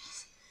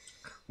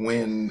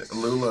 When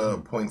Lula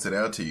points it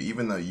out to you,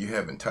 even though you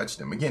haven't touched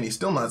him, again, he's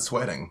still not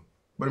sweating.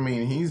 But I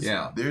mean,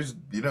 there's,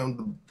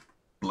 the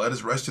blood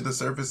has rushed to the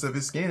surface of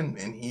his skin,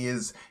 and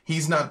he's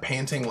not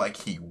panting like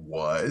he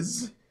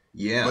was,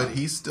 Yeah, but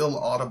he's still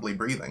audibly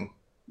breathing.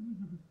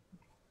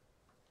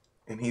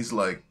 And he's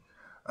like,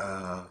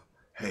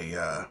 hey,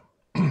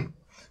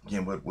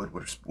 again,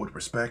 with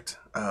respect,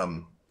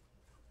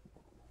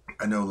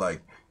 I know,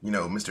 like,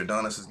 Mr.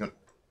 Adonis is going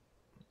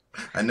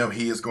I know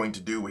he is going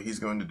to do what he's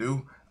going to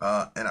do,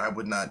 and I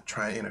would not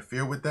try and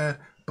interfere with that,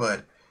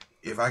 but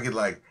if I could,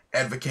 like,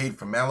 advocate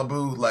for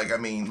Malibu, like, I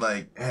mean,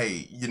 like,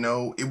 hey,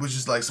 it was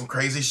just, like, some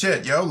crazy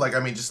shit, yo, like, I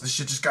mean, just, the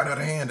shit just got out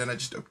of hand, and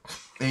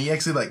he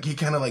actually, like, he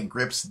kind of, like,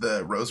 grips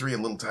the rosary a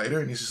little tighter,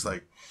 and he's just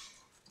like,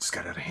 just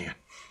got out of hand.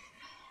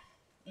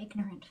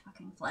 Ignorant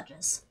fucking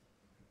fledges.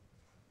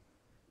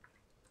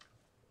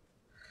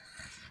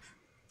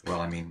 well,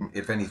 I mean,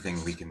 if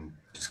anything, we can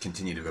just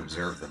continue to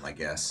observe them, I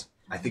guess.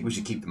 I think we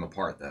should keep them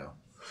apart, though.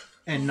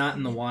 And not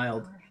in the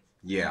wild.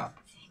 Yeah.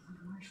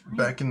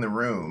 Back in the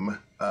room,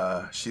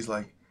 she's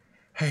like,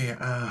 hey,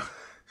 I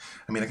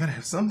mean, I gotta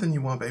have something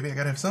you want, baby. I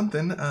gotta have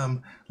something.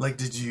 Like,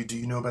 do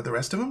you know about the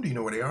rest of them? Do you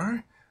know where they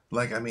are?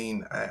 Like, I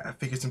mean, I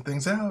figured some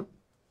things out.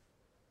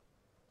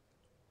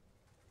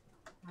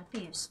 That'd be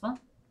useful.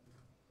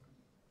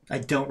 I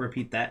don't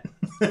repeat that.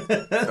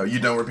 Oh, you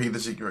don't repeat the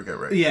secret? Okay,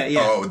 right. Yeah, yeah.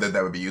 Oh,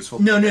 that would be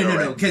useful? No, Yeah, no,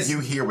 right. 'cause- You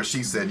hear what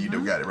she said, you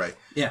do got it, right?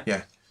 Yeah.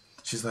 Yeah.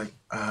 She's like,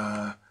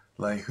 so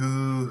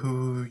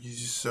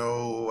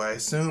I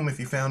assume if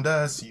you found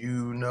us,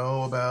 you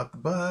know about the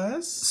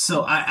bus?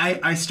 So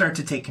I start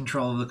to take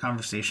control of the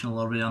conversation a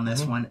little bit on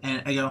this one,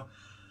 and I go,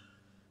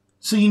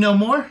 so you know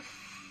more?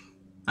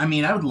 I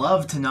mean, I would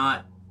love to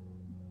not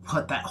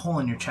put that hole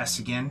in your chest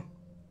again.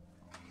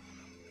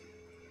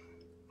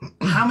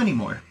 How many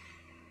more?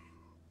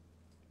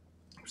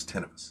 There's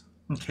 10 of us.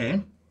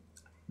 Okay.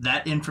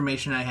 That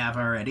information I have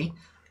already.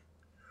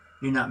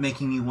 You're not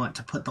making me want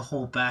to put the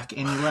hole back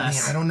any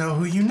less. I don't know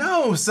who you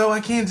know, so I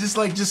can't just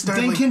start.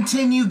 Then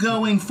continue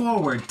going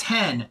forward.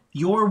 10.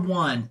 You're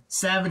 1.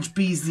 Savage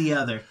B's the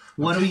other.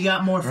 What do we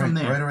got more from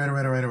there?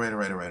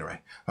 Right.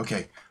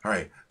 Okay, all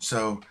right.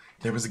 So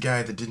there was a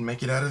guy that didn't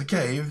make it out of the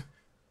cave.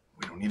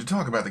 We don't need to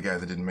talk about the guy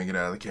that didn't make it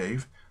out of the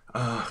cave.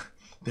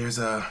 There was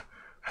a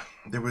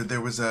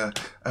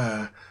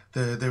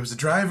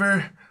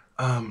driver.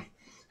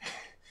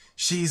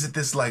 She's at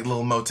this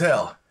little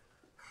motel.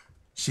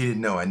 She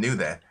didn't know I knew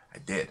that. I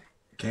did.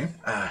 Okay.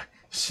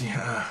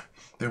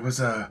 There was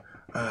the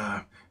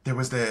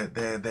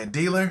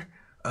dealer.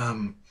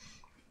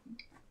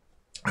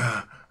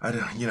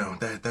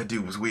 That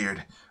dude was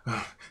weird.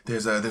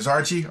 There's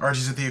Archie.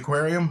 Archie's at the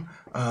aquarium.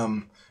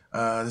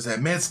 There's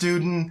that med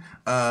student.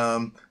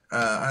 I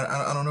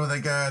don't know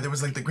that guy. There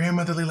was the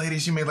grandmotherly lady.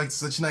 She made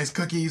such nice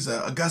cookies.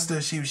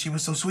 Augusta. She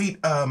was so sweet.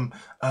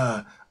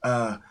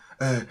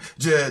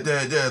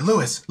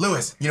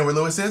 Lewis. You know where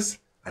Lewis is?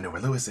 I know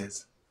where Lewis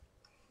is.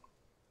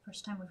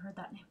 First time we've heard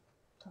that name.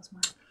 Tell us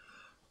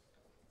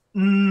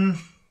more.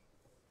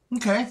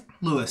 Okay.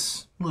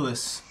 Lewis.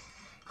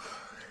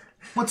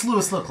 What's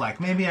Lewis look like?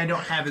 Maybe I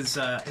don't have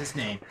his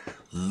name.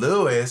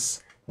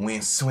 Lewis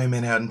went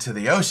swimming out into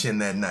the ocean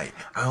that night.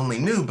 I only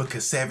knew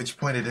because Savage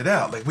pointed it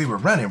out. We were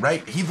running,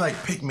 right? He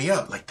picked me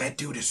up. That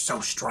dude is so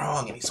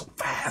strong and he's so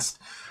fast.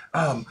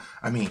 I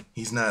mean,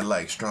 he's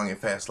not strong and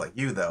fast like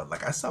you though.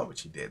 I saw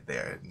what you did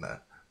there in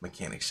the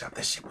mechanic shop.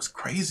 That shit was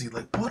crazy.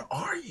 What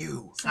are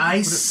you?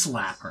 I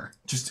slap her.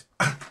 Just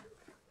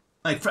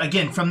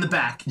again from the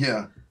back.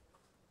 Yeah.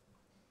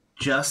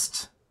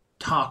 Just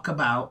talk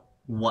about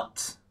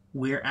what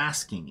we're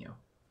asking you.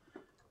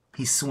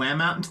 He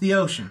swam out into the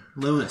ocean.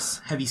 Lewis,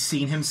 have you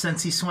seen him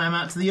since he swam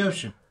out to the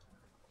ocean?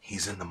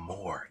 He's in the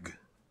morgue.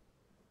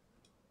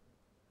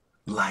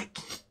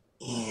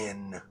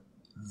 In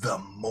the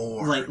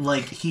morgue.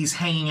 Like he's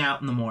hanging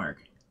out in the morgue.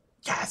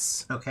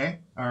 Yes. Okay.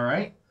 All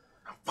right.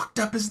 How fucked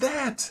up is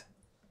that?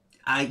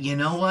 You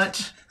know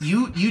what?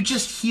 You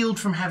just healed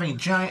from having a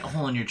giant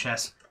hole in your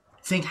chest. I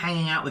think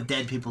hanging out with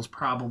dead people's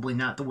probably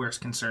not the worst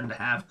concern to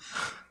have.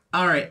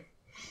 All right.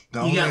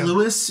 You got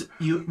Lewis.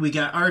 We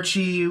got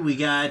Archie. We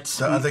got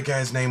the other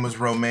guy's name was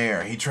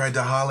Romare. He tried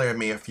to holler at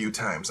me a few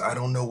times. I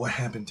don't know what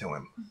happened to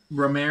him.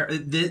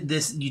 Romare.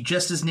 This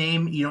just his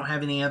name. You don't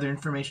have any other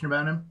information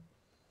about him.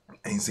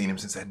 I ain't seen him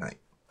since that night.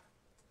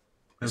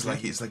 It's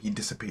like he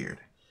disappeared.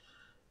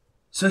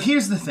 So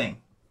here's the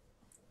thing.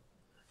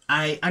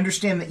 I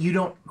understand that you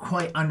don't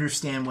quite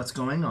understand what's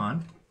going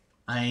on.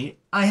 I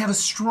have a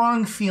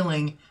strong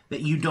feeling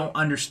that you don't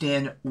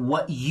understand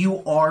what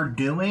you are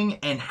doing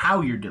and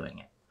how you're doing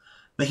it.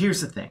 But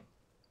here's the thing.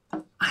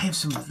 I have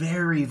some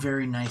very,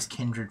 very nice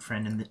kindred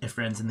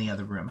friends in the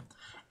other room.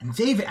 And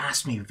they've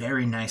asked me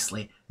very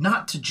nicely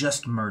not to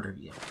just murder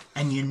you.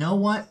 And you know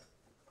what?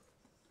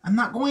 I'm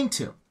not going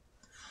to.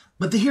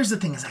 But here's the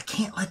thing is I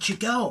can't let you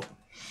go.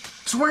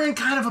 So we're in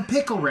kind of a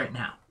pickle right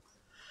now.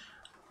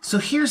 So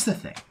here's the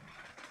thing.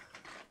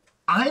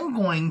 I'm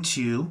going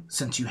to,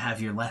 since you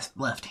have your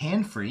left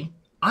hand free,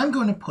 I'm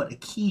going to put a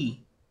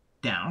key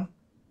down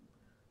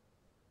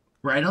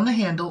right on the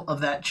handle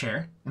of that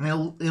chair, and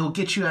it'll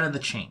get you out of the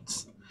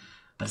chains.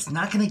 But it's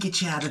not going to get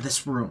you out of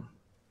this room,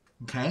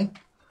 okay?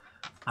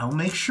 I will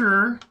make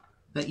sure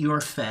that you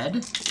are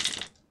fed,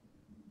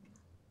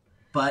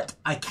 but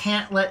I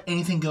can't let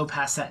anything go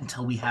past that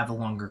until we have a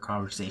longer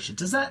conversation.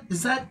 Is that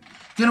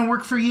going to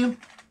work for you?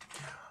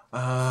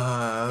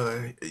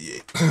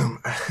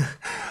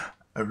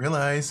 I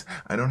realize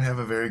I don't have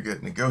a very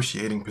good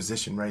negotiating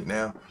position right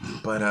now,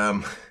 but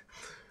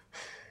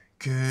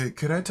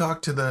could I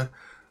talk to the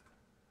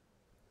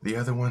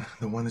other one,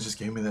 the one that just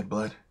gave me that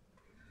blood?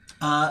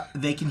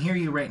 They can hear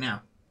you right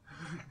now.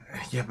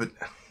 Yeah, but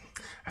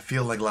I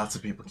feel like lots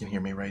of people can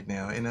hear me right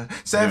now. And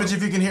Savage,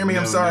 if you can hear me,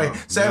 I'm sorry.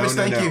 Savage,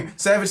 thank you.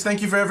 Savage,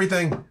 thank you for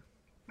everything.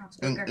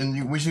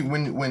 And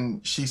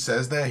when she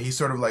says that, he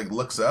sort of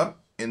looks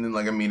up and then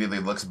immediately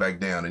looks back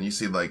down, and you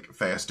see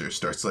Faster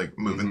starts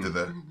moving through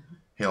the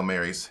Hail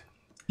Marys.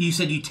 You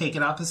said you take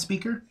it off the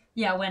speaker?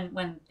 Yeah,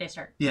 when they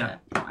start. Yeah.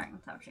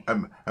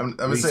 I'm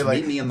gonna say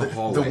meet me in the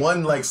hallway. The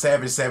one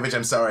Savage,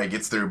 I'm sorry,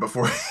 gets through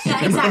before.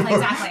 Yeah, exactly.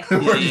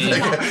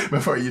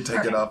 Before you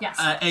take it off. Yes.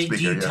 Do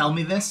you tell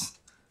me this?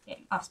 Yeah,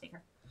 off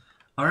speaker.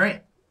 All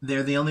right.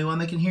 They're the only one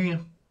that can hear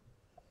you.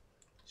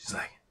 She's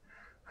like,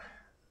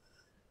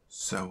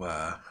 so,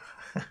 I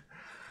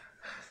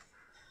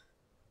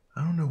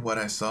don't know what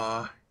I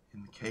saw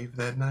in the cave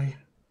that night.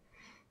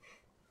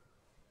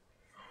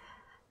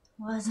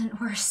 Wasn't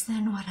worse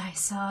than what I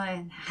saw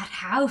in that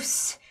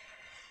house,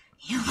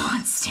 you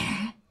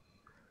monster.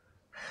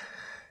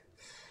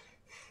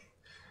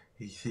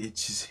 It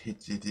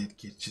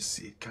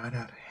got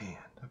out of hand,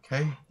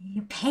 okay?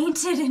 You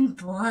painted in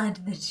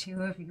blood, the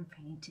two of you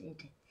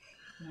painted.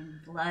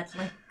 in blood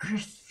like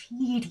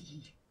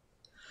graffiti.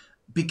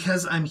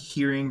 Because I'm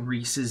hearing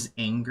Reese's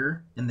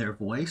anger in their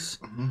voice,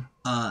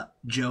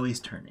 Joey's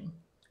turning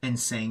and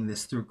saying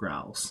this through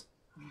growls.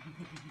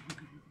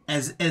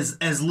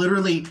 As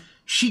literally,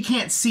 she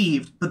can't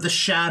see, but the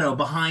shadow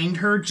behind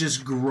her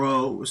just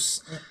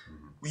grows.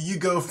 You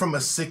go from a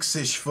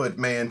 6-ish foot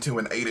man to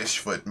an 8-ish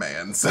foot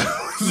man, so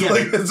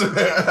Yeah.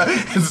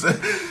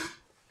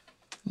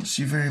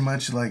 she very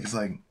much like is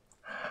like,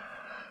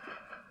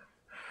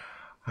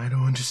 I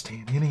don't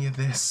understand any of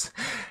this.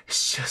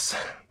 It's just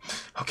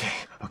okay.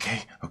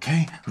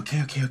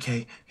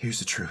 Here's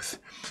the truth.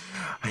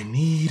 I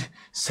need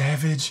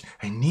Savage.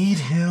 I need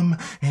him,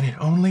 and it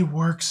only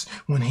works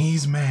when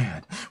he's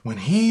mad. When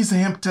he's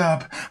amped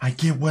up, I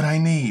get what I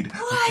need.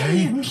 Why do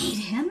you need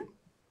him?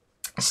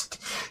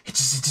 It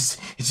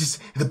just,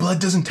 the blood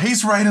doesn't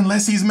taste right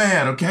unless he's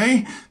mad,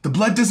 okay? The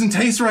blood doesn't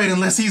taste right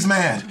unless he's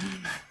mad.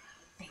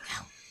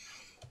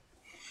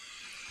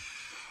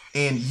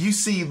 And you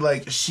see,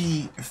 like,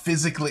 she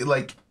physically,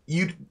 like,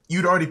 you'd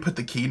already put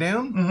the key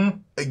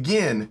down.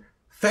 Again,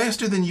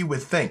 faster than you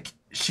would think.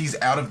 She's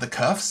out of the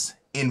cuffs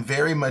and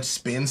very much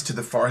spins to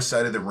the far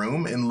side of the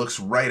room and looks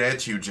right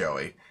at you,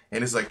 Joey.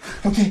 And is like,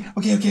 okay.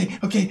 I'm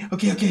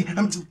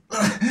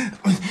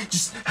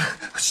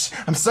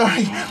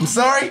sorry.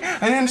 I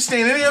didn't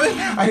understand any of it.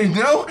 I didn't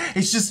know.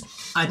 It's just.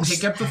 I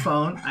pick up the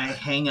phone, I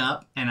hang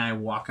up, and I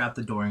walk out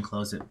the door and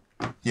close it.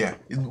 Yeah,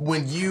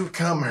 when you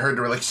come her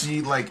door, like,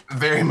 she, like,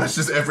 very much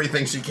does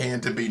everything she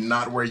can to be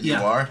not where you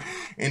are.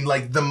 And,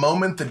 like, the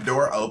moment the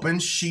door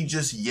opens, she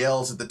just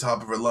yells at the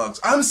top of her lungs,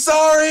 I'm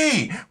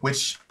sorry!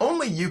 Which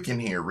only you can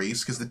hear,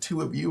 Reese, because the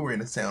two of you are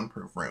in a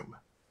soundproof room.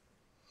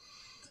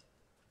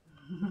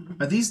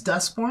 Are these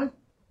Dustborn?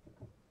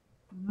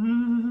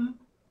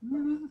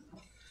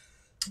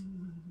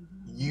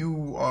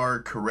 You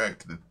are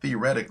correct that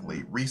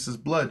theoretically, Reese's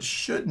blood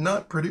should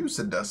not produce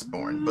a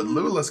Dustborn, but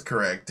Lula's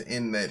correct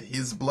in that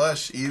his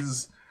blush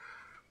is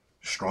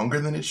stronger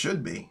than it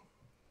should be.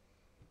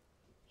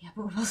 Yeah,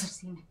 but we've also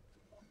seen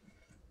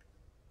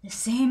the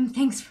same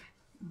things.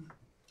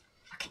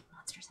 Fucking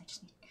monsters,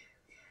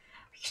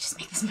 we could just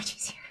make this much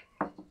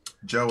easier.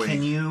 Joey,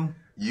 Can you...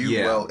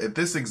 well, at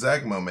this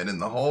exact moment in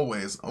the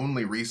hallway is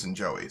only Reese and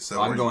Joey.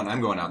 So I'm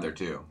going out there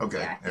too. Okay,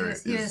 Yeah,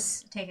 he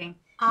was taking me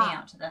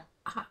out to the...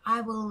 I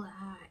will,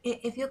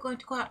 if you're going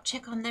to go out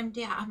check on them,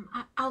 dear,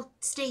 I'll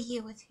stay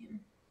here with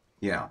him.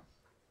 Yeah.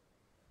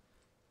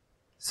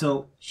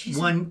 So,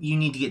 one, you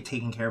need to get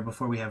taken care of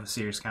before we have a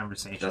serious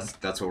conversation.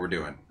 That's what we're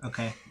doing.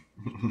 Okay.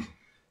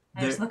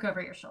 I just look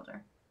over your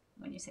shoulder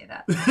when you say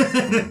that.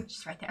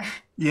 Just right there.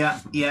 Yeah.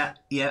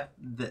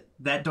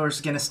 That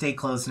door's gonna stay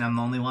closed, and I'm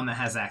the only one that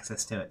has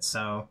access to it.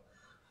 So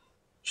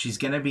she's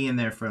gonna be in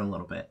there for a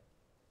little bit.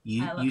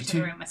 I look to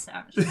the room with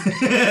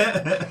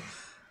Savage.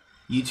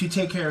 You two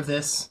take care of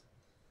this.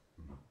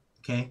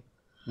 Okay?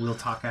 We'll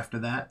talk after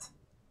that.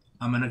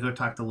 I'm gonna go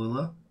talk to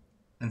Lula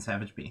and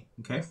Savage B.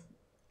 Okay?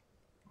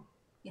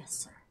 Yes,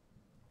 sir.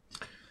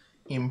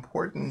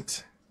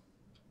 Important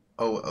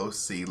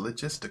OOC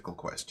logistical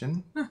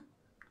question.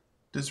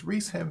 Does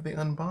Reese have the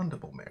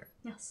unbondable merit?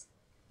 Yes.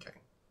 Okay.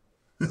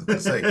 I was going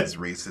to say, because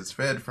Reese is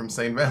fed from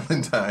St.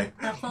 Valentine.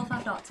 That's all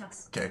 $5,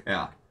 yes. Okay.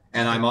 Yeah.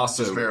 And I'm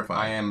also, Just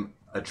verify. I am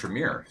a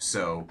Tremere,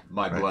 so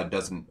my blood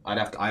doesn't,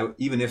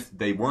 even if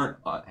they weren't,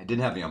 I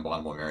didn't have the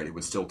unbondable merit, it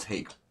would still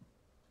take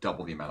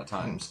double the amount of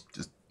times.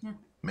 Just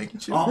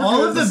making sure.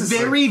 All of the This is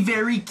very,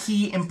 very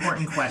key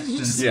important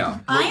questions.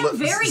 Yeah. I am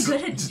very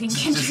good at being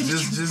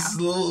Just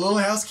a little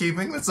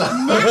housekeeping. That's all.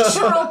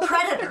 natural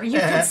predator, you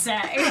could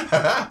say.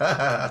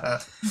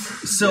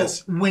 So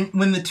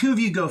when the two of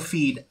you go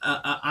feed,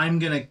 I'm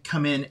gonna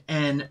come in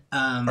and.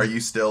 Are you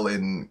still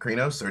in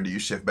Krenos, or do you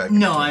shift back?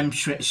 No, I'm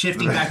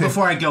shifting back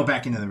before I go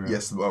back into the room.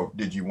 Yes. Oh,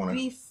 did you want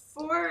to?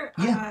 Before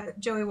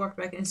Joey walked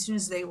back, and as soon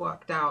as they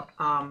walked out,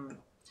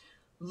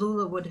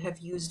 Lula would have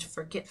used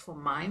Forgetful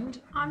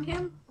Mind on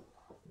him,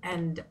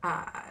 and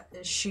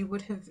she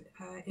would have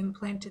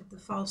implanted the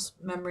false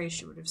memory.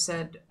 She would have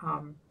said,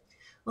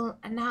 Well,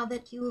 now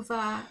that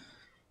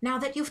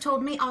you've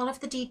told me all of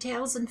the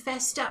details and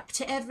fessed up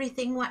to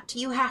everything, what do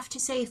you have to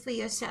say for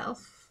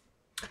yourself?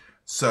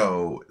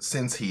 So,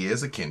 since he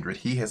is a kindred,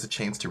 he has a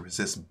chance to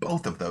resist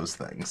both of those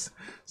things.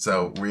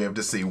 So, we have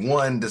to see,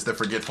 one, does the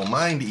Forgetful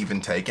Mind even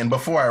take? And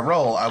before I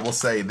roll, I will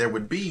say there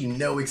would be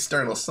no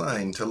external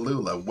sign to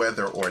Lula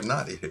whether or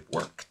not it had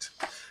worked.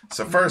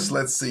 So first,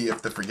 let's see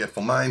if the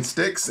Forgetful Mind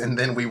sticks, and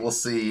then we will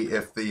see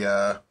if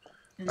the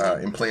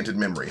implanted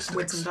memory Wits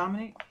sticks. and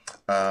Dominate?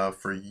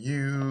 For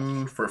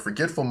you, for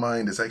Forgetful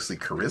Mind is actually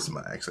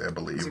Charisma, actually, I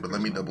believe, but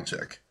let me double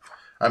check.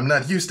 I'm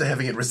not used to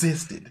having it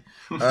resisted.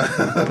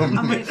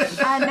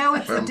 I know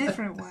it's a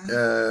different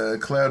one.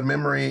 Cloud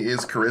Memory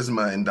is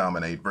Charisma and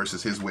Dominate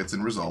versus his Wits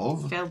and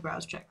Resolve. Failed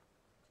browse check.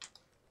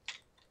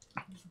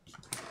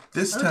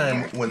 This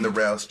time, when the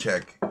rouse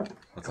check,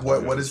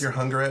 what is your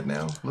hunger at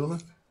now, Lula?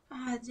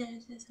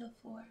 There's a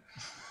 4.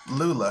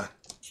 Lula,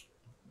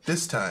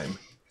 this time,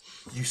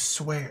 you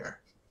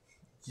swear,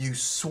 you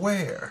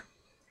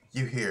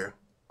hear,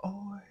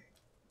 oi,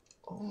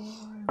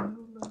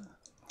 Lula.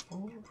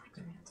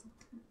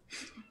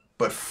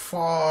 but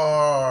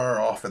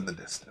far off in the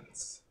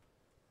distance.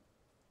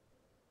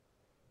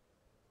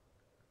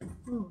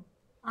 Ooh.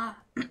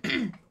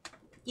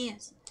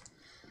 Yes.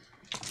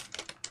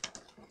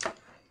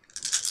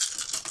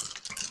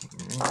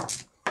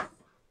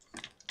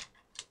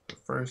 But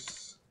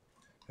first,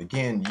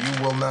 again,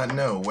 you will not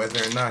know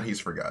whether or not he's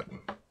forgotten.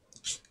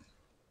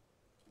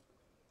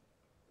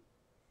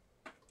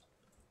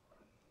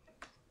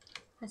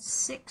 A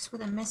 6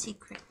 with a messy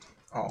crit.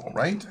 All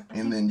right,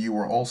 and then you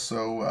were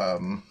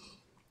also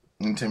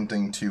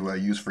attempting to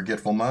use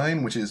Forgetful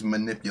Mind, which is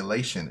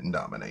manipulation and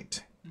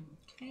dominate,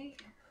 Okay.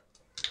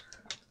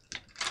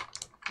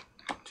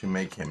 to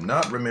make him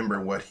not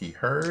remember what he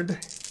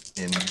heard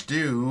and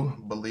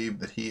do believe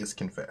that he is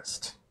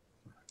confessed.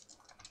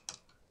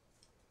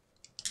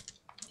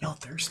 Y'all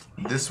thirsty.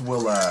 This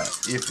will,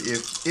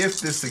 if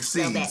this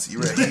succeeds, you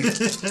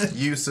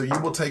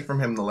will take from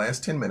him the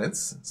last 10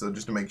 minutes. So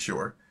just to make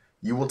sure,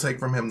 you will take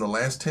from him the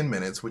last 10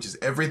 minutes, which is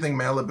everything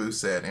Malibu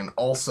said, and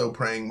also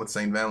praying with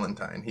Saint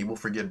Valentine. He will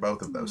forget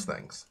both of those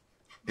things,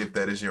 if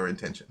that is your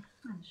intention.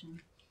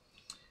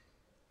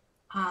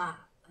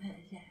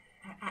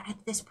 At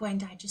this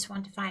point, I just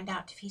want to find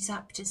out if he's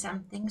up to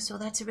something, so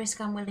that's a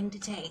risk I'm willing to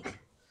take.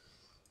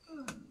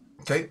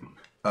 Okay,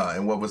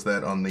 and what was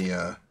that on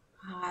the?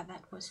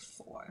 That was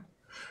 4.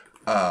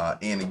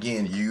 And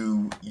again,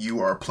 you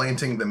are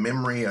planting the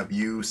memory of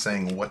you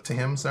saying what to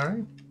him?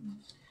 Sorry.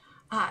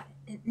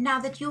 Now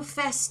that you've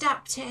fessed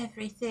up to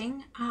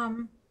everything,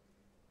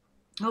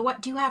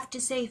 what do you have to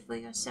say for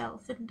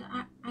yourself? And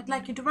I'd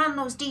like you to run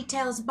those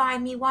details by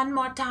me one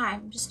more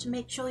time, just to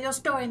make sure your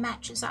story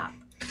matches up.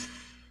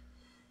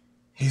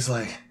 He's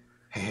like,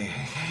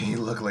 hey,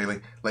 look,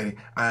 lady,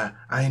 I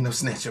ain't no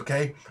snitch,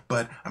 okay?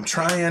 But I'm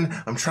trying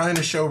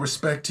to show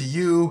respect to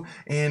you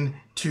and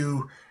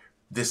to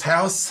this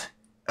house.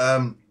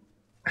 I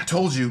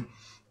told you,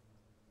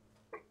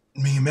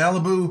 me and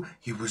Malibu,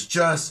 he was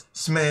just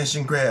smash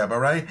and grab, all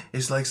right?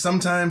 It's like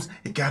sometimes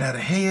it got out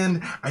of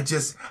hand.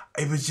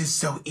 It was just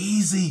so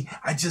easy.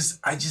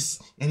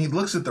 And he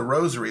looks at the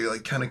rosary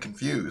like kind of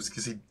confused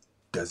because he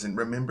doesn't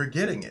remember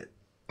getting it.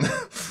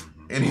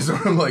 And he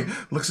sort of like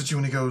looks at you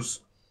and he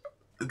goes,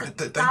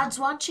 God's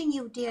watching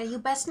you, dear. You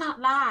best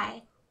not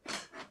lie.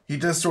 He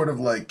does sort of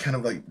like kind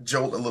of like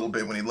jolt a little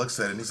bit when he looks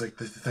at it, and he's like,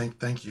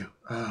 "Thank you.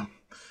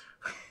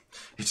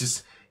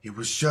 It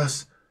was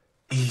just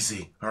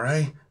easy, all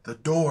right? The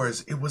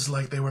doors, it was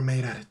like they were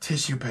made out of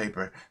tissue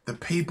paper. The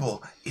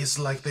people, it's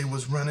like they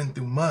was running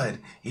through mud.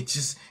 It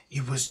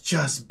was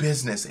just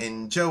business."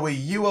 And Joey,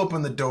 you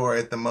open the door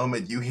at the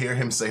moment you hear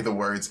him say the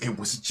words, "It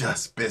was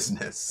just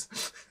business,"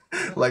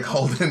 like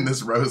holding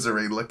this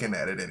rosary, looking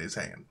at it in his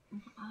hand.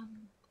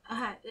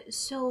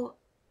 So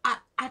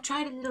I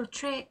tried a little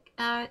trick.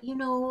 You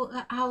know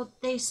how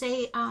they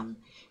say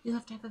you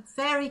have to have a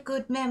very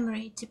good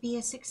memory to be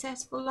a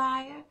successful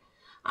liar?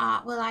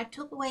 Well, I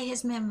took away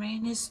his memory,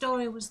 and his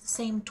story was the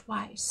same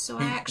twice. So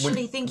I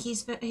actually think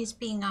he's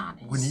being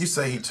honest. When you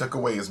say he took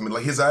away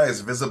like his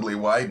eyes visibly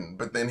widened,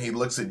 but then he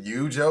looks at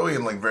you, Joey,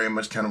 and like very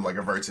much kind of like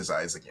averts his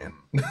eyes again.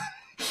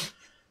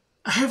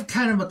 I have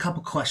kind of a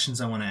couple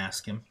questions I want to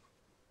ask him.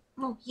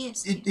 Oh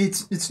yes.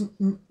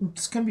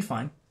 It's gonna be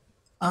fine.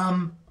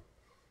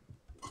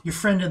 Your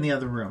friend in the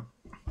other room.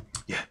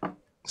 Yeah,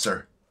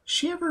 sir.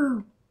 She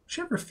ever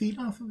feed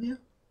off of you?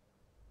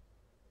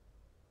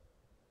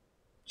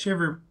 She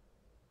ever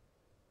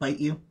bite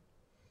you?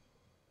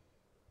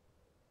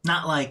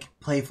 Not like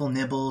playful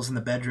nibbles in the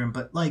bedroom,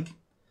 but like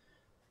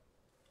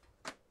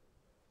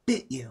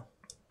bit you.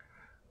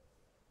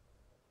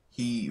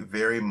 He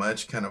very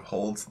much kind of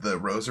holds the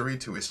rosary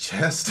to his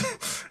chest,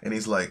 and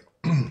he's like,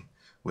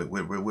 with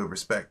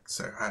respect,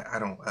 sir. I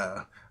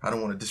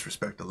don't want to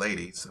disrespect the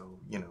lady, so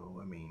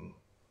I mean.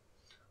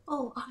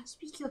 Oh,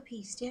 speak your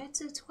piece, dear.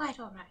 It's quite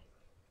all right.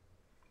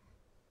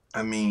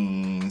 I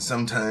mean,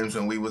 sometimes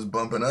when we was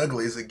bumping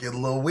uglies, it get a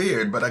little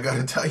weird, but I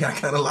gotta tell you, I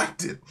kind of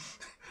liked it.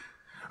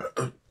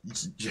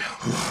 Yeah.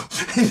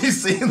 You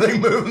see, like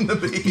moving the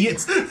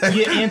beads.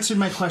 You answered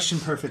my question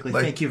perfectly.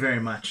 Like, thank you very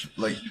much.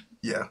 Like,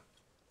 yeah.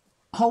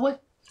 Hallway?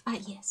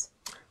 Yes.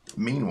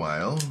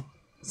 Meanwhile,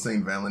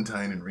 Saint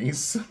Valentine and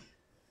Reese.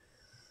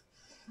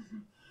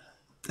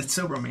 That's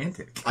so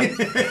romantic.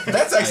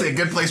 That's actually a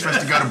good place for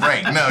us to go to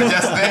break. No,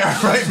 just there,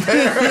 right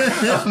there.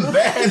 On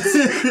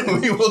that,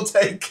 we will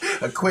take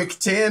a quick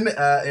 10,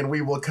 and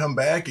we will come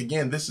back.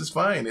 Again, this is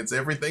fine.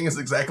 Everything is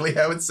exactly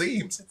how it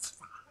seems. It's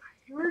fine.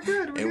 We're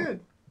good. We're good.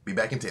 Be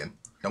back in 10.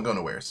 Don't go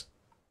nowheres.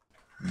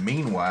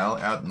 Meanwhile,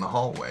 out in the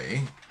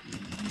hallway,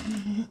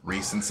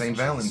 Reese and St.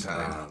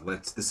 Valentine.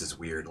 This is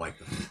weird. Like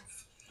the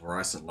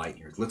fluorescent light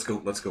here. Let's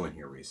go in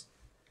here, Reese.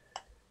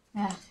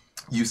 Yeah.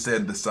 You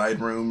said the side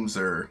rooms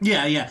are...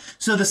 Yeah.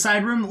 So the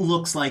side room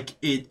looks like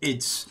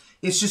it's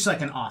just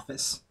like an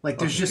office. Like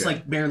there's just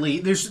like barely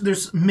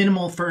there's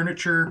minimal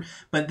furniture,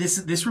 but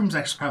this room's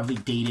actually probably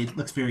dated.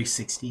 Looks very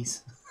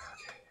 60s.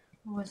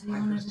 What was it you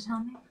wanted to tell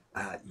me?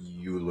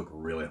 You look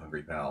really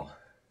hungry, pal.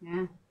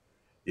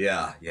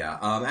 Yeah. Yeah.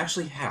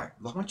 Actually, Hack,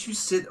 why don't you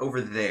sit over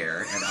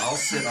there, and I'll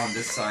sit on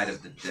this side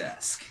of the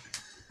desk.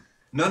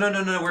 No,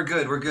 we're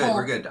good. We're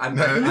Oh. good. I'm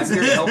here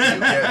to help you.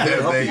 Yeah, I'm here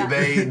to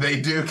help you.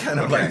 they do kind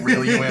of like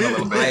reel you in a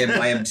little bit.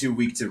 I am too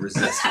weak to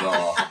resist at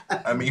all.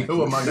 I mean,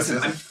 who among us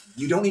Listen, is?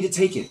 you don't need to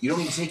take it.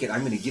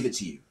 I'm going to give it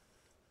to you,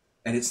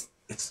 and it's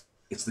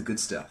the good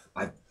stuff.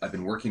 I've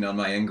been working on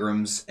my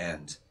Engrams,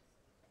 and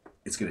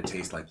it's going to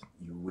taste like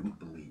you wouldn't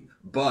believe.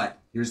 But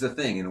here's the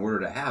thing: in order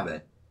to have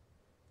it,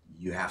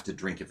 you have to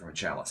drink it from a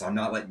chalice. I'm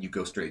not letting you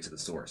go straight to the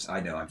source.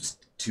 I know I'm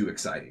just too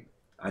exciting.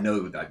 I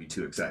know that'd be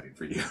too exciting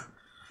for you.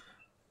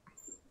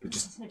 But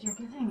just Said you're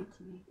giving it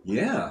to me.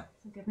 yeah.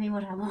 So give me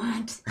what I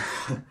want.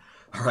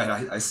 All right,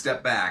 I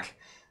step back,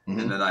 and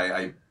then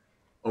I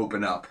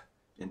open up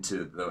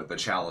into the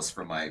chalice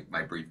from my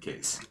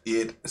briefcase.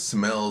 It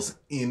smells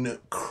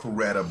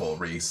incredible,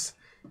 Reese.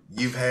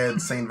 You've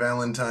had St.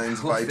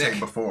 Valentine's Vitae thick.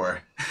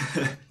 before.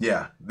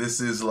 Yeah,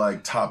 this is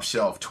like top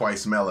shelf,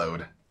 twice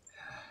mellowed.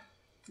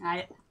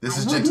 This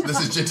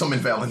is Gentleman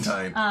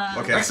Valentine.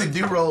 Okay, actually,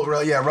 do roll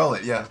it.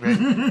 Yeah. Right.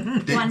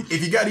 One.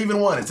 If you got even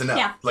one, it's enough.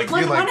 Yeah, Like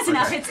one, you're like, one is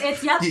enough. okay.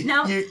 It's yep.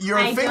 No, Your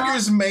I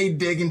fingers don't. may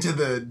dig into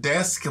the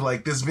desk,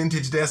 like this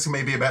vintage desk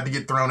may be about to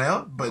get thrown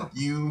out, but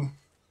you.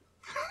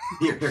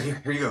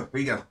 Here you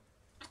go.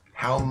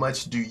 How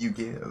much do you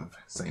give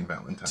St.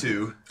 Valentine?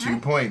 2. 2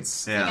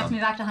 points. It gets me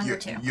back to hunger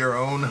too. Your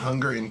own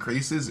hunger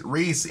increases.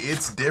 Reese,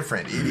 it's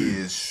different. It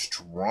is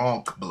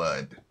strong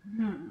blood.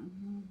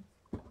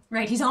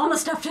 Right, he's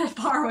almost up to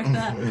par with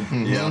the.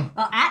 Yeah.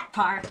 Well, at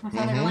par with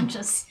other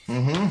lunches.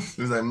 It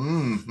was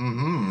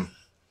like,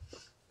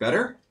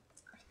 Better?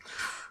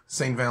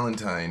 St.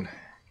 Valentine,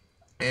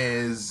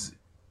 as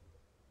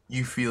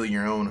you feel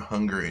your own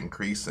hunger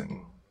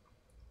increasing,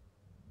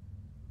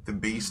 the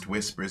beast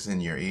whispers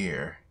in your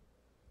ear,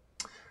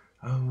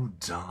 "Oh,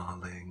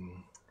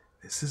 darling,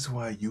 this is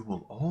why you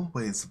will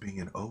always be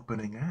an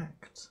opening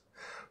act.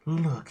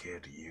 Look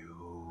at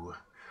you,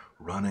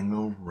 running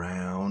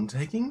around,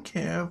 taking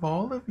care of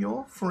all of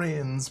your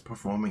friends,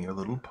 performing your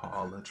little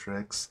parlor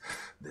tricks.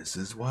 This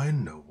is why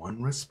no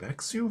one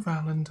respects you,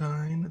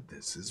 Valentine.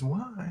 This is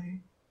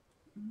why."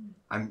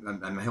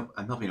 I'm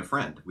helping a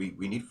friend. We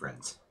need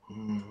friends.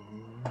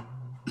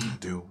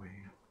 Do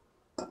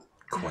we?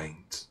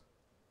 Quaint.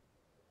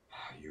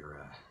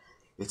 You're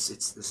this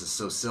is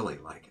so silly.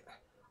 Like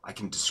I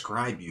can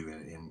describe you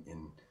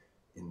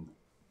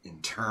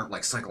in term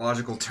like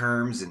psychological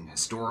terms and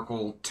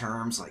historical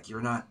terms. Like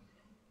you're not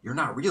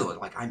real.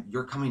 Like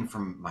you're coming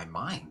from my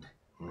mind.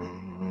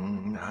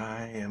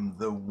 I am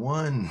the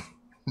one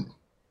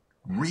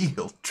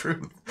real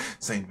truth,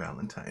 St.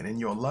 Valentine, in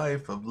your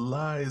life of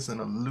lies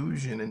and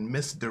illusion and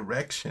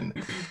misdirection.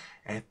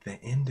 At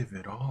the end of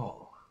it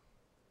all,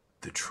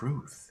 the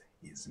truth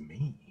is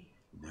me.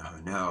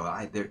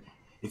 No.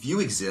 If you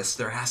exist,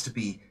 there has to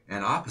be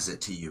an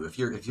opposite to you. If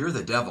you're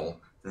the devil,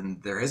 then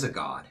there is a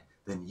god.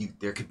 Then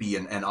there could be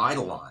an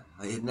eidolon.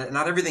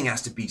 Not everything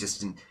has to be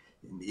just an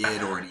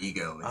id or an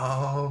ego.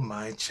 Oh,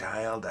 my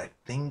child, I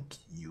think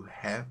you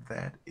have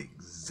that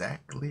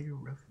exactly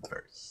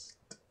reversed.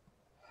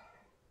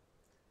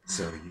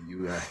 So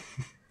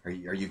are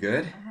you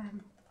good?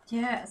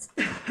 Yes.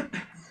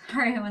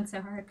 Sorry, I went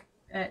so hard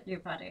at you,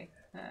 buddy.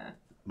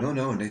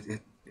 No,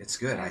 it's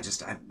good.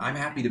 I'm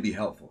happy to be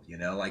helpful.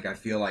 Like I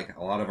feel like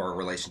a lot of our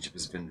relationship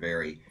has been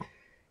very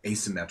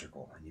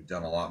asymmetrical, and you've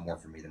done a lot more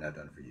for me than I've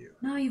done for you.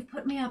 No, you've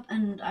put me up,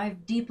 and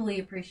I've deeply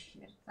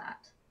appreciated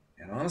that.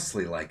 And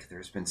honestly, like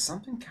there's been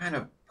something kind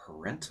of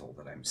parental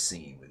that I'm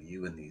seeing with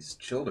you and these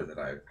children that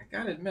I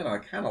gotta admit I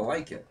kind of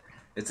like it.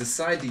 It's a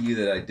side to you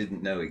that I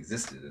didn't know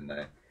existed, and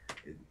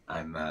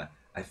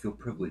I feel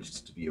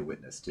privileged to be a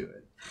witness to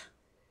it.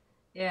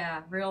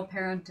 Yeah, real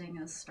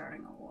parenting is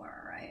starting a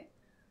war, right?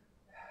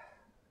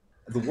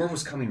 The war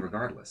was coming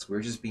regardless.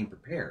 We're just being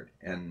prepared.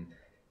 And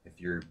if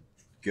you're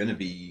going to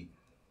be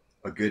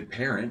a good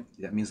parent,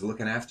 that means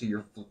looking after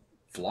your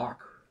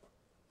flock.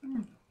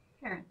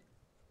 Parent.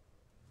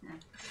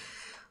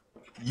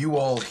 You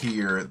all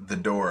hear the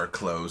door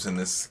close in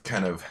this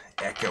kind of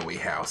echoey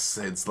house.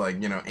 It's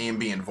like,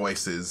 ambient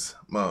voices,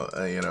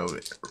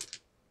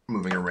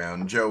 moving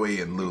around.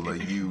 Joey and Lula,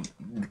 you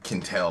can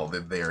tell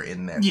that they're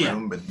in that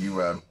room, but you,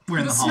 We're in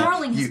The the hall.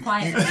 snarling is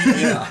quiet.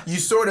 you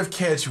sort of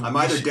catch. I'm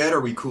either dead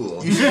or we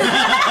cool. You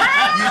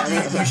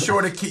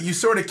sort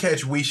of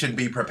catch. We should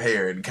be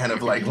prepared. Kind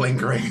of like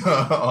lingering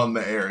on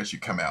the air as you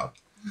come out.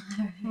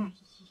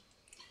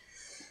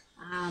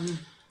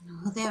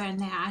 Well, they're in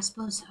there. I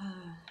suppose.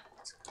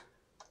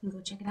 You go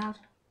check it out.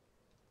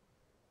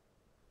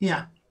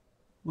 Yeah,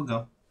 we'll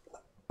go.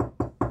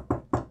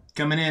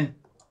 Coming in.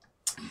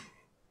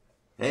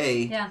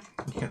 Hey, Yeah.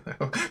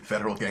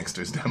 Federal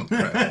gangsters down the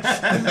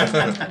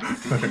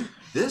road.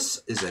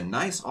 this is a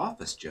nice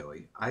office,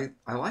 Joey. I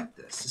like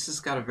this. This has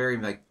got a very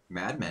like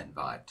Mad Men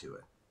vibe to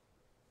it.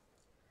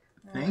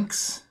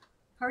 Thanks.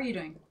 How are you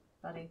doing,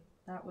 buddy?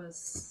 That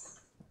was.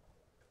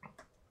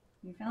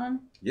 You feeling?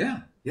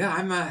 Yeah,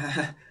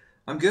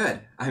 I'm good.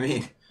 I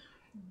mean,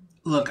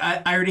 Look,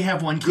 I already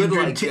have one good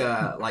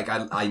kindred. like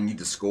I need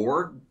to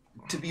score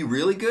to be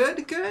really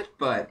good,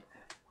 but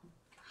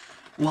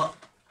Well,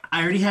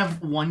 I already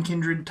have one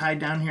kindred tied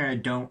down here. I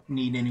don't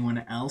need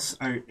anyone else.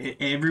 Are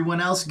everyone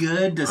else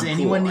good? Does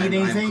anyone need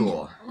anything? I'm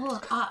cool.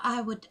 Oh,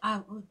 I would.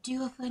 Do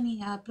you have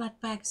any blood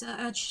bags?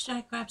 Should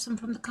I grab some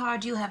from the car?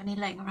 Do you have any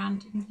laying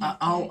around? In here?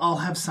 I'll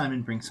have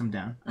Simon bring some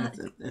down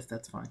if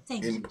that's fine.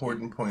 Thank you.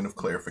 Important point of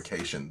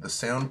clarification: the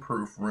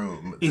soundproof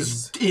room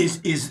Is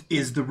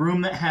the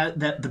room that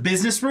the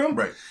business room?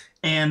 right.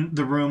 And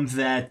the room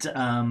that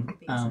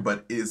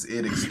But is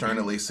it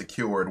externally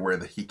secured where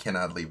he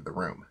cannot leave the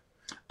room?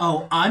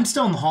 oh, I'm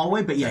still in the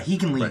hallway, but yeah, he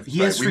can leave. Right, He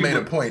has we free made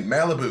a will. point.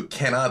 Malibu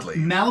cannot leave.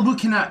 Malibu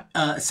cannot.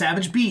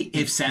 Savage B.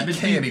 If Savage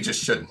Can B. he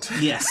just shouldn't?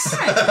 Yes.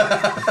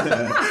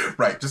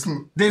 Right. Just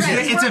There's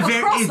Right, it's a we're very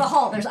across the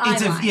hall, there's eye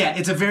line.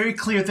 it's a very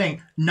clear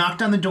thing.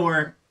 Knocked on the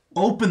door,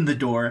 opened the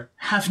door,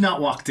 have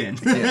not walked in.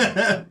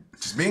 yeah.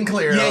 Just being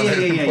clear Yeah, on yeah,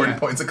 the yeah, important yeah.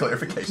 points of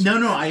clarification.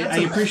 No, I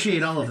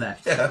appreciate all of that.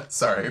 Yeah.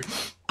 Sorry.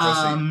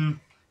 Proceed.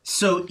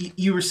 So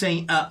you were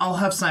saying I'll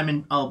have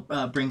Simon. I'll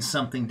bring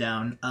something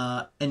down.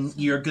 And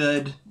you're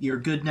good. You're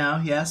good now.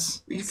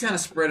 Yes. We just kind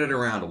of spread it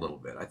around a little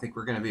bit. I think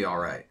we're going to be all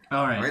right.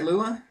 All right. Right,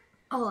 Lula?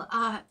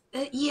 Oh,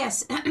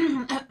 yes.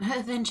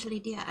 Eventually,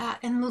 dear.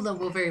 And Lula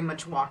will very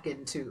much walk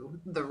into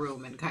the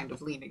room and kind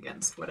of lean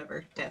against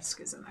whatever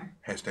desk is in there.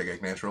 Hashtag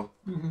act natural.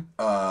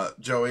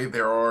 Joey,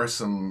 there are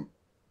some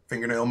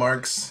fingernail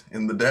marks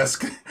in the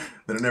desk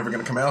that are never going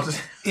to come out.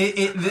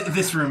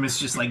 This room is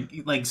just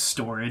like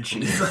storage.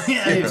 It's like,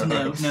 there's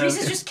no.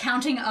 Reese is just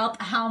counting up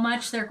how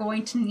much they're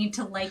going to need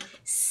to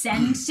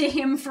send to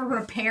him for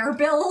repair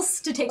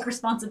bills to take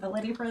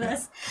responsibility for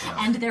this,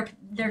 and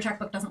their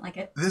checkbook doesn't like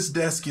it. This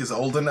desk is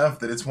old enough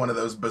that it's one of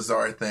those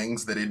bizarre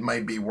things that it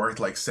might be worth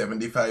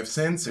 75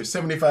 cents or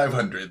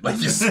 7,500.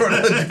 Like you sort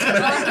of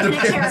Given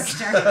a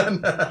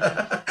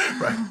character.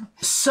 right.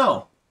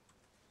 So,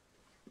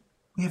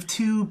 we have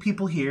two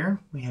people here.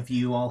 We have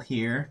you all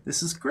here.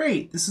 This is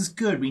great. This is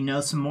good. We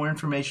know some more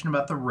information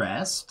about the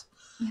rest.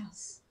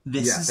 Yes.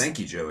 Thank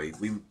you, Joey.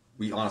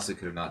 We honestly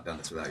could have not done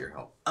this without your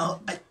help. Oh,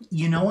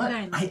 you know what?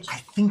 Very I much.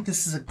 think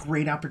this is a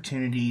great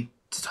opportunity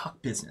to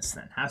talk business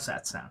then. How's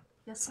that sound?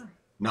 Yes, sir.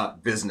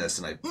 Not business,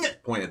 and I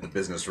point at the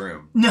business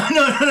room. No.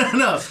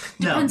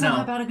 Depends on how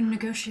No. bad a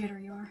negotiator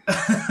you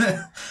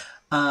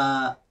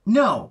are.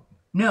 No.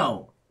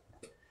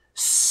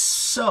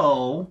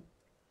 So,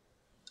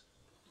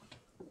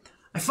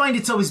 I find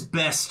it's always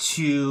best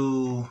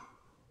to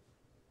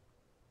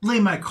lay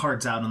my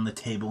cards out on the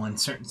table in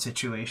certain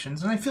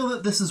situations, and I feel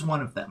that this is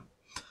one of them.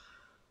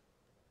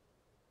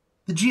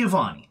 The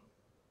Giovanni.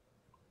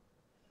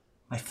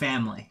 My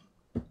family.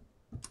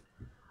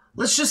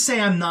 Let's just say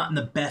I'm not in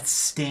the best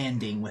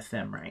standing with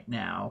them right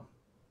now.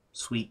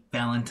 Sweet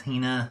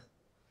Valentina,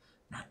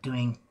 not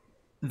doing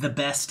the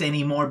best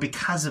anymore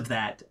because of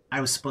that.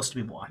 I was supposed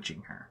to be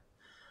watching her.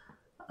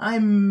 I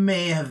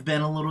may have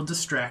been a little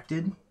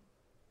distracted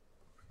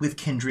with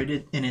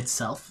Kindred in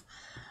itself.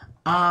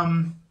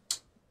 And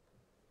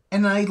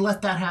I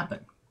let that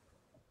happen.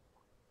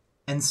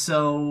 And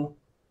so,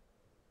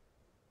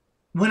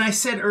 when I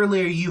said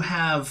earlier you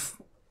have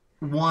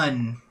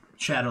one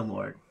Shadow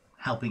Lord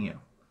helping you,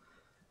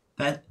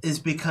 that is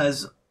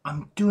because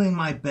I'm doing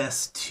my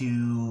best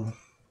to,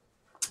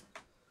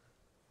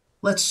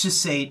 let's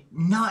just say,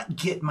 not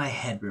get my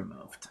head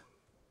removed.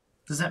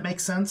 Does that make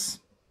sense?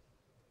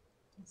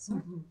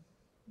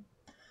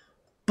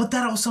 But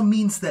that also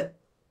means that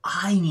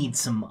I need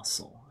some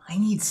muscle. I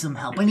need some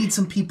help. I need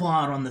some people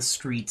out on the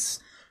streets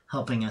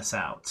helping us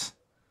out.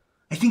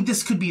 I think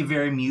this could be a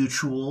very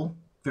mutual,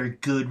 very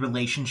good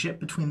relationship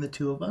between the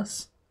two of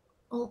us.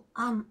 Oh,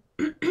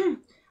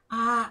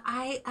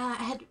 I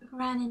had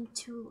ran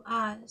into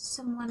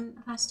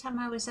someone last time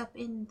I was up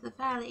in the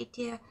valley,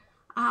 dear.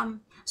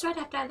 It's right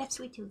after I left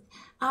Sweet Tooth.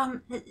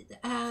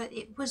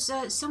 It was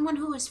someone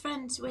who was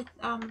friends with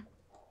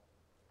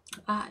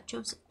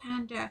Joseph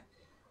Pander.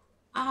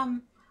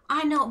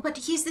 I know, but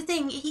here's the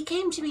thing. He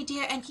came to me,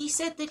 dear, and he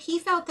said that he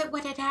felt that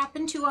what had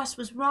happened to us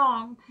was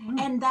wrong,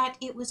 and that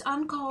it was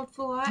uncalled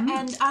for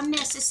and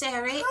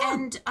unnecessary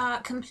and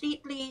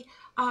completely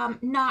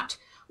not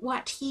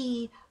what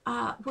he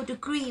would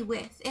agree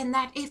with, and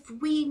that if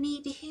we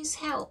need his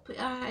help,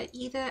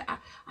 either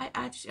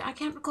I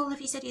can't recall if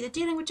he said either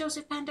dealing with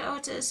Joseph Pander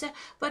or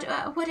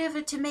but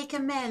whatever to make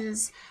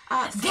amends.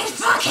 It's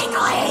fucking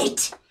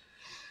late!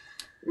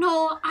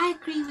 No, I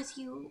agree with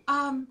you.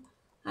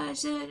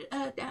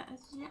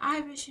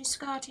 Irish or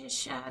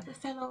Scottish, the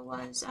fellow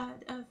was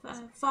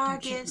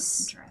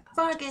Vargas.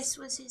 Vargas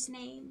was his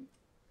name.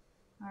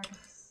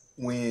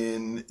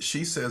 When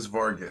she says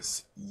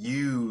Vargas,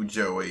 you,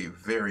 Joey,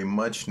 very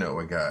much know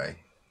a guy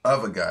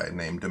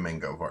named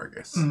Domingo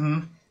Vargas.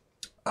 Mm-hmm.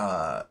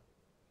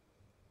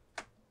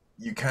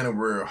 You kind of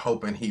were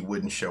hoping he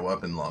wouldn't show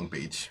up in Long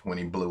Beach when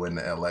he blew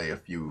into LA a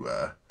few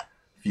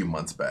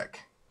months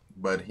back.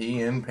 But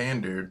he and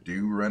Pander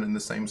do run in the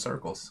same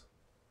circles.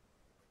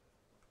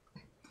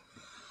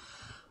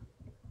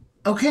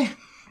 Okay.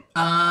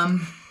 That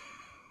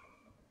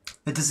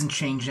doesn't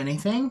change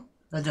anything.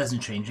 We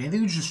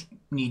just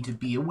need to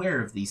be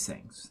aware of these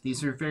things.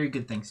 These are very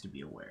good things to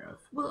be aware of.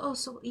 Well,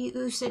 also,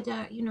 you said,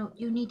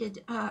 you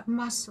needed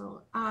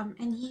muscle,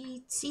 and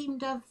he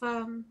seemed of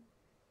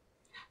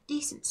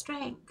decent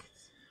strength.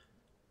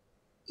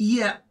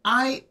 Yeah,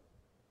 I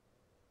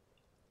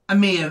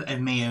may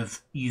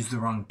have used the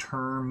wrong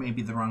term,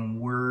 maybe the wrong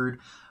word.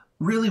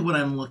 Really, what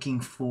I'm looking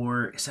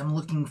for is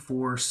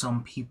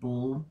some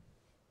people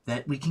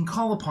that we can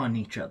call upon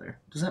each other.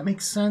 Does that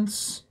make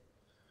sense?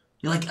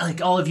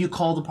 Like all of you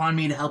called upon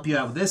me to help you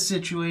out with this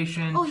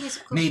situation. Oh, yes,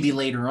 of course. Maybe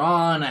later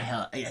on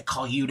I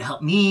call you to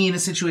help me in a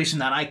situation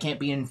that I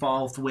can't be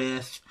involved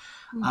with,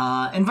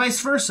 and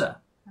vice versa.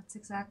 That's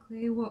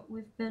exactly what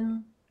we've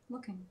been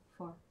looking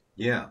for.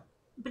 Yeah.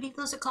 I believe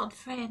those are called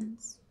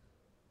friends.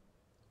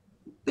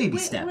 Baby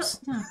steps.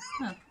 No.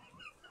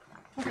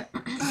 Okay.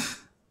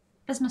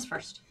 Business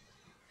first.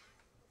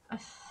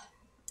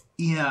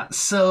 Yeah.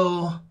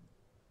 So,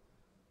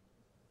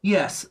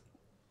 yes,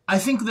 I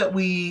think that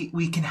we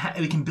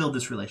can build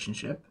this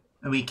relationship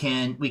and we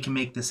can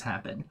make this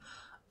happen.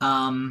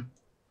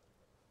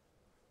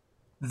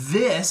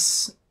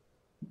 This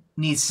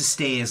needs to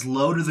stay as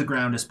low to the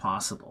ground as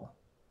possible.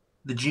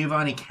 The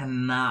Giovanni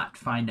cannot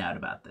find out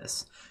about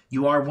this.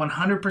 You are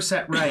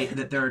 100% right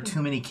that there are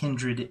too many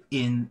kindred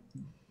in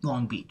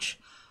Long Beach.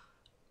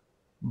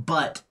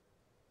 But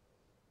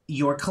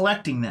you're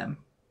collecting them.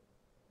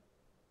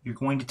 You're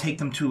going to take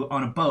them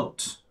on a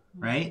boat,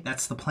 right?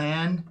 That's the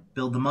plan.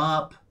 Build them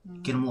up,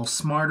 get them a little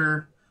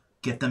smarter,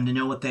 get them to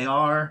know what they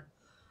are.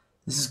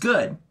 This is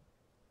good.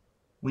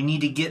 We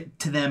need to get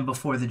to them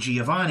before the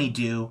Giovanni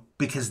do,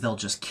 because they'll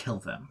just kill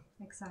them.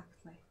 Exactly.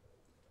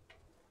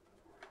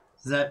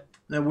 Does that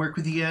work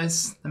with you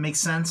guys? That makes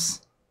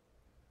sense?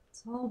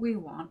 That's all we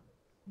want.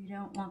 We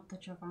don't want the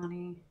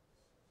Giovanni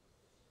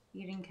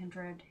eating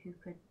kindred who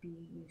could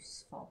be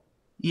useful.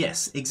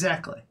 Yes,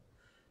 exactly.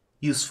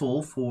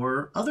 Useful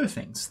for other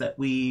things that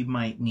we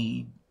might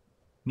need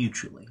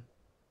mutually.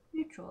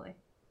 Mutually.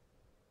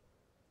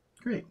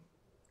 Great.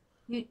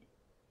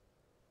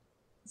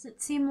 Does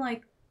it seem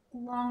like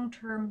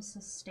long-term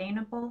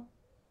sustainable?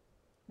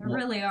 There Well-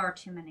 really are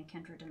too many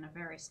kindred in a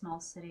very small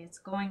city. It's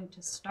going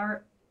to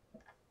start...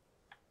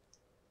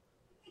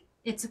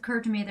 It's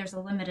occurred to me there's a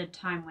limited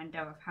time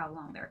window of how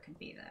long there can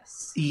be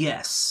this.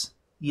 Yes.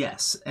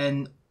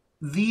 And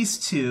these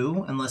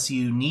two, unless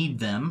you need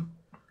them,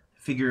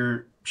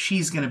 figure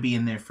she's going to be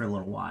in there for a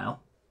little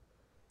while.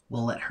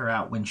 We'll let her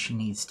out when she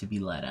needs to be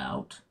let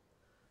out.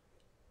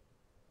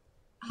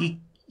 Do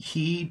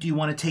you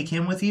want to take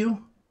him with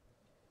you?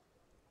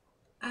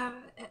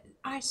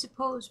 I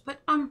suppose, but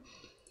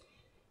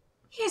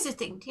here's the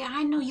thing, dear.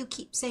 I know you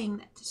keep saying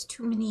that there's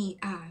too many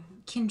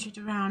kindred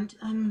around,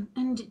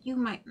 and you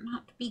might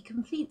not be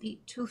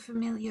completely too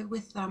familiar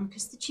with them,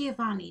 because the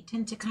Giovanni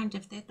tend to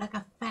they're like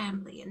a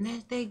family, and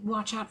they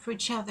watch out for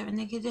each other, and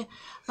they get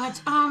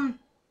but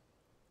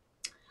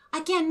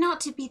again, not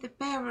to be the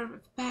bearer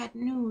of bad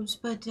news,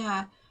 but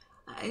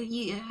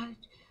you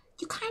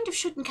kind of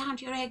shouldn't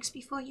count your eggs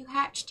before you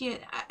hatch, dear.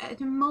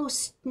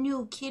 Most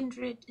new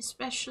kindred,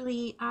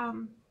 especially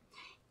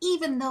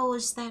even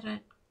those that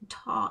are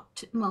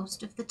taught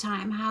most of the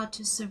time how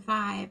to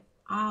survive,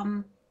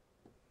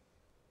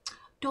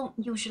 don't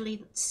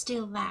usually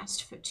still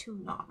last for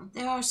too long.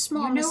 There are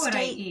small You know what I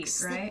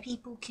mistakes eat, right? that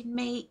people can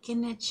make,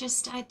 and it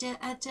just,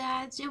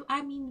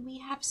 I mean, we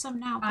have some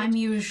now, but I'm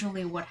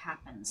usually what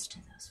happens to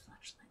those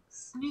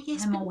fledglings.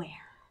 yes, I'm but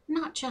aware.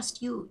 not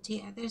just you,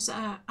 dear. There's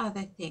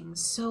other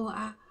things. So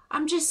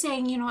I'm just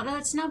saying,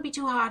 let's not be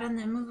too hard on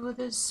them.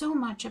 There's so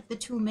much of the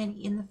too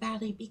many in the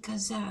valley,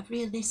 because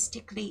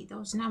realistically,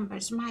 those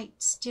numbers might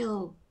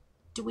still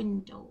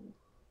dwindle.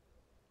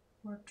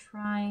 We're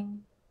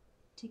trying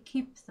to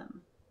keep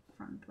them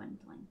from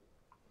dwindling.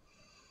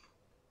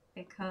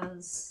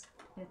 Because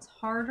it's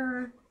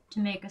harder to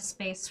make a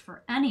space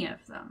for any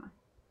of them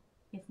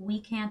if we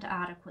can't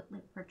adequately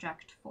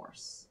project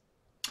force.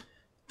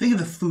 Think of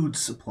the food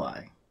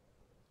supply,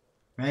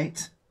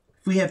 right?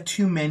 If we have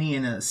too many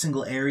in a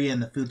single area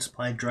and the food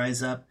supply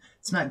dries up,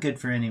 it's not good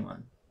for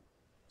anyone.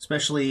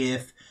 Especially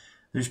if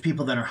there's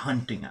people that are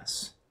hunting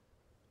us,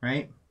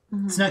 right?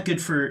 Mm-hmm. It's not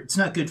good for us, it's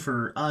not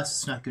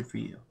good for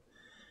you.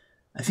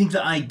 I think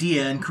the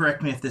idea, and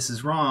correct me if this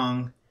is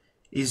wrong,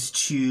 is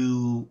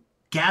to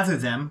gather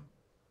them,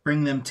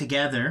 bring them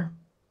together,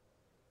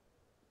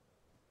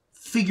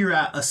 figure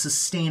out a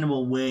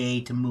sustainable way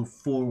to move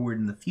forward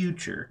in the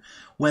future,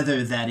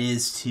 whether that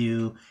is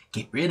to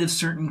get rid of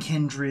certain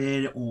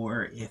kindred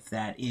or if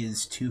that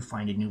is to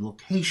find a new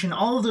location.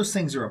 All of those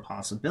things are a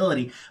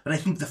possibility, but I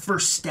think the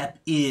first step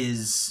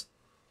is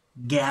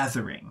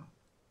gathering.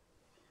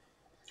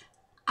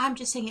 I'm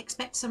just saying,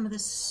 expect some of the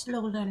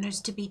slow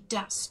learners to be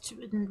dust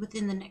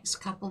within the next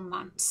couple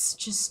months,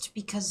 just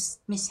because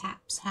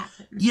mishaps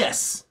happen.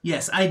 Yes.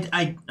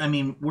 I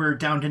mean, we're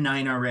down to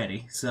 9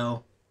 already,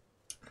 so...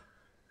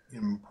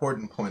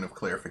 Important point of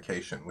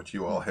clarification, which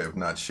you all have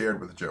not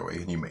shared with Joey,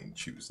 and you may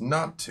choose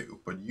not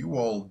to, but you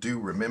all do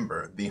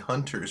remember the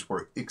hunters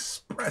were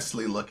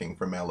expressly looking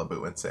for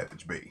Malibu and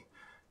Savage B.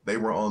 They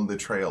were on the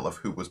trail of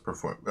who was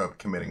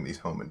committing these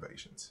home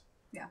invasions.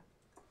 Yeah.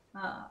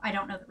 I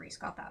don't know that Reese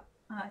got that.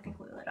 I think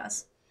Lula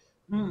does.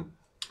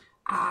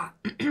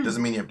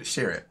 Doesn't mean you have to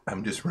share it.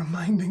 I'm just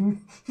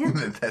reminding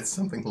that that's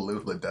something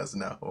Lula does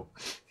know.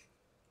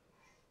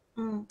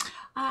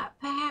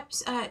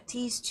 Perhaps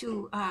these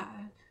two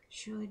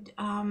should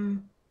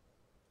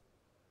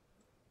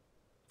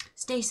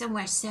stay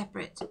somewhere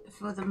separate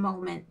for the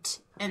moment.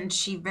 And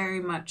she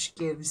very much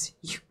gives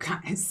you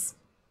guys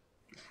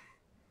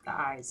the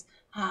eyes.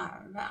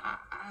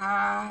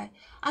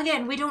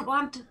 Again, we don't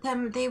want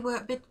them. They were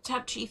a bit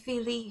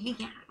touchy-feely.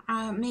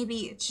 Maybe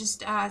it's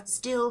just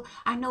still.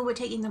 I know we're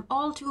taking them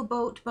all to a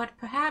boat, but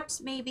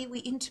perhaps maybe we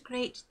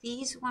integrate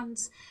these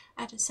ones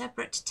at a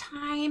separate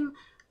time.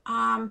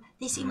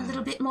 They seem a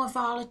little bit more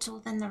volatile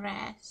than the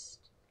rest.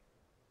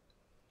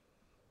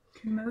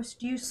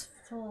 Most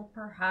useful,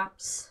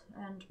 perhaps,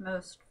 and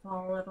most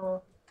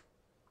volatile.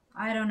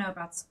 I don't know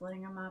about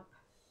splitting them up.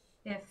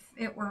 If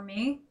it were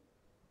me,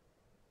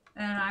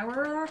 and I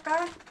were that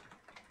guy,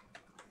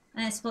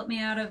 and they split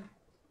me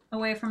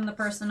away from the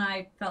person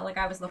I felt like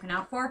I was looking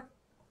out for,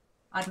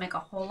 I'd make a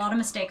whole lot of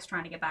mistakes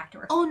trying to get back to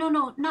her. Oh,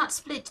 no, not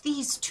split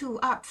these two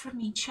up from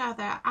each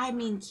other. I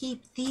mean,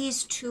 keep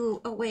these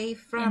two away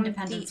from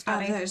Independence, the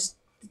buddy. others.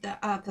 The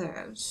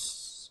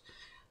others.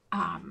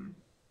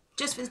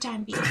 Just for the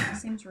time being.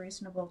 Seems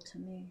reasonable to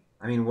me.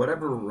 I mean,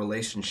 whatever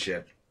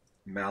relationship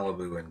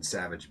Malibu and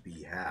Savage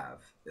Bee have,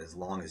 as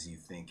long as you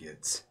think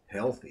it's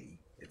healthy,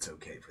 it's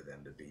okay for them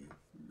to be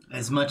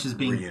As much as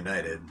being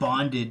reunited.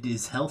 bonded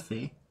is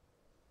healthy.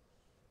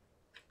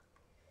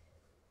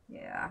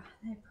 Yeah,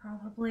 they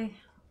probably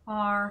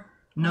are.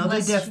 No,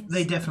 Unless she's-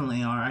 they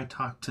definitely are. I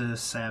talked to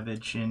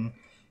Savage, and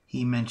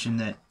he mentioned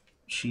that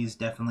she's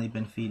definitely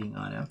been feeding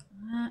on him.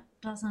 That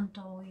doesn't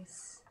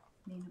always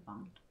mean a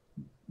bond.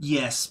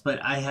 Yes,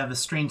 but I have a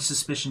strange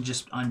suspicion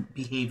just on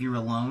behavior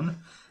alone,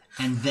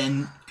 and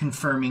then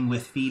confirming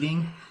with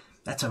feeding.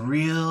 That's a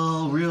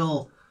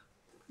real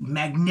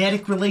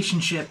magnetic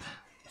relationship,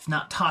 if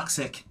not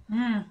toxic.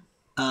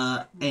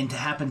 And to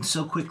happen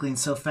so quickly and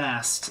so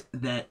fast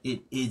that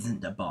it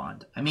isn't a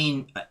bond. I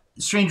mean,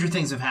 stranger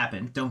things have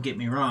happened, don't get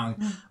me wrong,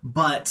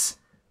 but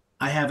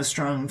I have a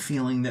strong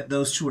feeling that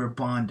those two are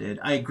bonded.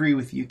 I agree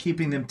with you,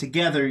 keeping them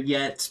together,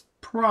 yet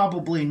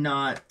probably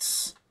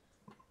not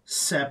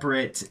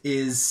separate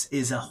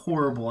is a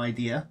horrible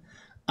idea.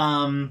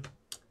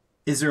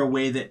 Is there a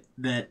way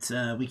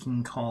that we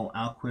can call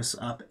Alquist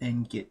up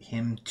and get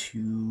him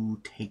to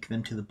take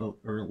them to the boat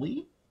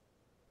early?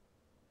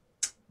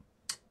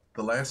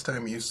 The last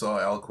time you saw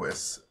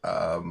Alquist,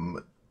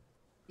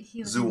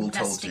 He was Zool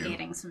told you.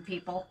 investigating some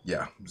people.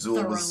 yeah,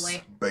 Zool was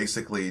Thoroughly.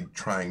 basically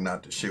trying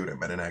not to shoot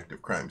him at an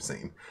active crime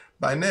scene.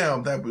 By now,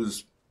 that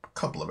was a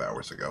couple of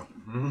hours ago.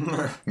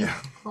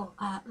 Yeah. Well,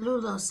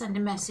 Lulu send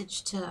a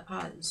message to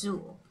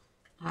Zool,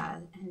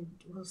 and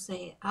we'll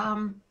say,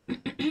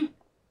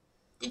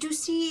 did you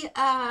see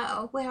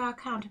where our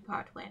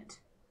counterpart went?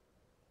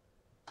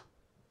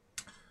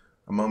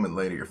 A moment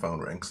later, your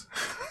phone rings.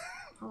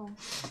 Oh,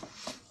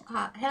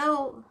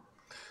 hello.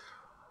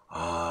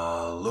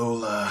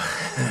 Lula.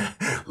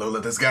 Lula,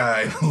 this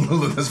guy.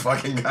 Lula, this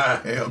fucking guy,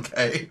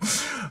 okay?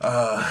 Yes,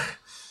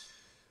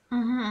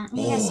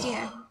 Oh.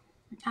 dear.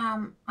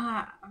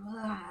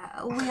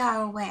 We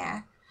are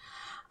aware.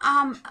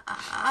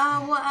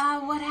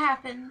 What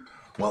happened?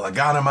 Well, I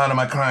got him out of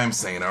my crime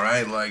scene, all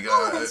right? Like,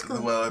 that's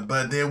good. well,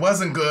 but it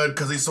wasn't good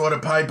because he sort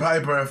of Pied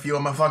Piper a few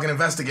of my fucking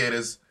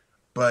investigators.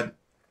 But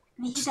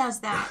He does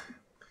that.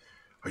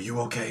 are you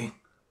okay?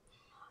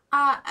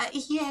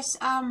 Yes,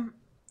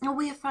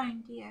 we're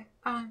fine, dear.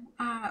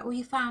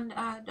 We found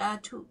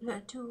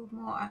two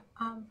more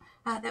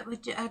that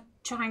we're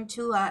trying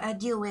to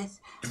deal with.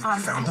 You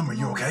found them? Are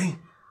you okay?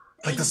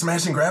 Like the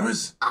smashing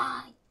grabbers?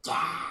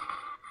 Yeah,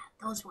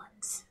 those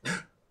ones.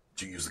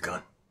 Did you use the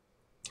gun?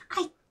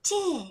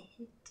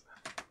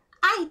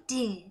 I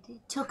did.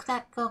 It took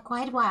that girl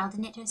quite a while to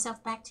knit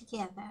herself back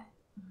together.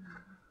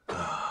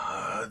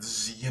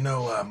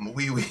 No, I'm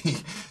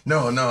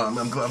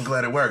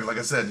glad it worked. Like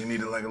I said, you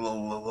needed like a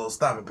little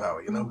stopping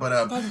power, you know.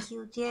 But Thank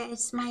you, dear.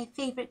 It's my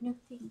favorite new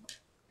thing.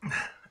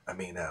 I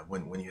mean,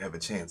 when you have a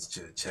chance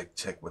to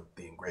check with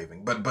the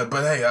engraving. But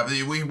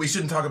hey, we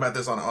shouldn't talk about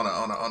this on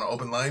an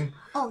open line.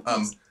 Oh,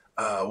 yes.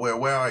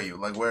 Where are you?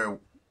 Like where?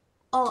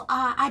 Oh,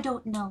 I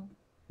don't know.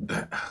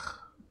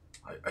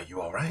 Are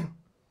you all right?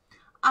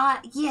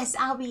 Yes,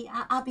 I'll be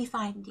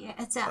fine, dear.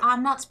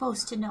 I'm not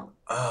supposed to know.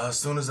 As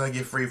soon as I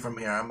get free from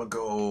here, I'm gonna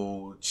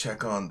go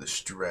check on the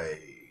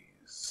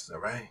strays. All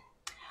right?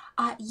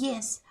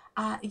 Yes.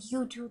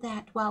 You do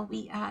that while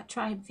we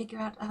try and figure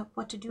out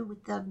what to do with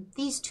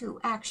these two,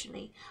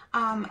 actually.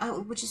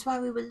 Which is why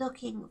we were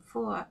looking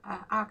for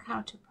our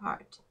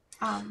counterpart.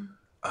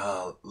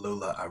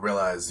 Lula, I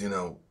realize,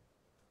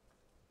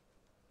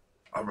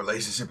 our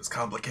relationship is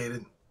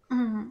complicated,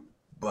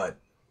 but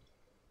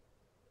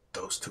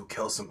those two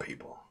kill some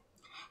people.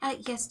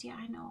 Yes, dear,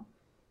 I know.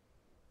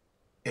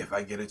 If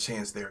I get a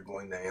chance, they're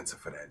going to answer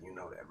for that. You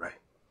know that, right?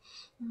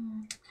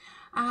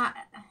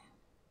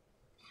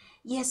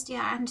 Yes,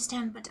 dear, I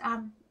understand, but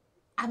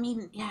I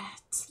mean, yeah.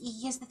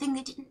 Here's the thing: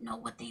 they didn't know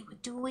what they were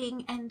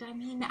doing, and I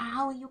mean,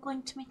 how are you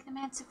going to make them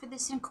answer for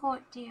this in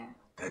court, dear?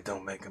 That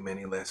don't make them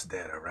any less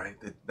dead, all right?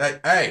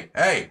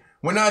 Hey,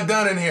 we're not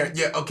done in here.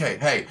 Yeah, okay,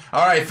 hey.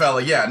 All right,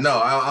 fella, yeah, no,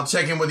 I'll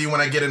check in with you when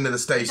I get into the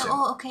station.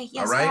 Oh, okay,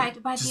 yes, all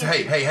right? Bye, Just, dear.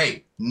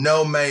 hey,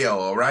 no mayo,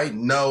 all right?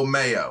 No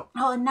mayo.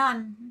 Oh,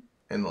 none.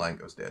 And the line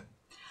goes dead.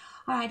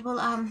 All right, well,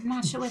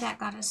 not sure where that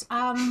got us.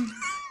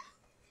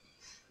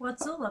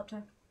 What's Zul up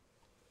to?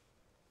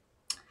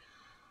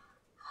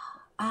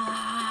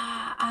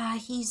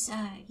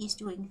 He's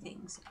doing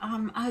things.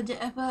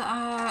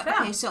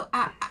 Okay, so,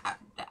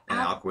 And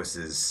Alquist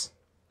is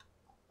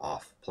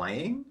off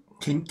playing?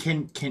 Can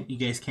you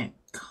guys can't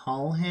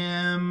call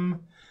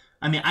him?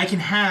 I mean, I can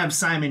have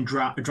Simon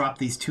drop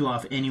these two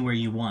off anywhere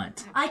you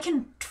want. I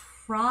can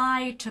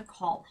try to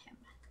call him.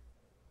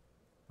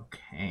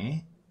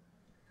 Okay.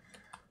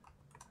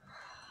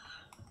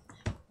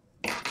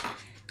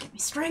 Give me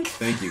strength.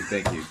 Thank you.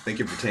 Thank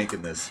you for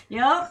taking this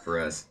Yep. for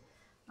us.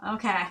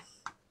 Okay.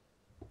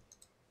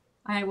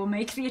 I will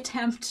make the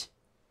attempt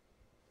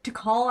to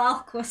call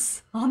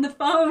Alquist on the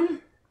phone.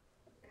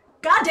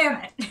 God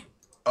damn it!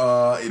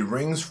 It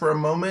rings for a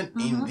moment,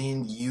 and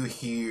then you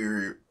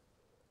hear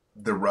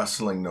the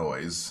rustling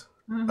noise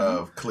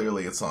of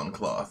clearly it's on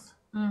cloth.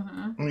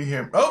 And you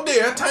hear, oh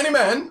dear, tiny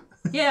man.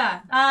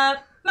 Yeah,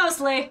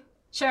 mostly.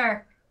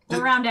 Sure.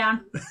 We'll round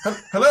down.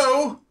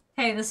 Hello?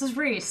 Hey, this is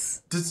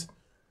Reese.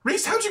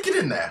 Reese, how'd you get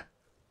in there?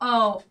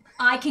 Oh,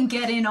 I can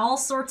get in all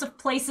sorts of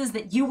places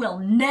that you will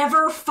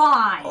never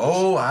find.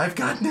 Oh, I've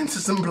gotten into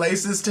some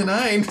places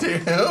tonight.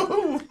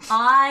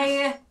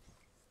 I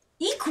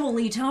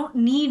equally don't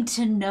need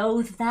to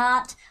know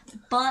that,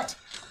 but,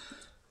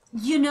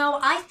 you know,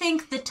 I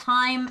think the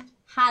time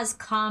has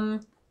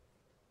come.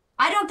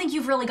 I don't think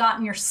you've really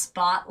gotten your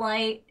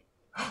spotlight.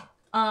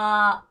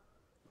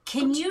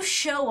 Can you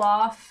show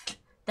off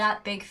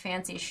that big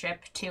fancy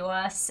ship to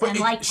us and,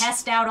 like,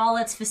 test out all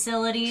its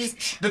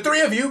facilities? The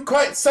three of you,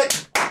 quiet,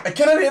 sight. I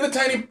cannot hear the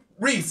tiny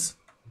Reese.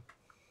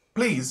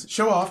 Please,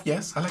 show off.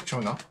 Yes, I like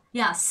showing off.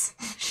 Yes.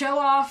 Show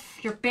off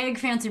your big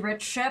fancy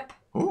rich ship.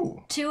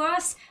 Ooh. To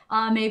us.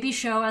 Maybe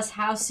show us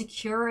how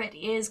secure it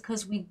is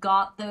because we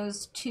got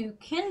those two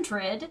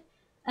kindred,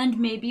 and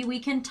maybe we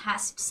can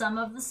test some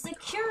of the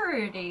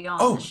security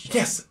on the ship.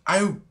 Yes.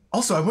 I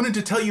wanted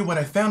to tell you what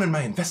I found in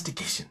my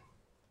investigation.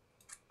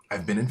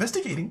 I've been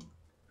investigating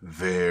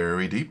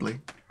very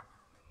deeply.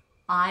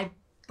 I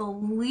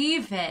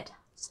believe it.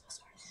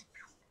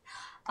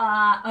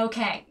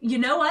 Okay. You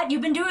know what?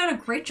 You've been doing a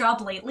great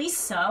job lately,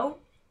 so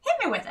hit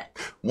me with it.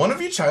 One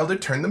of you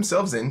childhood turned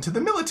themselves into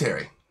the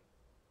military.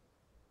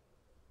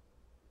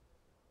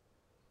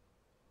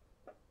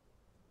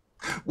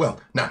 Well,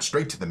 not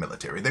straight to the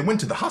military. They went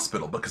to the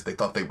hospital because they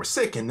thought they were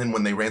sick, and then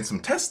when they ran some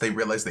tests, they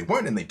realized they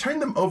weren't, and they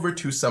turned them over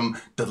to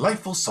some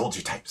delightful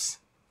soldier types.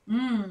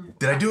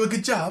 Did I do a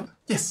good job?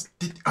 Yes.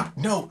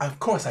 No, of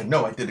course I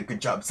know I did a good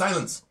job.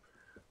 Silence.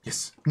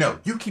 Yes. No,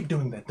 you keep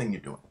doing that thing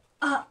you're doing.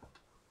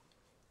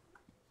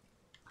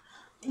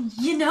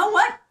 You know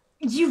what?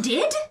 You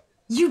did?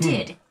 You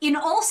did. In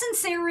all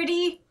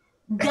sincerity,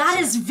 that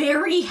is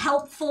very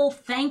helpful.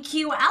 Thank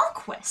you,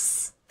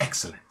 Alquist.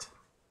 Excellent.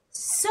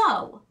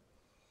 So,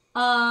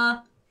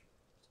 I'm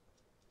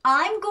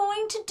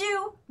going to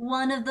do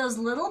one of those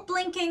little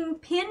blinking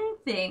pin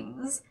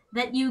things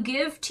that you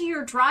give to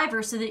your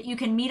driver so that you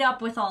can meet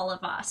up with all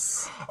of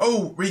us.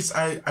 Oh, Reese,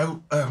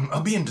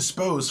 I'll be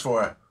indisposed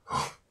for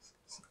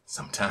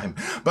some time,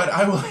 but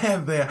I will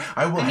have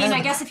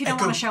I guess if you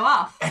don't want to show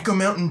off. Echo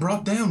Mountain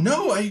brought down.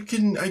 No, I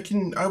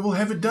will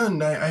have it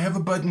done. I have a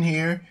button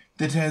here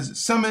that has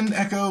summon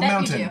Echo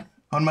Mountain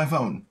on my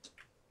phone.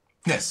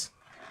 Yes.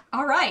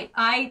 All right.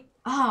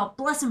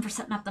 Bless him for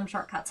setting up them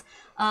shortcuts.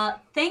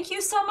 Thank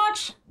you so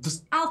much,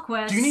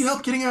 Alquist. Do you need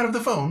help getting out of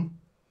the phone?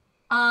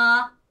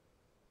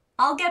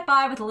 I'll get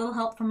by with a little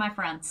help from my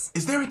friends.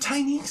 Is there a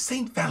tiny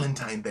Saint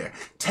Valentine there?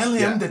 Tell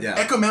him that yeah.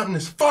 Echo Mountain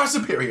is far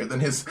superior than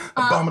his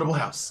abominable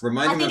house.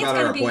 Remind him about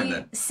our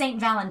appointment. Be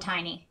Saint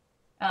Valentine.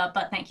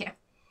 But thank you.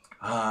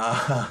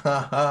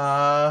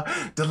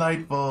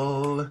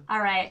 Delightful.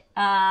 All right.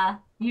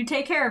 You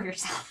take care of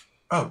yourself.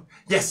 Oh,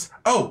 yes.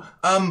 Oh,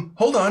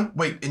 hold on.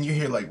 Wait, and you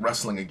hear, like,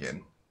 rustling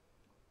again.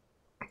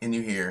 And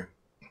you hear...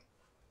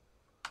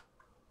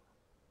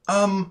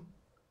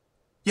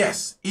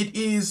 Yes, it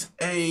is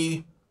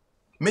a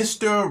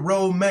Mr.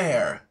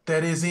 Romare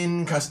that is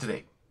in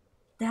custody.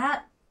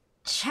 That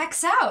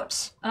checks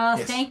out.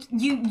 Yes. Thank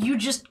you. You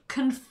just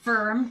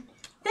confirmed.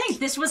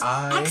 This was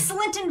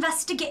excellent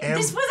investigation.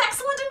 This was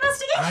excellent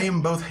investigation. I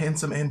am both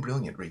handsome and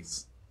brilliant,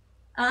 Reese.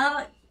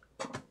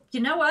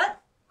 You know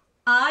what?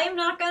 I'm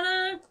not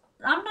gonna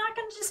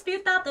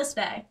dispute that this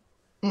day.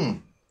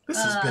 This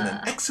has been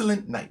an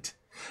excellent night.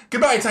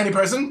 Goodbye, tiny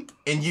person.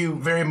 And you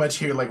very much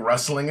hear, like,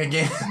 rustling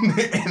again,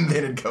 and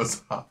then it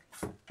goes off.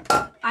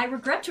 I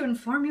regret to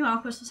inform you,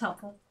 Alquist was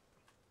helpful.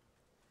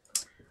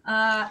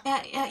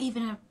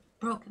 Even a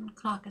broken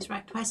clock is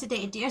right twice a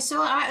day, dear,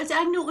 so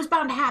I knew it was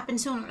bound to happen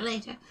sooner or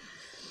later.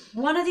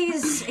 One of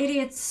these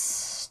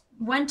idiots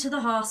went to the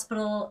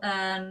hospital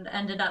and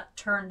ended up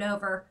turned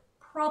over,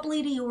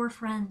 probably to your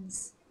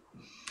friends.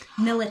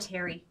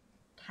 Military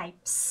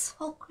types.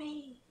 Oh,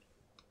 great.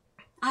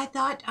 I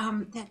thought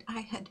that I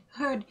had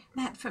heard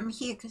that from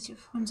here because your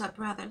phone's up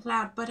rather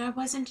loud, but I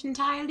wasn't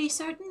entirely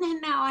certain,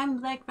 and now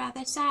I'm like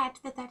rather sad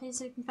that that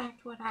is in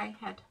fact what I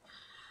had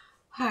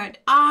heard.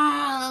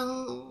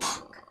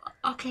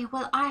 Okay,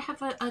 well I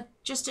have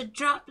just a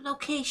drop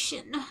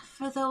location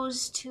for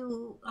those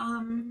two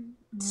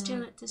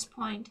still at this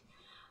point.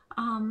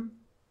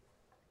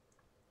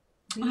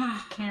 We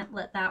can't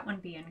let that one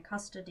be in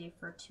custody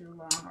for too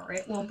long, or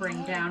it will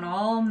bring down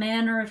all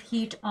manner of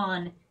heat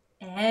on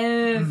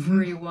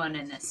everyone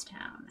in this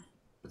town.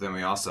 But then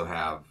we also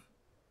have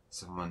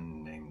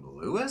someone named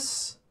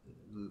Lewis.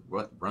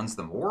 What runs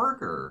the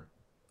morgue, or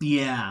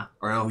Yeah.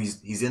 oh,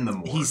 he's in the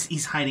morgue.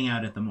 He's hiding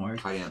out at the morgue.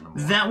 hiding in the morgue.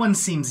 That one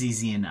seems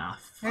easy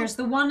enough. There's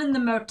the one in the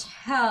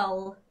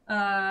motel,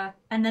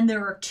 and then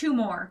there were two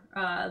more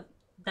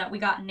that we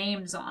got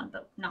names on,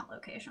 but not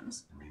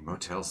locations. I mean,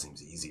 motel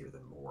seems easier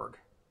than morgue.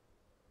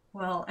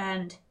 Well,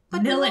 and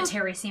But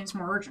military seems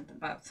more urgent than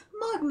both.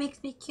 Morgue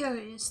makes me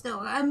curious, though.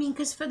 I mean,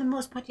 because for the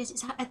most part,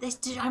 yes,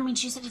 I mean,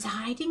 she said he's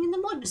hiding in the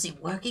morgue. Is he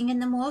working in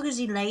the morgue? Is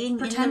he laying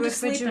Pretend in the to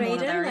sleep in one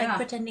refrigerator, there, like yeah.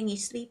 pretending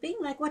he's sleeping?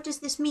 Like, what does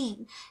this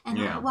mean? And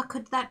Yeah. what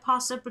could that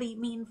possibly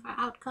mean for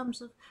outcomes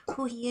of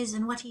who he is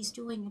and what he's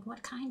doing and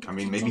what kind of I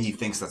mean, things maybe that he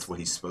thinks that's what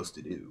he's supposed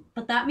to do.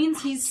 But that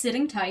means he's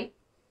sitting tight.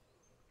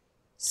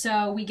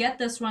 So we get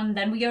this one,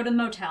 then we go to the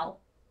motel,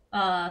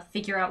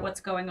 figure out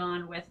what's going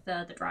on with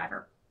the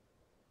driver.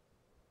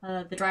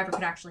 The driver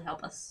could actually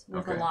help us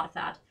with a Okay. lot of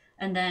that.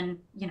 And then,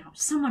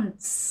 someone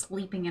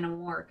sleeping in a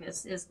morgue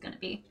is going to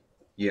be...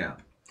 Yeah.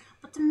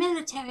 But the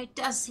military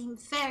does seem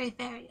very,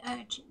 very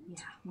urgent.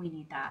 Yeah, we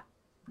need that.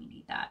 We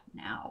need that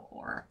now,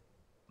 or...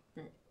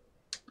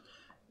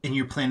 And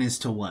your plan is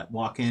to what?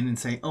 Walk in and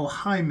say, "Oh,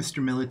 hi,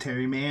 Mr.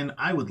 Military Man.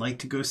 I would like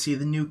to go see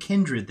the new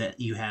kindred that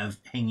you have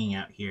hanging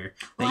out here.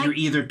 That Well, you're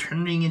either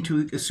turning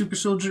into a super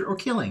soldier or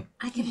killing."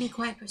 I can be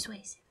quite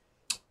persuasive.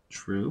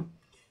 True.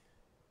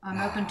 I'm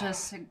open to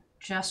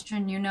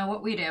suggestion. You know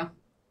what we do.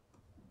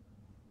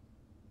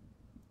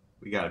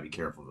 We gotta be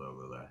careful, though,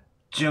 Lula.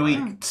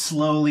 Joey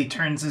slowly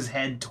turns his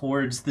head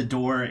towards the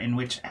door in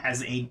which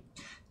has a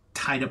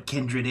tied up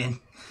kindred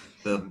in.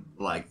 The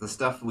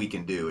stuff we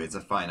can do is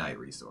a finite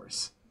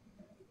resource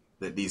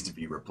that needs to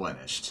be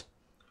replenished.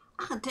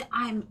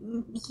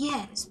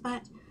 Yes,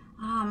 but,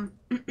 I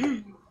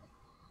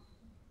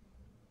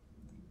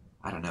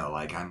don't know,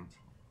 like, I'm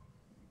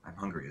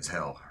hungry as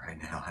hell right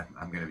now.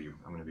 I'm gonna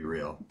be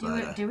real. Do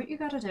what you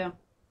gotta do,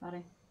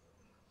 buddy.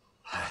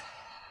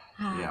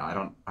 Yeah, I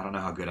don't know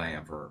how good I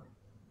am for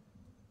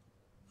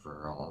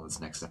all this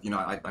next stuff.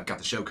 I've got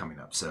the show coming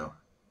up, so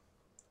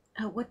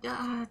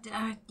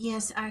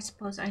yes, I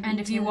suppose I need And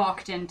if you to-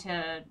 walked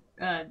into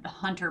the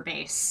hunter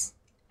base,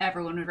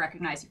 everyone would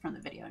recognize you from the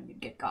video and you'd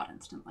get got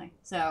instantly.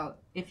 So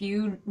if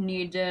you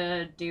need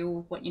to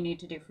do what you need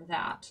to do for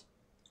that.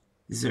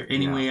 Is there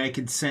any Yeah. way I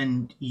could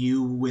send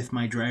you with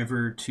my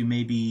driver to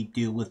maybe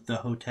deal with the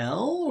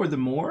hotel or the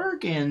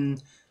morgue,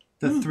 and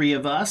the three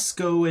of us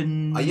go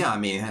and... yeah. I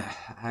mean,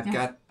 I've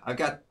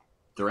got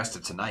the rest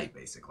of tonight,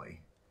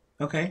 basically.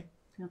 Okay.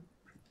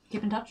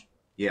 Keep in touch.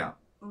 Yeah.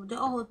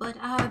 Oh, but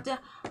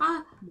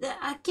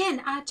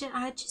again,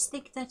 I just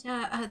think that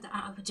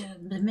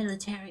the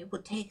military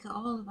would take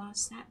all of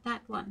us.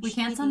 That one. We should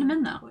can't be send the him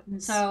in, though.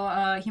 importance.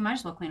 So he might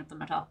as well clean up the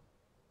motel.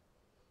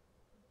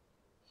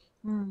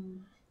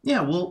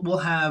 Yeah, we'll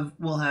have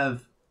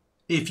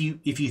if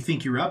you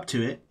think you're up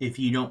to it, if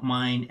you don't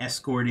mind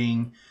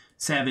escorting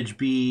Savage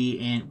Bee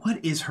and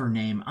what is her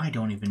name? I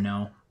don't even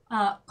know.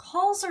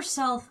 Calls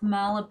herself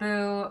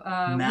Malibu.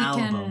 We Malibu.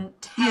 can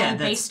tell Yeah, that's-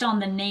 based on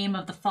the name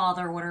of the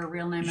father what her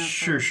real name is.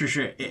 Sure.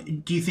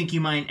 Do you think you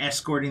mind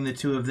escorting the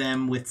two of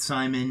them with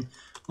Simon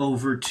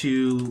over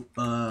to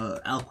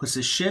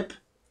Alquist's ship?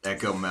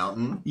 Echo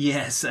Mountain.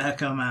 Yes,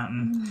 Echo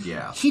Mountain.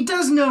 Yeah. He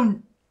does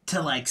know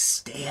to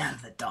stay out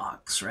of the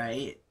docks,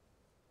 right?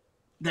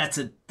 That's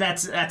a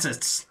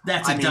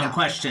I mean, dumb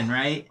question,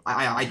 right?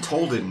 I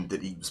told him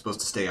that he was supposed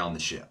to stay on the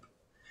ship.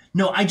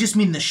 No, I just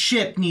mean the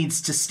ship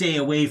needs to stay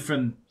away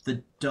from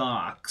the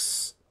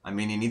docks. I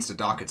mean, he needs to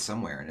dock it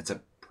somewhere, and it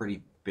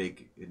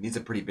needs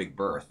a pretty big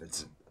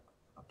berth.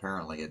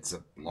 Apparently it's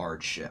a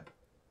large ship.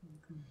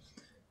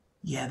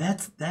 Yeah,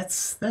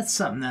 that's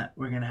something that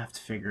we're gonna have to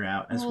figure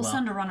out as We'll well.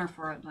 send a runner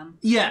for it then.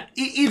 Yeah.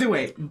 Either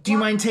way, do you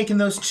mind taking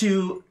those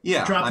two?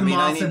 Yeah, drop I them mean,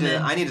 off, and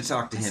then I need to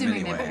talk to him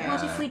Assuming they anyway. pay.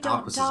 What if we don't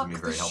Aquas is dock gonna be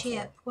the very helpful.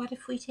 ship? What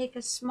if we take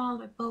a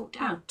smaller boat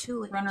out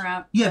to it? Runner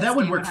out. Yeah, that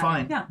would Steam work have it.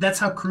 fine. Yeah. That's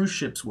how cruise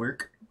ships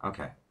work.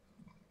 Okay.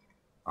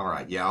 All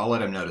right. Yeah, I'll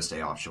let him know to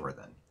stay offshore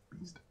then.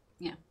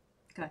 Yeah.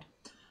 Good.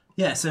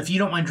 Yeah. So if you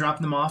don't mind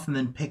dropping them off and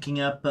then picking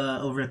up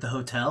over at the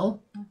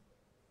hotel,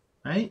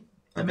 right?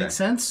 That Okay. makes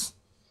sense.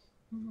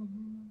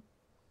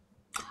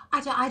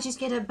 I just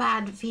get a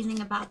bad feeling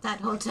about that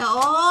hotel.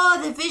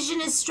 Oh, the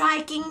vision is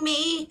striking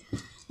me.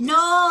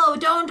 No,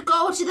 don't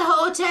go to the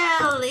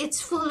hotel.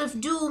 It's full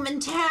of doom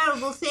and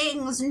terrible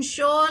things, and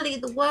surely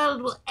the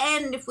world will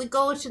end if we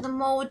go to the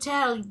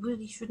motel. You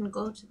really shouldn't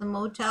go to the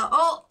motel.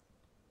 Oh,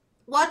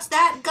 what's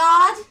that,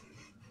 God?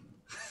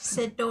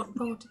 Said don't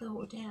go to the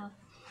hotel.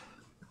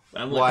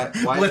 Why?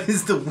 What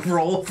is the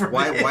role for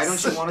Why this?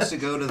 don't you want us to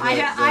go to the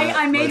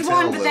I made motel,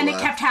 one, but then it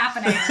Lola? kept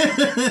happening.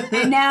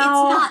 And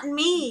now It's not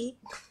me.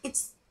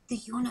 It's the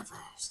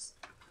universe.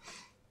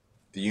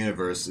 The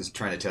universe is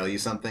trying to tell you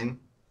something.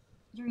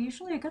 you're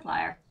usually a good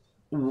liar.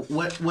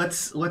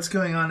 What's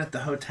going on at the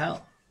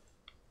hotel?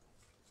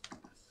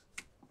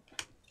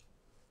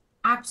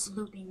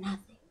 Absolutely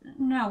nothing.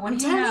 No, what I'm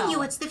do you know? telling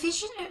you, it's the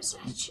visioners.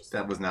 It's just-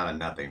 That was not a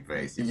nothing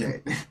face you Yeah.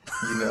 made.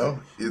 You know,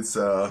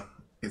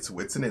 it's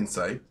wits and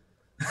insight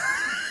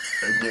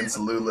against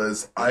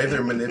Lula's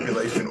either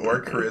manipulation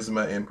or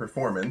charisma and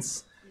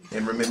performance.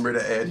 And remember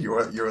to add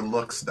your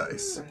looks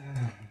dice.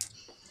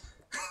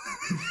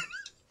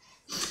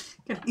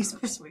 Can I use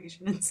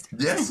persuasion instead?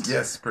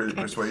 Yes.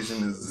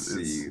 Persuasion is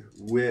See,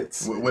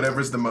 wits.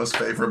 whatever's the most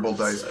favorable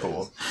dice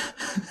pool.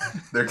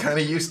 They're kind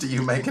of used to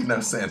you making no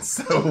sense,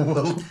 so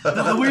we'll.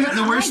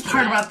 The worst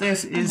part about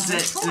this is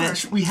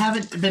that we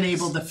haven't been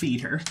able to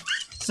feed her.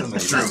 So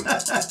many, True.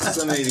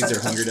 so many of these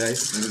are hunger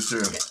dice. It is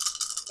true.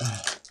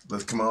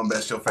 Let's come on,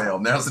 best you'll fail.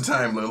 Now's the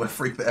time, Lula.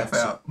 Freak the F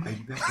out. Are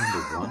you back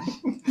to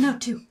one? No,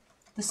 2.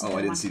 This is Oh, the I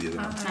didn't one. see the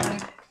other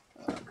one.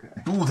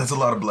 Okay. Ooh, that's a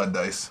lot of blood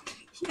dice.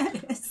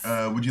 Yes.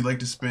 Would you like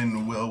to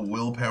spend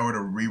willpower to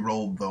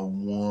re-roll the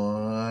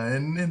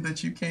one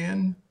that you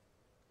can?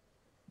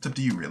 It's up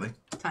to you, really.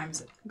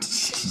 Times it.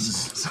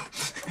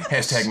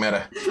 Hashtag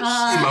meta.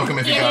 Smoke him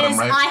if you It got him, is,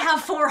 right? I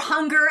have 4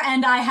 hunger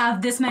and I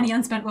have this many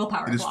unspent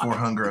willpower. It is block. 4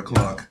 hunger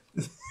o'clock.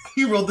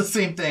 You rolled the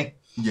same thing.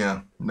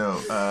 Yeah, no.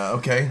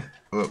 Okay.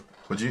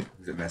 Would you?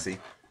 Is it messy?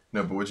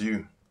 No, but would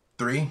you?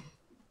 3?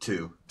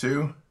 2.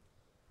 2?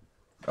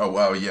 Oh,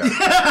 wow, yeah.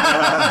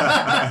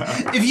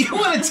 If you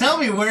want to tell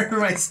me where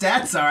my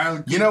stats are, I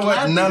would. You know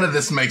what? None of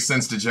this makes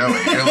sense to Joey.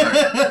 You're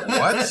like,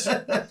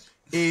 what?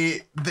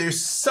 There's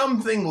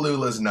something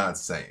Lula's not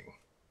saying.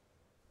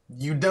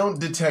 You don't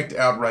detect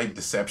outright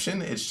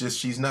deception. It's just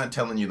she's not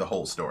telling you the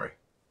whole story.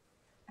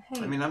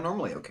 I mean, I'm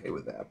normally okay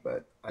with that,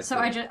 but So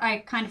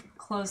I kind of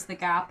closed the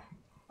gap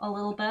a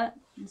little bit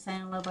and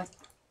saying a little bit,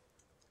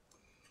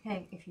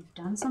 hey, if you've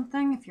done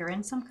something, if you're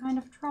in some kind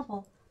of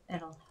trouble,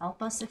 it'll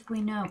help us if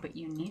we know, but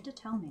you need to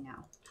tell me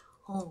now.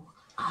 No.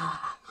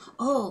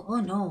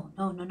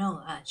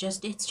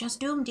 It's just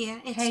doom,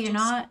 dear. It's Hey, you're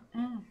just- not.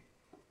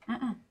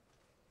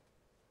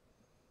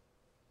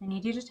 I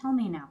need you to tell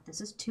me now.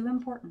 This is too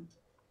important.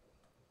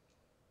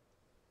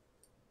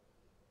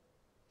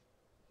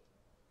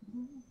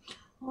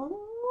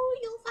 Oh,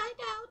 you'll find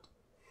out.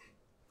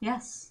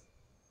 Yes.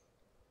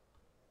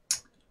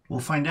 We'll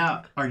find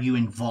out. Are you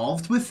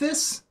involved with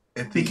this?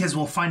 Because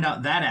we'll find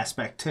out that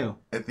aspect too.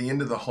 At the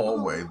end of the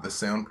hallway, the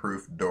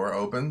soundproof door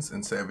opens,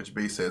 and Savage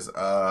B says,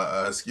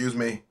 excuse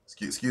me.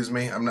 Excuse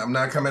me. I'm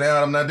not coming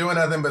out. I'm not doing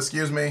nothing, but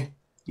excuse me.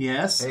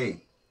 Yes.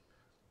 Hey,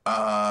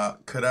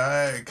 Could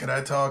I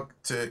talk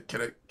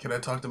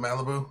to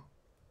Malibu?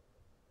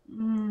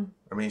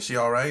 I mean, she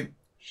all right?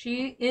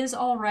 She is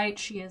all right.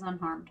 She is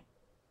unharmed.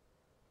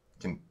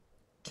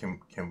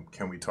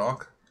 Can we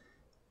talk?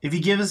 If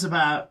you give us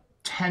about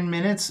 10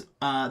 minutes,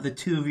 the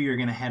two of you are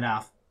gonna head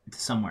off to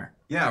somewhere.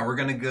 yeah, we're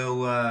gonna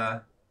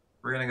go.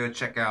 We're gonna go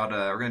check out.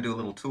 We're gonna do a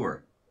little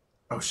tour.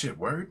 Oh shit!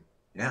 Word.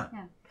 Yeah.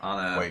 Yeah.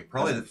 On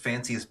probably the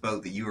fanciest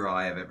boat that you or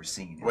I have ever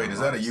seen. in Wait, our is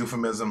that a lives.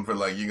 eufemism for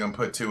like you're gonna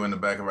put 2 in the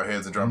back of our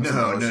heads and drop us in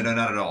the No, ocean?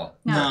 not at all.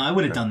 No, I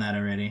would have done that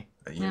already.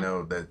 You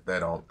know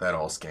that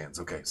all scans.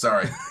 Okay,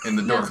 sorry. And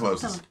the door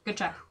closes. Good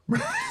check.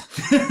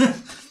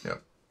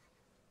 Yep.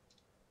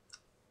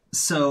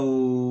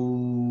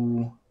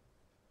 So,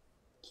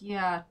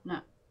 Yeah, no.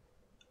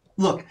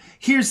 look,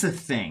 here's the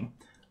thing.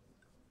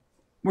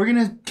 We're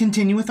gonna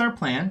continue with our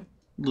plan.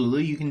 Lulu,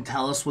 you can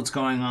tell us what's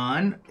going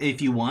on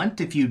if you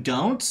want. If you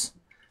don't,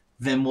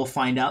 then we'll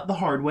find out the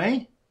hard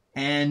way,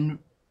 and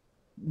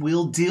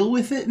we'll deal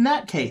with it in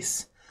that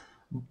case.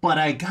 But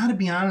I gotta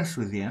be honest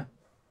with you,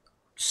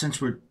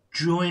 since we're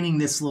joining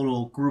this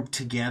little group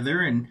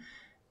together and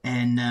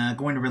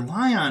going to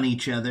rely on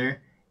each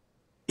other,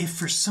 if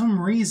for some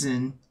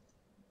reason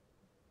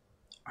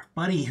our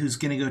buddy who's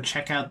gonna go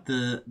check out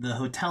the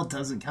hotel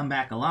doesn't come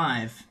back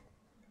alive,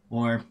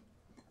 or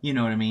you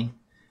know what I mean,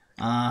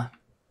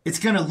 it's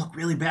gonna look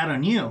really bad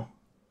on you.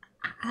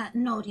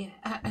 No, dear.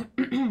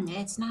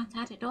 It's not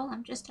that at all.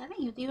 I'm just telling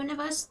you, the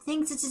universe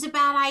thinks this is a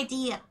bad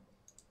idea.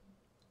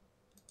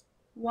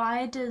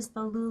 Why does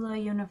the Lula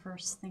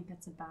universe think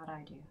it's a bad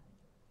idea?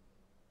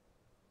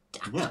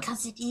 Yeah.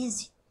 Because it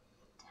is.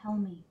 Tell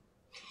me.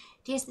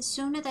 Dears, the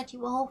sooner that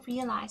you all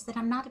realize that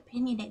I'm not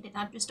opinionated,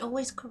 I'm just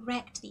always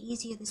correct, the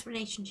easier this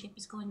relationship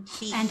is going to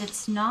be. And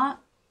it's not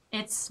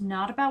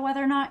about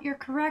whether or not you're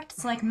correct.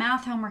 It's like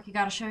math homework. You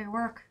gotta show your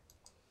work.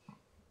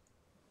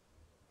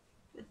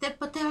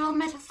 but they're all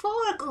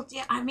metaphorical.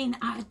 Yeah, I mean,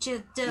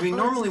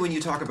 normally when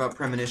you talk about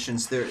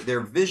premonitions,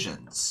 they're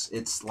visions.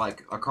 It's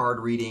like a card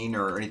reading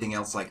or anything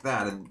else like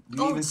that. And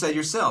you even said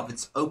yourself,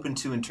 it's open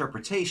to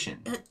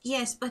interpretation.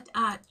 Yes, but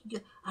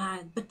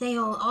they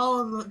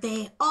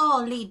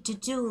all lead to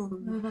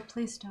doom. Lula,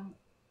 please don't.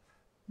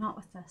 Not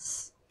with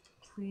this.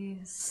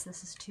 Please,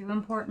 this is too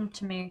important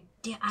to me.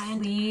 Yeah,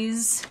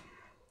 Please,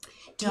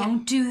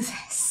 don't do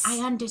this. I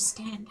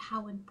understand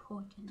how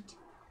important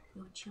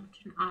your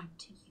children are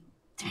to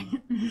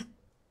you.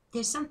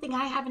 There's something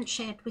I haven't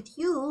shared with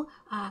you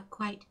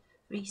quite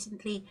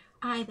recently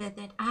either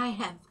that I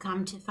have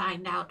come to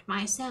find out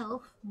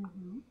myself.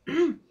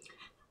 Mm-hmm.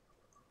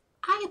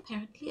 I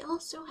apparently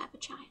also have a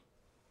child.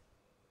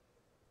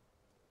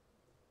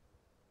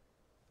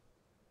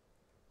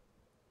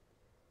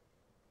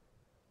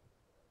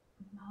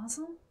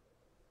 Mazel?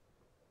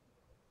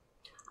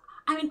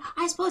 I mean,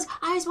 I suppose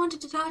I always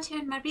wanted a daughter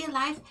in my real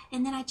life,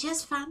 and then I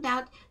just found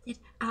out that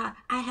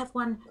I have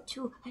one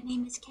too. Her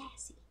name is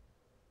Cassie.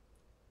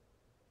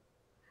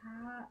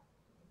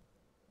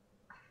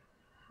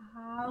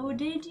 How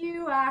did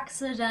you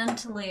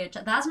accidentally...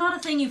 That's not a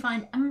thing you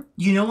find...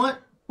 You know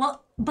what?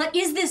 Well, but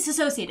is this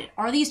associated?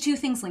 Are these two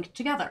things linked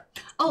together?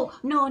 Oh,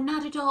 no,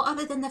 not at all,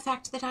 other than the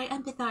fact that I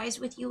empathize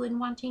with you in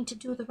wanting to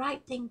do the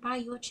right thing by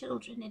your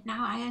children, and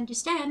now I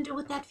understand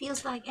what that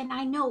feels like, and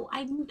I know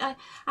I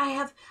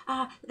have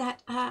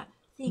that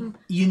thing.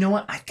 You know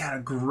what? I got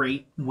a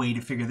great way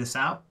to figure this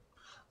out.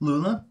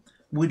 Lula,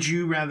 would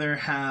you rather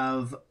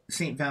have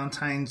St.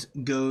 Valentine's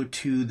go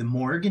to the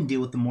morgue and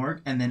deal with the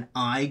morgue, and then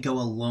I go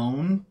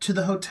alone to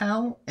the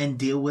hotel and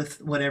deal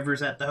with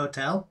whatever's at the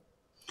hotel?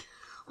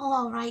 Oh,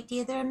 all right,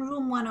 dear. They're in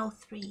room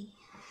 103.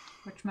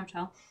 Which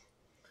motel?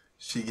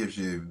 She gives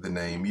you the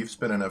name. You've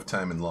spent enough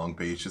time in Long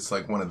Beach. It's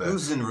like one of the...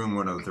 Who's in room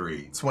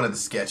 103? It's one of the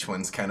sketch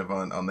ones, kind of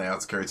on the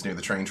outskirts near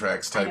the train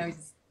tracks type. I know.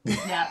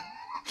 Yeah.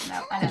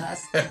 No, I know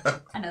this.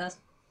 I know this.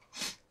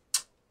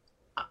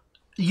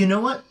 You know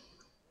what?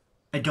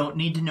 I don't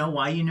need to know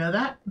why you know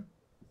that.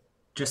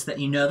 Just that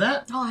you know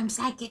that. Oh, I'm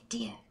psychic,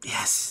 dear.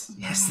 Yes,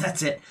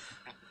 that's it.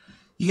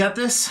 You got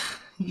this?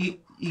 You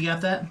got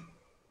that?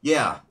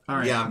 Yeah. All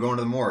right. Yeah, I'm going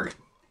to the morgue.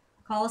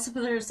 Call us if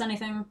there's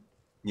anything.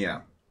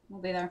 Yeah.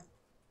 We'll be there.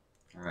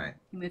 All right.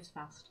 He moves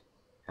fast.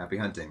 Happy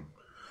hunting.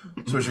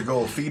 So is your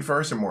goal feed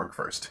first or morgue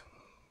first?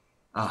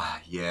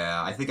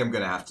 Yeah. I think I'm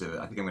gonna have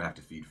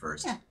to feed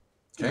first. Yeah.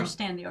 Okay.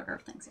 Understand the order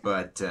of things.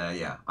 But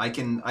yeah, I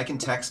can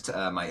text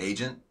my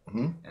agent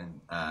Mhm. and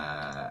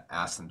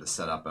ask them to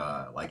set up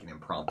like an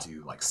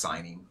impromptu like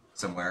signing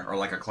somewhere or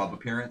like a club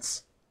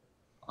appearance.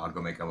 I'll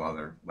go make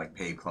another like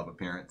paid club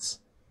appearance,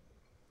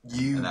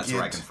 and that's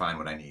where I can find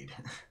what I need.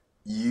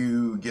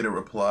 You get a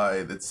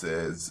reply that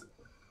says,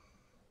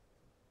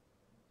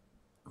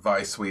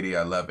 "Vi, sweetie,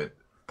 I love it.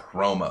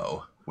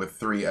 Promo," with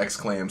 3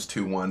 exclams,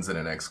 2 1s, and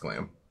an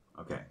exclam.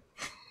 Okay,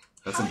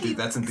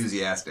 that's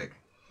enthusiastic.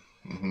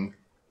 Mm-hmm.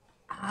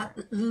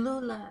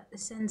 Lula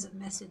sends a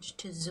message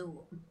to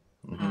Zool,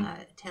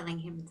 telling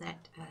him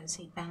that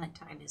St.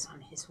 Valentine is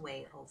on his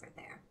way over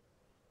there.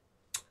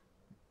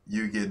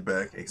 You get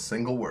back a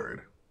single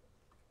word.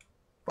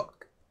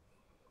 Fuck.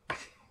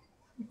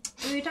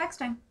 Who are you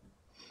texting?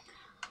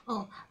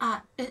 Oh,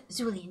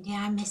 Zulian, dear,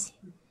 I miss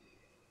him.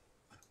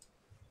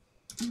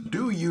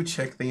 Do you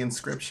check the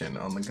inscription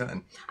on the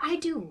gun? I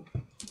do.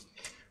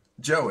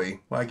 Joey,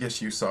 well, I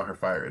guess you saw her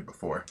fire it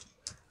before.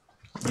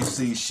 You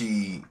see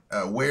she,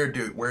 where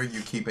are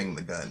you keeping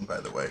the gun, by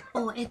the way?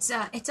 Oh, it's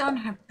on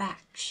her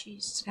back.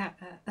 She's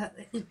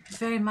it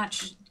very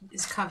much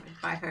is covered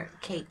by her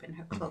cape and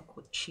her cloak,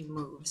 which she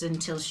moves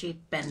until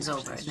she bends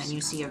over, and then you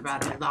see a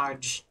rather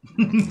large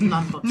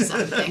lump of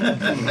something.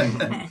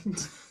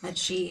 And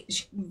she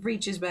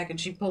reaches back and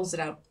she pulls it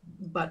out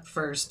butt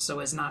first, so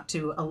as not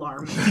to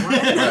alarm anyone.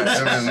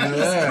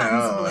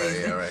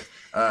 Yeah, right.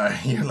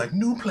 You're like,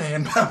 new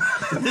plan.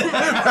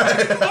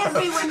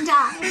 Everyone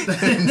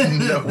died.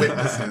 No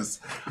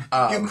witnesses.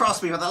 You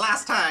crossed me for the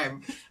last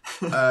time.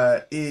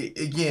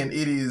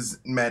 It is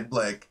matte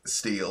black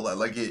steel.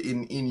 Like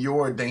in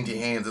your dainty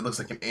hands, it looks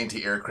like an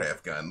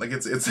anti-aircraft gun. Like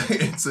it's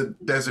a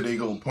Desert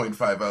Eagle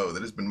 .50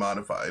 that has been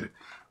modified.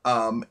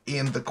 And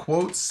the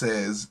quote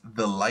says,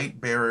 "The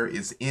light bearer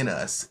is in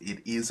us.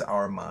 It is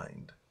our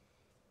mind."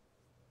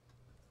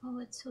 Oh,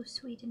 it's so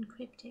sweet and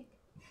cryptic.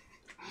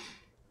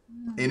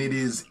 And it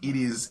is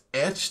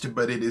etched,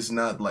 but it is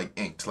not like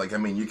inked. Like, I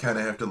mean, you kind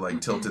of have to like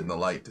tilt it in the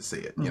light to see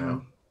it, you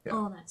know? Yeah.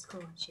 Oh, that's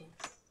gorgeous.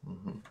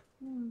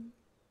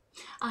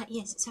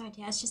 Yes, sorry,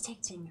 dear. I was just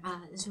texting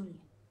Zulian.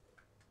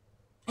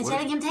 And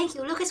telling him thank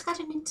you. Look, it's got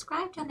an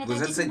inscribed on it.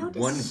 Does I that say didn't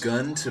notice. one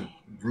gun to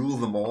rule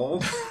them all?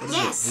 What is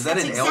Yes, it? Is that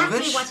that's in exactly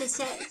Elvish? what it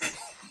says.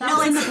 That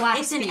was in the black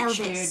it's in speech,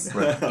 Elvis. dude.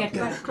 Right. Get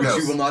good.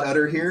 Which you will not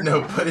utter here? No,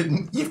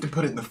 you have to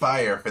put it in the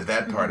fire for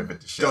that part of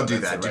it to show. Don't do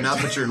That's that. the Do right-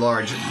 not put your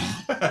large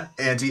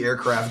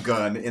anti-aircraft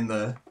gun in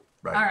the...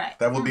 Right. All right.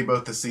 That will be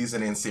both the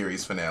season and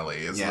series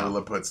finale, as Yeah.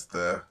 Lola puts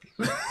the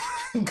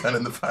gun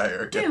in the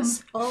fire. Doom.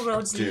 All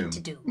roads Doom. lead to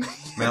doom.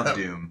 Mount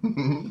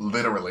Doom.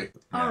 Literally.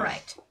 All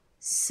right.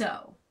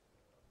 So,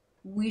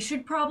 we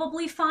should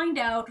probably find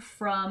out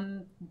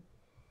from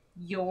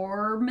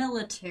your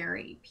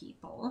military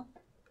people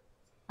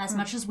as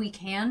much as we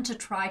can to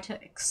try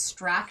to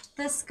extract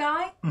this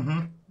guy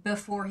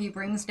before he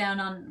brings down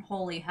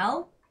unholy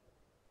hell.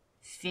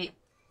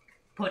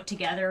 Put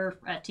together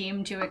a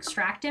team to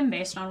extract him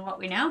based on what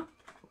we know.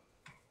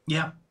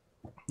 Yeah.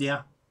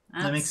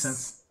 That makes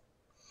sense.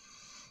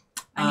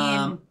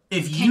 I mean,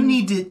 if you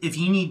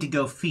need to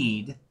go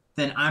feed,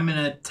 then I'm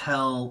gonna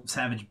tell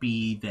Savage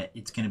B that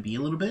it's gonna be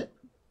a little bit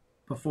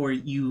before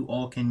you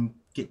all can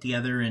get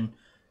together and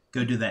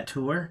go do that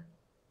tour.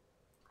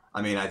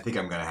 I mean, I think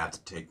I'm gonna have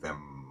to take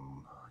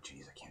them. Oh,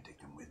 jeez, I can't take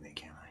them with me,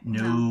 can I?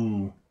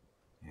 No.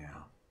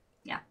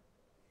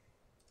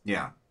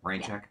 Yeah.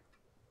 Rain check.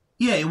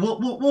 Yeah,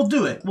 we'll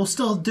do it. We'll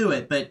still do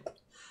it, but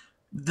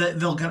they're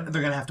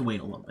gonna have to wait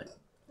a little bit.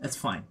 That's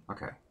fine.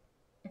 Okay.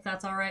 if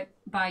that's all right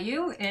by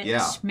you,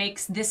 it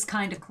makes this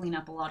kind of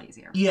cleanup a lot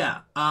easier.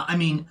 Yeah, I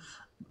mean,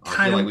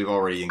 I feel like we've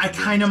already. I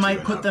kind of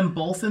might put them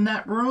both in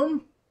that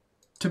room,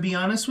 to be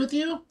honest with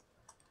you,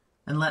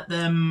 and let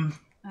them.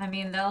 I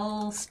mean,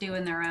 they'll stew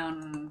in their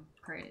own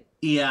crate.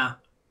 Yeah.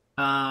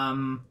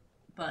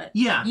 But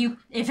yeah.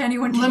 If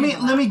anyone can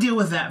let me deal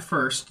with that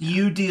first.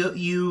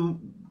 You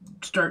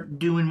start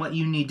doing what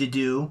you need to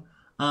do.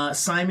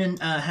 Simon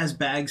has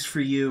bags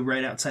for you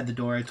right outside the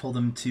door. I told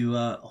him to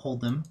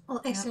hold them.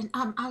 Oh, excellent.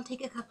 I'll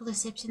take a couple of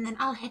sips and then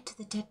I'll head to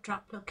the dead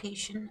drop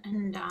location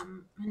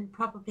and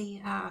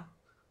probably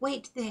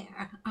wait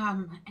there.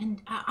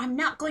 And I'm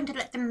not going to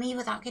let them leave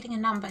without getting a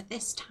number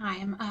this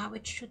time,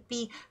 which should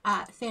be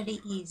fairly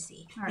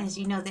easy. Right. As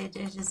you know, they're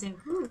just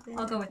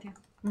I'll go with you.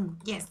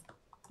 Yes.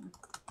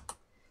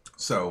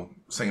 So,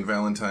 St.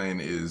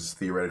 Valentine is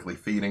theoretically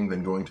feeding,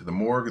 then going to the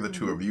morgue. The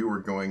two of you are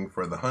going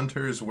for the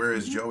hunters. Where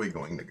is Joey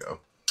going to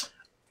go?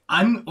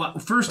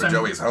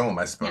 Joey's home,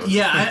 I suppose.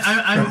 Yeah,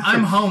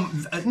 I'm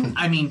home.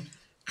 I mean,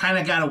 kind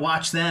of got to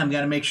watch them.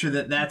 Got to make sure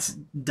that that's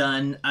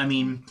done. I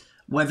mean,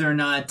 whether or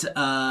not,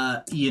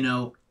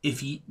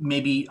 if you,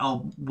 maybe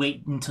I'll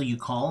wait until you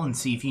call and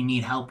see if you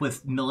need help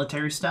with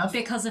military stuff.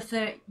 Because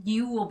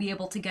you will be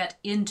able to get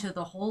into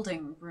the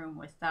holding room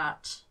with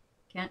that,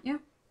 can't you?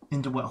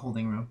 Into what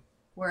holding room?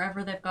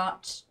 Wherever they've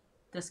got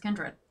this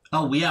kindred.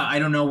 Oh yeah, I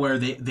don't know where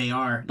they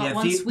are. But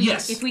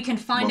if we can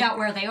find out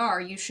where they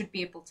are, you should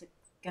be able to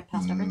get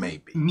past everything.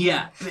 Maybe.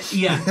 Yeah.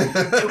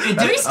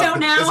 Please don't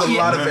now. There's a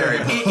lot of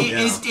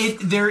variables.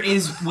 There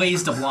is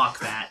ways to block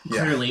that,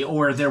 clearly,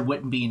 or there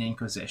wouldn't be an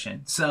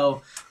Inquisition.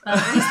 So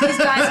these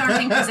guys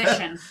aren't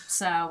Inquisition,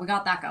 so we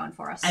got that going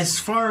for us. As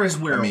far as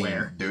we're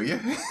aware. Do you?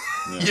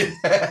 They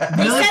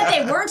said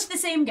they weren't the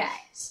same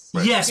guys.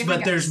 Right. Yes,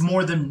 but there's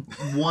more than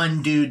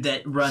one dude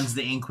that runs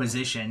the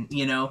Inquisition,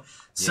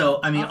 So,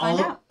 I mean,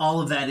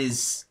 all of that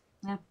is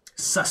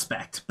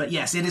suspect. But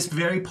yes, it is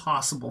very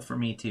possible for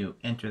me to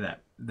enter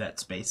that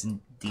space and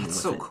deal with it.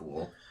 That's so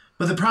cool.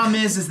 But the problem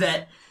is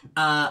that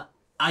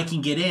I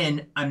can get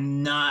in.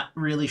 I'm not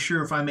really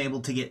sure if I'm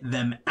able to get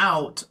them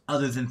out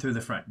other than through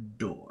the front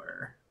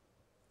door.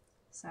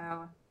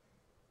 So,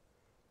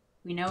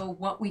 we know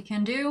what we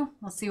can do.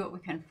 Let's see what we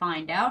can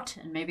find out.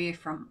 And maybe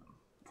from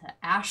the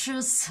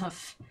ashes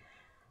of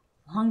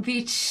Long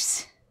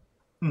Beach's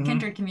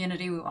kindred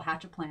community, we will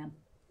hatch a plan.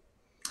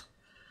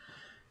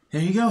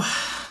 There you go.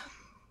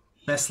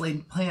 Best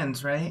laid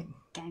plans, right?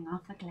 Gang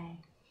off a glay.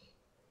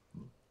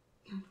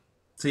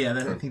 So yeah,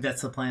 I think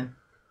that's the plan.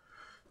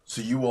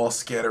 So you all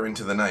scatter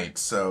into the night,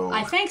 so...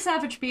 I thank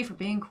Savage B for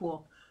being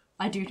cool.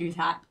 I do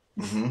that.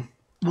 Mm-hmm.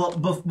 Well,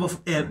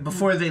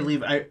 before they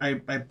leave,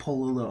 I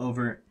pull Lula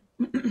over.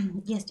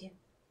 Yes, dear.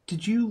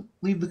 Did you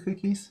leave the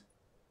cookies?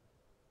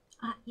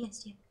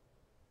 Yes, dear.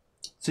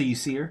 So you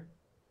see her?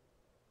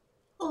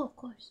 Oh, of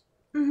course.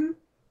 Mm-hmm.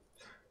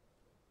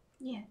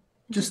 Yeah.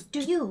 Do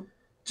you?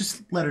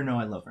 Just let her know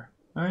I love her.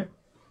 All right?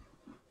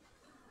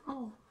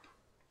 Oh.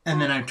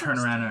 And then I turn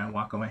around and I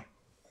walk away.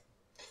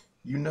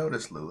 You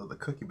notice, Lula, the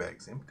cookie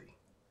bag's empty.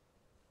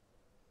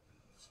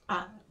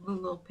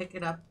 Lula will pick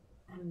it up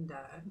and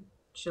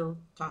she'll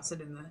toss it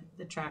in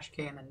the trash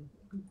can and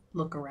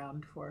look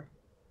around for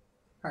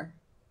her.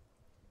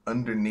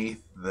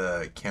 Underneath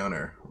the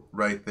counter,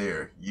 right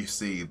there, you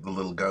see the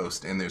little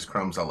ghost, and there's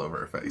crumbs all over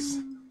her face.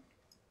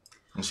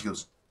 And she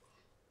goes,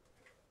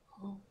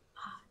 Oh,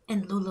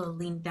 and Lula will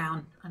lean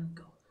down and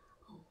go,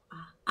 oh,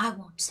 I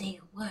won't say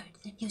a word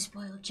that you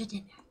spoiled your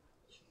dinner.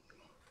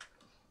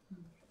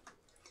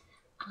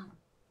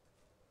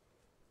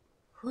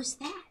 Who's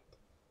that?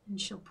 And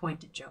she'll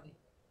point at Joey.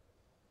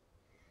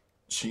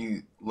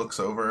 She looks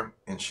over,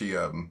 and she,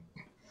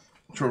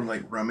 sort of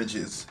like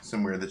rummages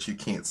somewhere that you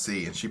can't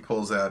see, and she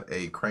pulls out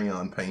a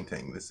crayon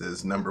painting that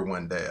says "Number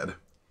One Dad."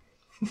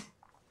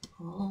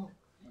 Oh,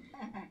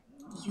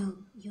 you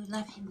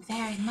love him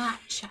very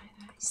much. I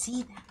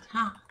see that,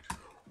 huh?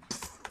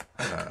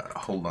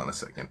 Hold on a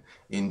second.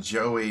 And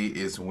Joey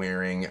is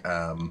wearing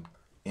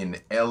an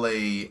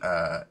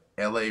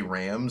LA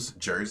Rams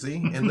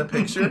jersey in the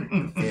picture,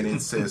 and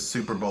it says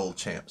Super Bowl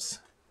champs.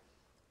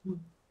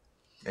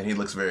 And he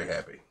looks very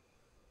happy.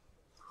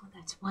 Oh,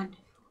 that's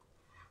wonderful.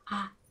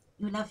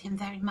 You love him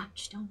very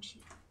much, don't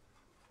you?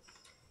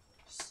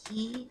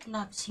 He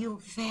loves you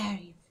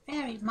very,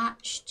 very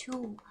much,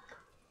 too.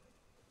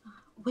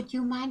 Would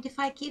you mind if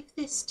I give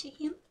this to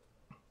him?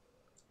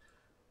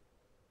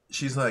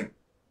 She's like,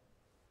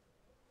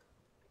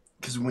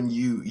 because when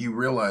you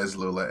realize,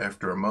 Lula,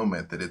 after a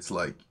moment that it's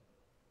like,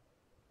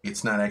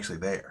 it's not actually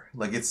there.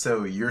 Like, it's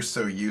so, you're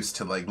so used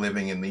to like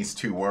living in these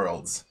two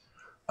worlds.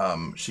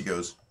 She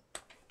goes,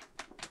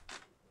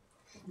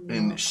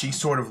 and she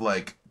sort of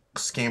like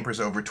scampers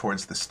over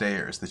towards the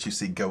stairs that you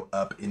see go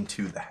up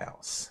into the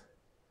house.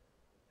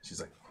 She's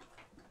like,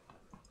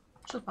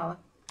 She'll follow.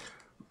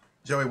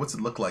 Joey, what's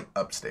it look like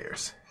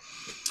upstairs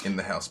in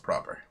the house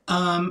proper?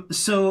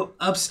 So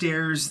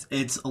upstairs,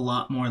 it's a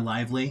lot more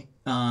lively.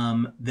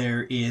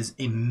 There is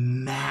a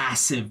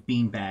massive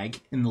beanbag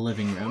in the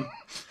living room.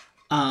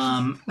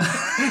 I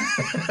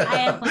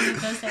have one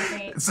of those. They're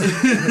great.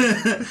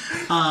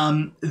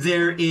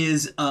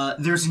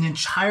 There's an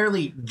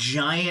entirely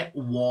giant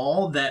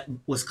wall that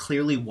was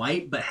clearly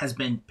white but has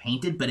been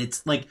painted, but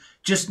it's like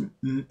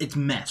it's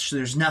mesh.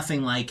 There's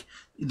nothing like,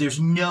 there's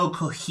no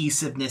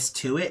cohesiveness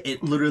to it.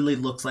 It literally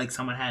looks like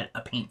someone had a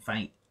paint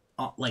fight,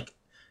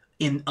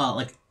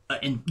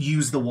 and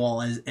use the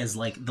wall as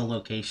like the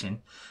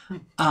location.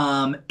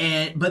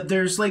 But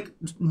there's like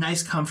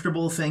nice,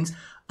 comfortable things.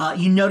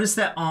 You notice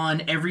that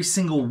on every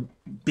single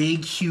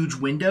big, huge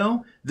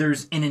window,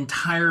 there's an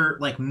entire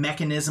like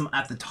mechanism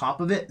at the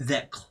top of it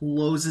that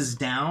closes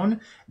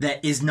down.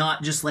 That is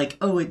not just like,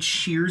 oh, it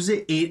shears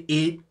it.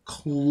 It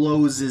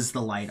closes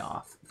the light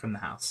off from the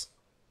house.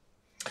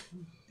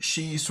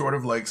 She sort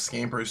of like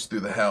scampers through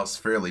the house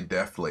fairly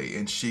deftly,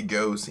 and she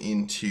goes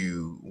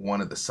into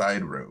one of the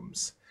side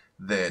rooms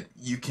that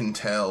you can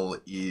tell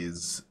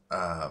is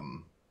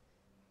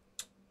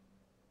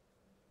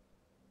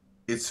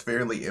it's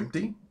fairly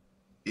empty,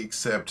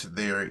 except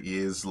there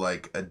is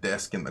like a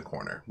desk in the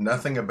corner.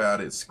 Nothing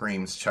about it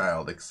screams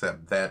child,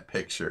 except that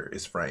picture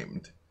is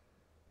framed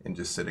and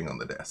just sitting on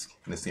the desk,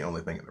 and it's the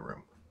only thing in the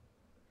room.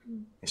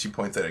 And she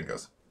points at it and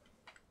goes,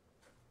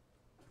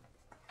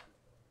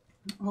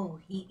 Oh,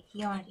 he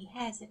already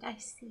has it, I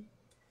see.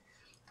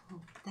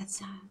 Oh,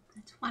 that's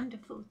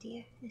wonderful,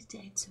 dear. It's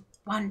a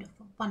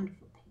wonderful,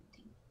 wonderful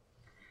painting.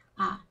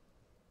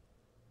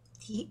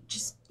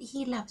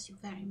 He loves you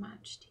very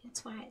much.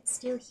 That's why it's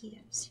still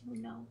here, so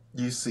you know.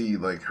 you see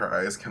like her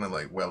eyes kind of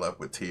like well up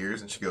with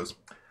tears, and she goes,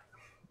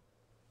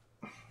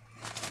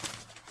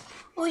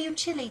 Oh, you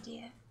chilly,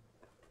 dear.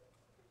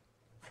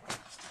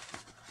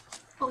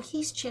 Oh,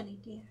 he's chilly,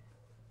 dear.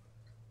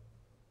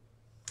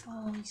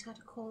 Oh, he's got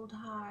a cold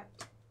heart.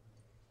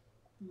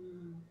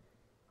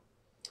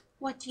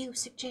 What do you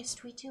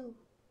suggest we do?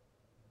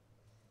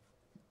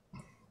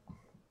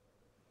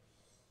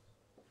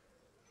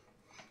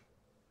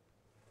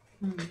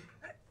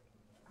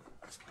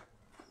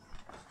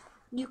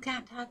 You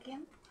can't hug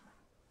him,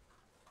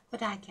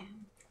 but I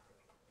can.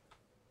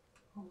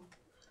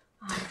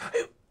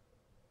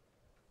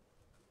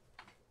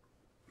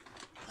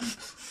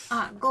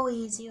 Go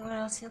easy or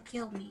else he'll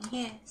kill me.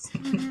 Yes.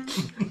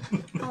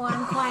 Oh,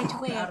 I'm quite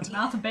aware. Out of the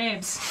mouth of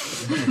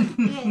babes.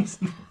 Yes.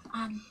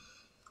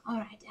 All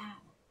right.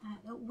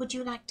 Would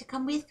you like to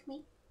come with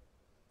me?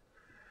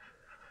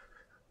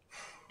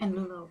 And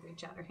Lula will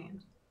reach out her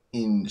hand.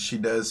 and she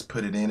does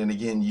put it in, and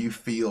again you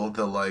feel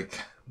the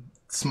like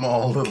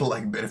small little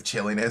like bit of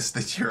chilliness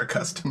that you're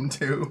accustomed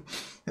to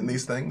in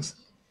these things.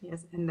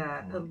 Yes, and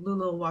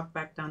Lula will walk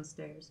back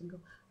downstairs and go,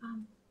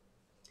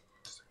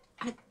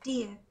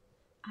 Dear.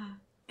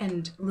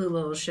 and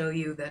Lula will show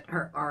you that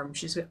her arm,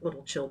 she's got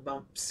little chill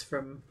bumps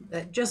from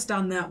that, just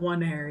on that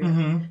one area.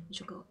 Mm-hmm.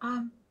 She'll go,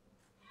 I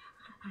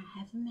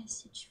have a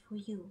message for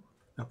you.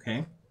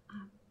 Okay.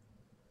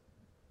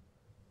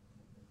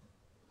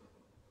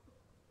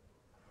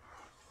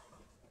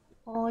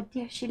 Oh,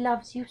 dear, she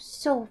loves you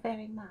so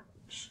very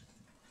much.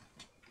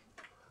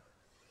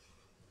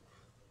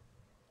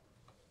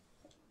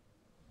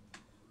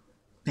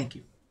 Thank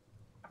you.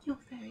 You're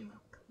very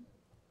welcome.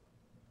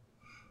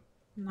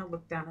 And I'll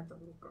look down at the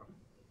little girl.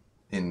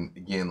 And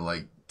again,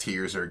 like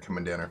tears are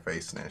coming down her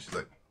face now. She's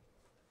like,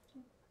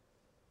 There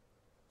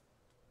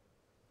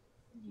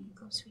you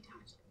go,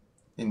 sweetheart.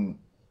 and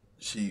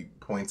she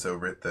points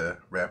over at the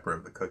wrapper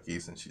of the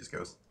cookies, and she just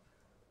goes,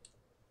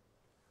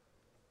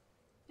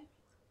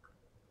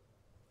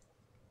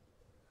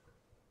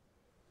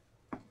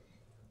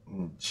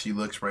 and she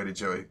looks right at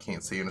Joey, who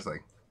can't see, and is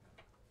like,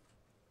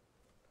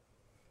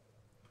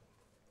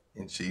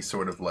 and she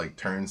sort of like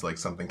turns like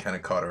something kind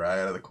of caught her eye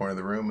out of the corner of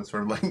the room and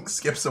sort of like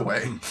skips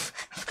away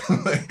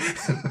like,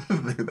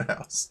 through the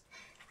house.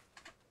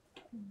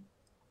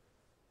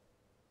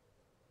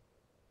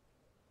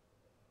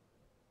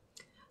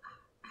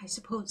 I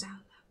suppose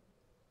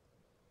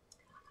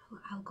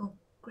I'll go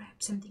grab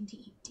something to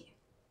eat, dear.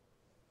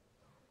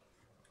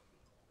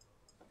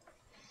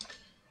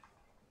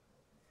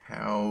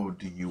 How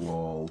do you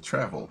all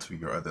travel to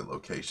your other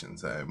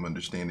locations? I'm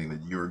understanding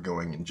that you're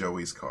going in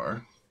Joey's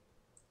car.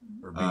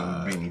 or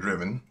being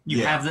driven.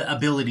 You have the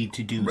ability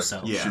to do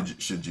so. Yeah.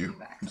 Should you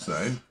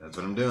decide? That's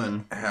what I'm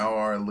doing. How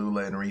are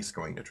Lula and Reese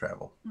going to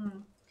travel?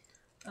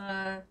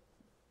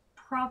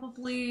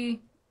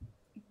 Probably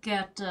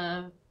get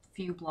a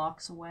few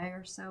blocks away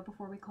or so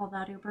before we call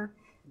that Uber.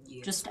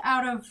 Yes. Just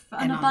out of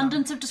an And on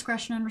abundance of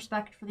discretion and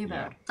respect for the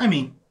abode. I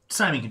mean,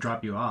 Simon can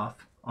drop you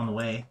off on the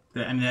way.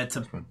 I mean, that's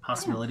a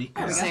possibility.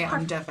 I would say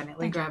I'm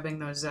definitely grabbing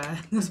those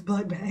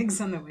blood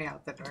bags on the way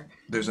out the door.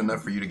 There's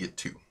enough for you to get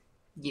 2.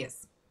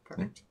 Yes.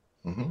 Perfect.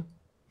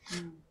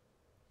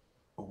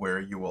 Where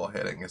are you all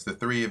heading? As the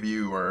 3 of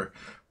you are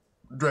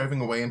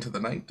driving away into the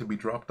night to be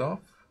dropped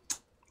off?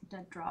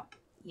 Dead drop.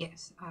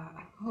 Yes,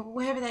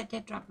 wherever that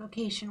dead drop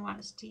location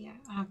was, dear,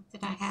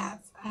 that I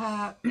have.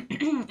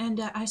 And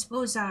I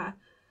suppose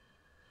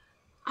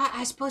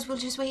we'll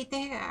just wait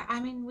there. I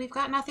mean, we've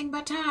got nothing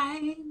but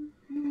time.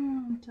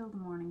 Until the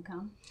morning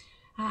come.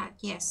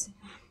 Yes,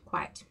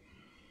 quite.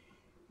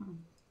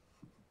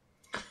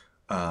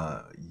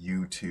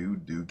 You two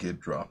do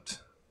get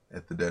dropped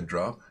at the dead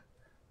drop.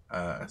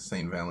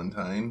 St.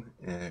 Valentine.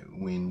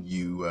 When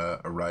you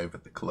arrive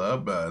at the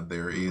club,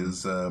 there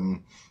is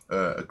a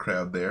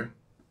crowd there.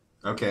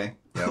 Okay.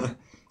 Yep.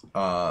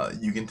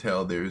 You can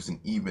tell there's an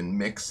even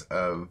mix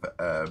of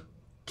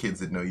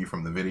kids that know you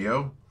from the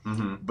video,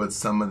 but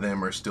some of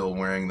them are still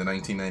wearing the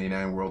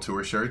 1999 World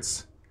Tour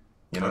shirts.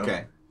 You know?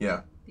 Okay.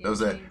 Yeah.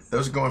 Those are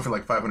going for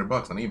like $500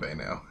 on eBay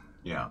now.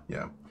 Yeah.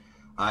 Yeah.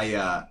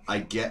 I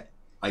get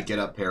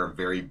a pair of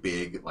very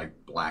big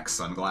like black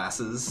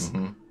sunglasses,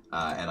 and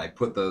I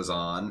put those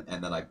on,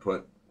 and then I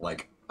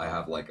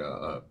have like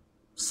a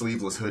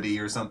sleeveless hoodie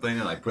or something,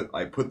 and I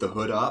put the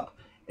hood up,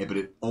 but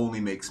it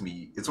only makes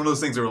me. It's one of those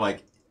things where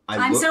like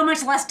I'm so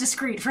much less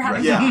discreet for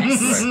having Yeah, done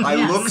this.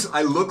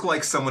 I look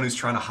like someone who's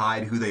trying to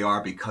hide who they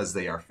are because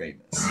they are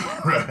famous.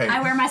 Right.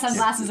 I wear my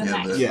sunglasses at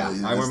night.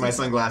 I wear my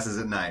sunglasses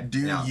at night.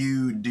 Do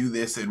you do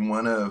this in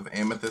one of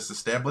Amethyst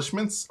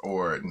establishments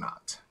or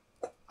not?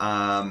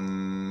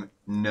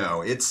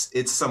 No,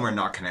 it's somewhere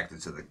not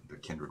connected to the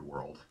Kindred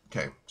world.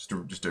 Okay,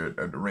 just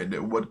a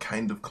what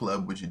kind of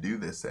club would you do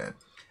this at?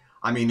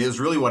 I mean, it was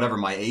really whatever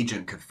my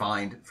agent could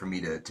find for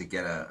me to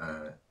get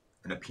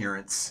an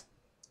appearance.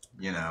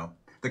 You know,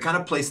 the kind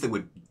of place that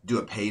would do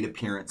a paid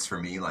appearance for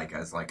me, like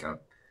as like a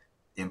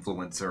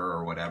influencer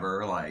or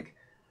whatever. Like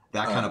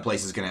that kind of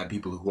place is going to have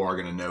people who are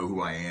going to know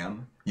who I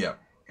am. Yeah,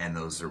 and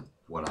those are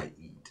what I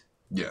eat.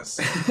 Yes.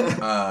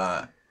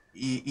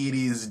 It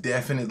is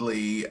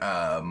definitely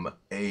a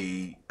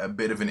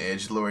bit of an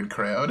edgelord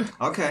crowd.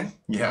 Okay.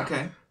 Yeah.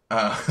 Okay.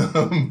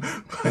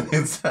 But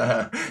it's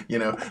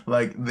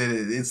like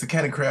it's the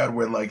kind of crowd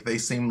where like they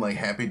seem like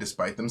happy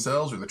despite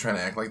themselves, or they're trying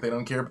to act like they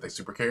don't care, but they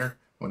super care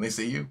when they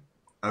see you.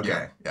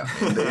 Okay.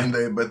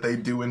 Yeah. But they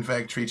do in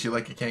fact treat you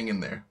like a king in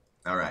there.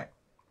 All right.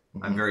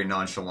 I'm very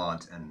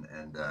nonchalant and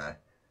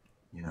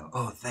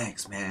oh,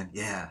 thanks, man.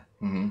 Yeah.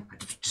 I'm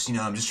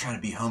just trying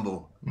to be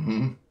humble.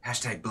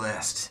 Hashtag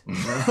blessed.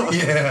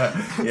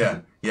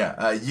 Yeah.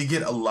 You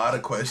get a lot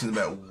of questions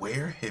about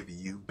where have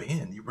you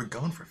been? You were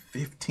gone for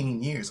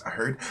 15 years.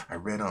 I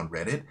read on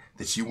Reddit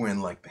that you were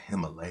in like the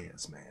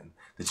Himalayas, man.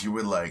 That you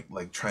were like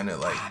trying to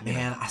like.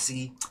 Man,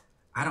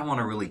 I don't want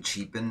to really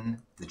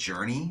cheapen the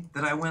journey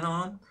that I went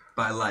on,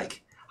 but I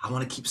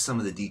want to keep some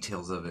of the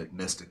details of it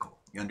mystical.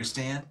 You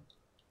understand?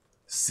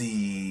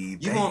 See,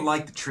 you won't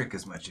like the trick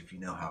as much if you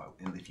know how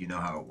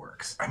it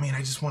works. I mean, I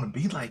just want to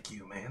be like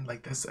you, man.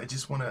 Like this, I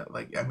just want to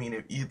like. I mean,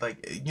 if you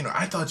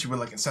I thought you were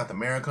like in South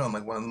America on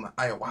like one of the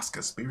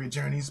ayahuasca spirit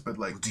journeys, but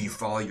like, do you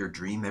follow your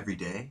dream every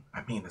day?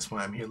 I mean, that's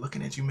why I'm here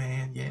looking at you,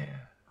 man. Yeah.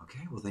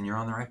 Okay, well then you're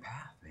on the right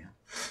path, man.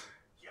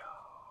 Yo,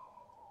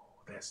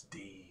 that's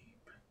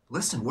deep.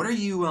 Listen, what are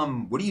you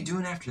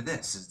doing after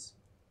this?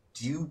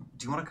 Do you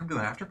want to come to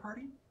an after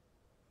party?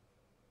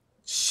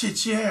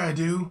 Shit, yeah, I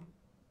do.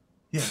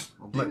 Yeah,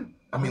 well,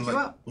 need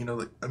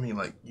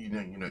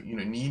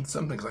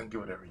something because I can get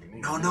whatever you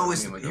need. No,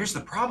 here's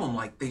the problem.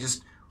 Like they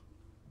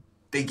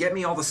get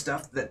me all the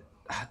stuff that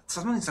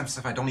sometimes some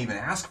stuff I don't even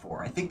ask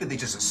for. I think that they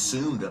just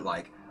assume that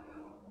like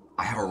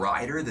I have a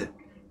rider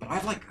but I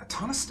have like a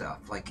ton of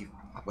stuff. Like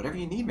whatever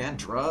you need, man,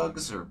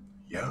 drugs or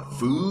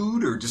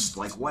food or just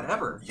like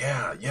whatever.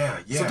 Yeah.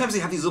 Sometimes they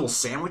have these little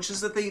sandwiches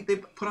that they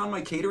put on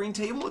my catering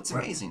table. It's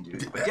amazing,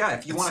 dude. But yeah,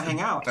 if you want to hang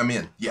out, I'm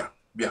in. Yeah.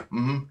 Yeah.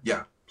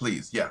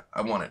 Please, yeah,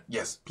 I want it.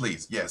 Yes,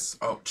 please, yes.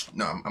 Oh,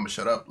 no, I'm gonna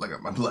shut up. Like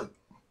my blood.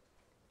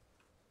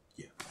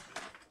 Yeah.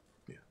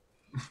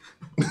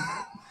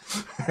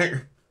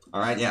 All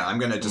right, yeah. I'm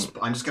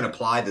just gonna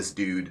ply this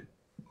dude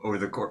over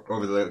the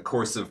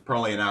course of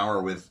probably an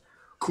hour with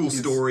cool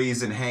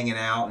stories and hanging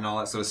out and all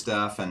that sort of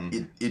stuff.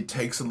 And it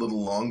takes a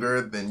little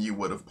longer than you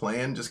would have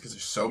planned, just because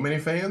there's so many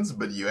fans.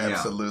 But you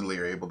absolutely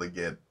are able to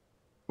get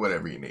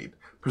whatever you need.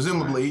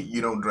 Presumably,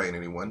 you don't drain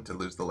anyone to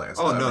lose the last.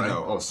 Oh, no, right?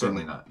 No. Oh,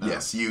 certainly not. No.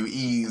 Yes, you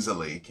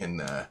easily can.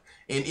 And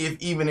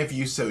even if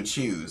you so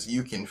choose,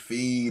 you can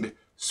feed,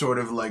 sort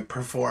of like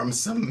perform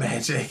some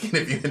magic, and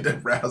if you end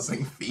up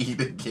rousing,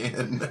 feed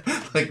again.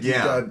 Like you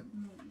got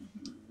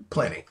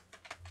plenty.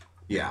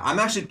 Yeah, I'm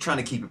actually trying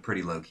to keep it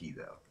pretty low key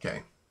though.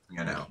 Okay.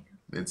 You know.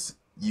 It's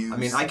used. I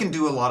mean, I can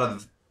do a lot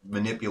of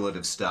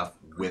manipulative stuff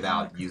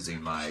without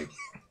using my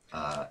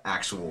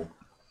actual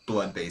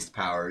blood-based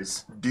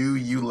powers. Do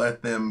you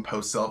let them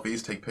post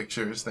selfies, take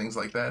pictures, things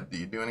like that? Do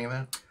you do any of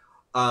that?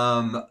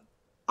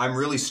 I'm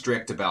really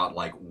strict about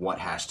like what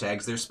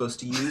hashtags they're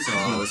supposed to use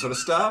and all this sort of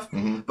stuff.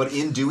 But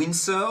in doing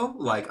so,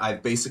 like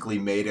I've basically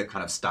made a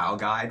kind of style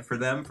guide for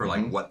them for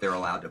like what they're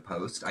allowed to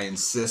post. I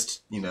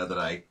insist, that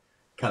I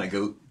kind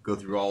of go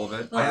through all of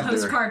it. Little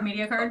postcard,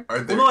 media card. Are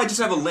there, Well, no, I just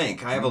have a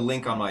link. I have a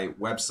link on my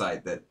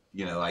website that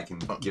I can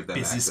give them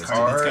Business access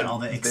card. to. It's got all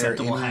the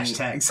acceptable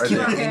hashtags. Are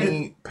there Okay.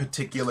 any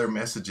particular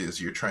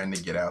messages you're trying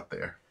to get out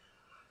there?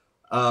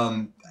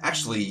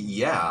 Actually,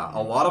 yeah,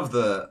 a lot of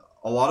the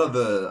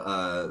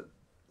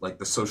like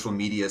the social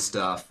media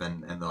stuff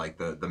and like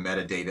the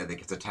metadata that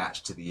gets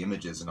attached to the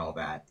images and all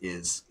that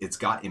it's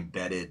got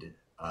embedded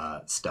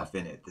stuff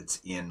in it that's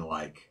in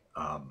like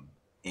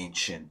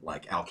ancient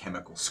like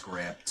alchemical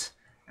script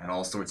and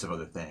all sorts of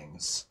other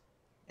things,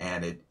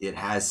 and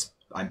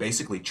I'm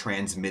basically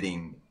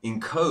transmitting in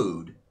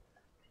code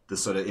the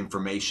sort of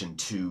information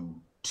to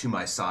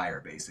my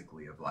sire,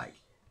 basically, of like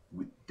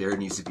there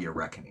needs to be a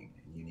reckoning.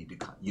 You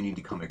need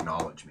to come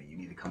acknowledge me. You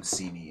need to come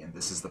see me, and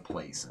this is the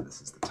place, and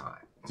this is the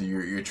time. So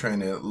you're trying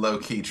to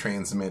low-key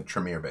transmit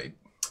Tremere bait.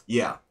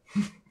 Yeah.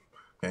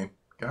 Okay,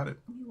 got it.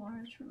 You are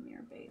a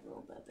Tremere bait a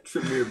little bit.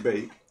 Tremere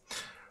bait.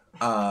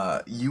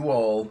 You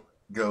all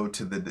go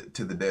to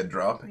the dead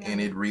drop,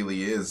 and it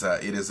really is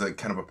it is a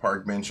kind of a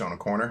park bench on a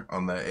corner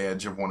on the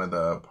edge of one of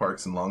the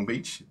parks in Long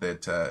Beach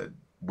that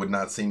would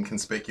not seem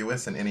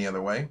conspicuous in any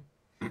other way.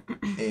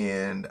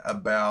 And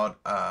about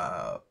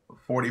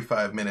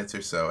 45 minutes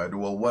or so.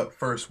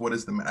 What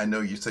is I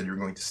know you said you were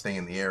going to stay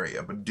in the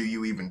area, but do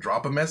you even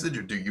drop a message,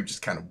 or do you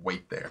just kind of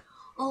wait there?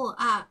 Oh,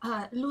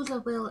 Lula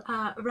will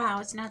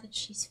rouse now that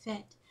she's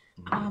fed.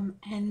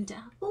 And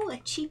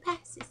she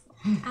passes.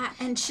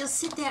 And she'll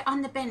sit there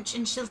on the bench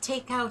and she'll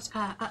take out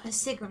a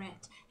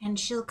cigarette and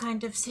she'll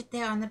kind of sit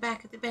there on the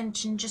back of the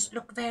bench and just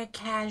look very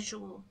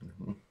casual.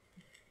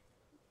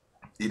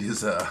 It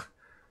is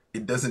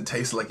it doesn't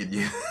taste like it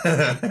used.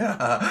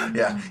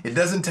 Yeah, it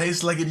doesn't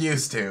taste like it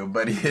used to,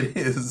 but it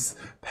is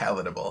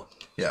palatable.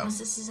 Yeah.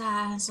 This is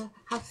how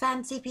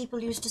fancy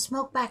people used to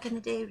smoke back in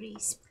the day,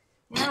 Reese.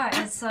 Yeah,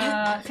 it's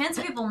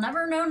fancy people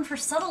never known for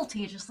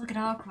subtlety. Just look at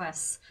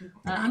Alquist.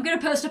 I'm gonna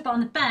post up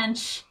on the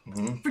bench,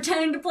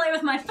 pretending to play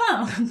with my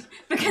phone,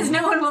 because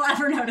no one will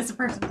ever notice a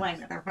person playing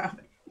with their phone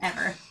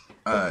ever.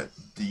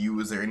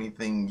 Is there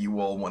anything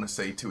you all want to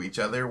say to each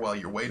other while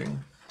you're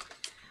waiting?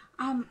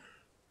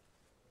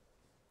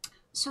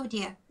 So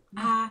dear,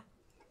 now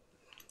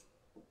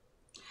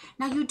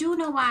you do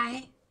know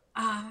why,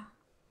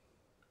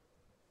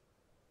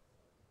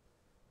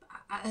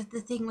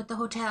 the thing with the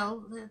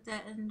hotel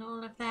and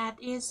all of that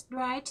is,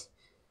 right?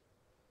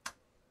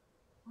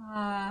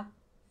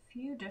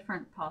 Few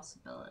different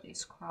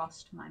possibilities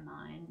crossed my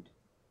mind.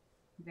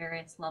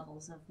 Various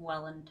levels of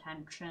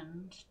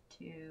well-intentioned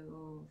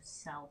to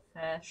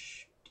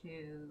selfish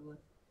to...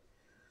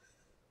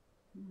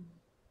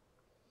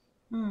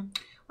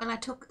 Well, I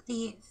took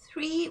the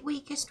 3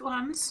 weakest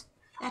ones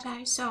that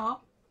I saw.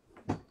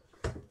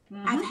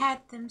 I've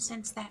had them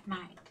since that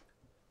night.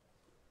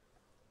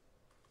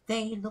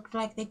 They looked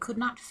like they could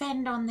not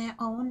fend on their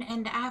own,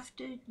 and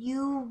after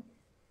you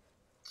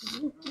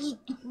eat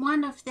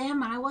one of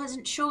them, I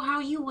wasn't sure how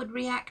you would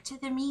react to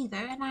them either,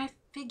 and I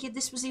figured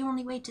this was the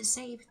only way to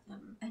save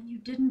them. And you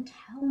didn't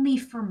tell me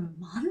for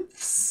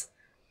months?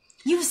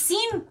 You've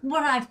seen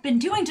what I've been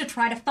doing to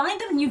try to find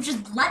them, and you've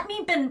just let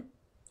me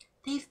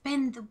They've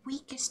been the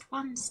weakest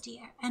ones,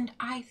 dear, and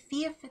I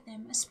fear for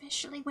them,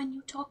 especially when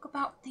you talk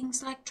about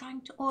things like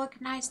trying to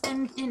organize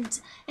them in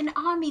an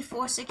army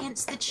force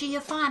against the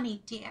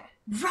Giovanni, dear.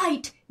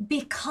 Right,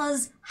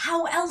 because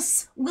how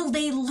else will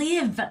they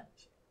live?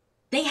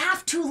 They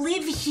have to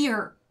live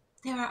here.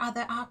 There are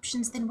other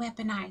options than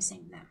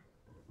weaponizing them.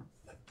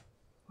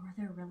 Are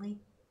there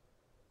really?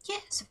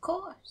 Yes, of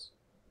course.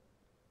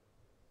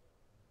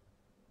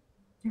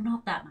 You're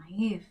not that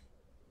naive.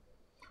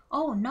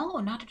 Oh, no,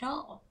 not at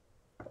all.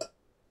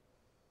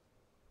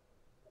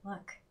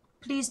 Look,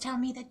 Please tell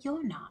me that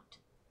you're not.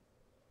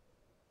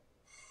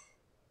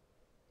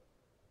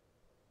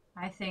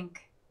 I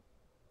think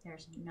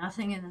there's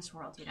nothing in this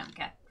world you don't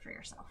get for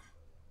yourself.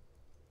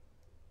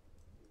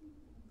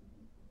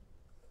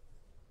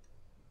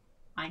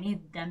 I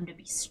need them to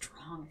be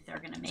strong if they're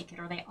going to make it,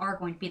 or they are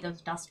going to be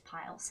those dust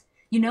piles.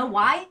 You know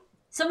why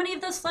so many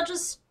of those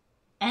sledges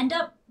end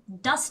up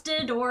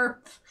dusted,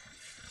 or...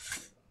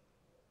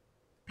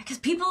 because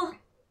people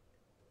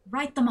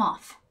write them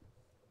off.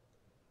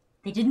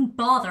 They didn't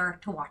bother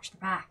to watch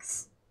their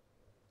backs.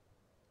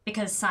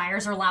 Because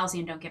sires are lousy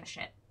and don't give a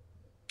shit.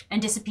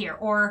 And disappear,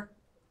 or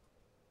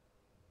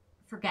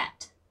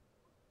forget.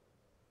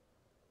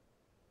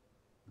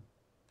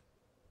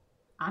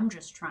 I'm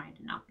just trying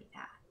to not be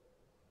that.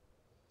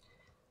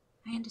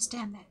 I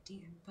understand that,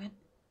 dear, but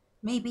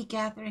maybe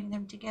gathering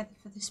them together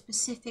for the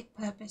specific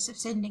purpose of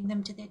sending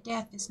them to their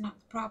death is not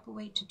the proper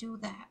way to do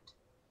that.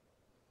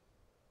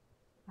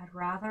 I'd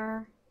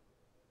rather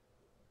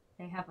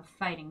they have a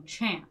fighting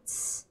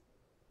chance.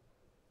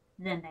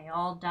 Then they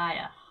all die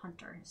to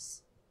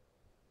hunters.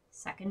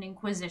 Second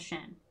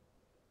Inquisition.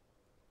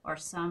 Or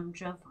some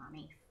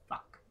Giovanni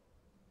fuck.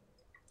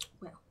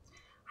 Well,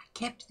 I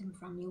kept them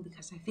from you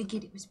because I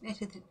figured it was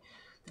better that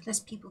the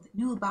less people that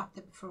knew about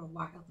them for a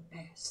while, the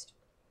best.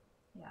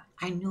 Yeah.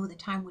 I knew the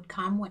time would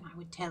come when I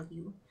would tell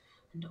you,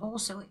 and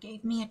also it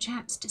gave me a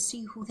chance to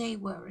see who they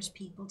were as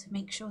people to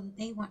make sure that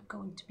they weren't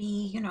going to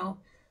be, you know,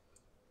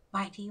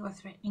 bitey or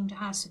threatening to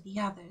us or the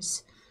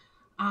others.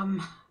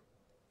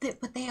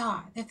 But they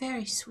are. They're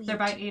very sweet. They're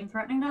bitey and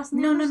threatening to us?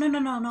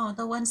 No.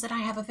 The ones that I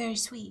have are very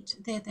sweet.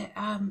 They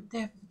are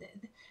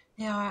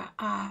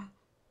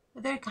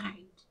very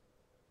kind.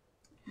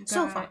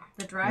 So far.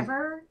 The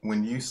driver?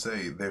 When you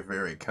say they're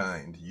very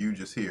kind, you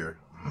just hear,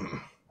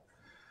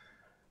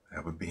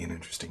 that would be an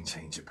interesting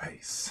change of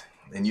pace.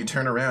 And you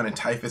turn around and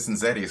Typhus and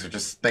Zeddies are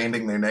just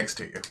standing there next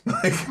to you.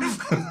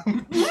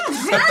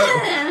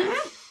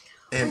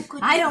 And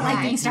I don't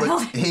like being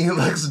startled. he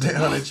looks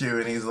down at you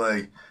and he's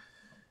like,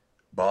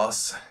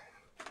 boss,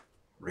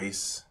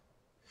 Reese,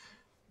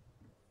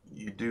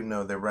 you do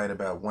know they're right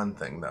about one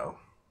thing, though.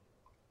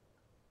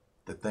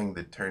 The thing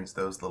that turns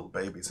those little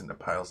babies into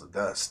piles of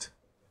dust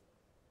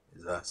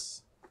is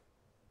us.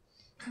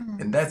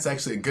 And that's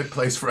actually a good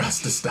place for us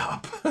to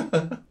stop.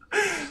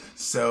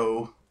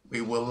 So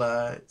we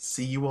will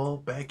see you all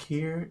back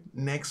here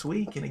next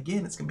week. And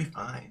again, it's going to be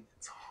fine.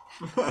 It's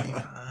all going to be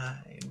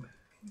fine.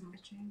 Not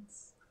a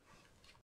chance.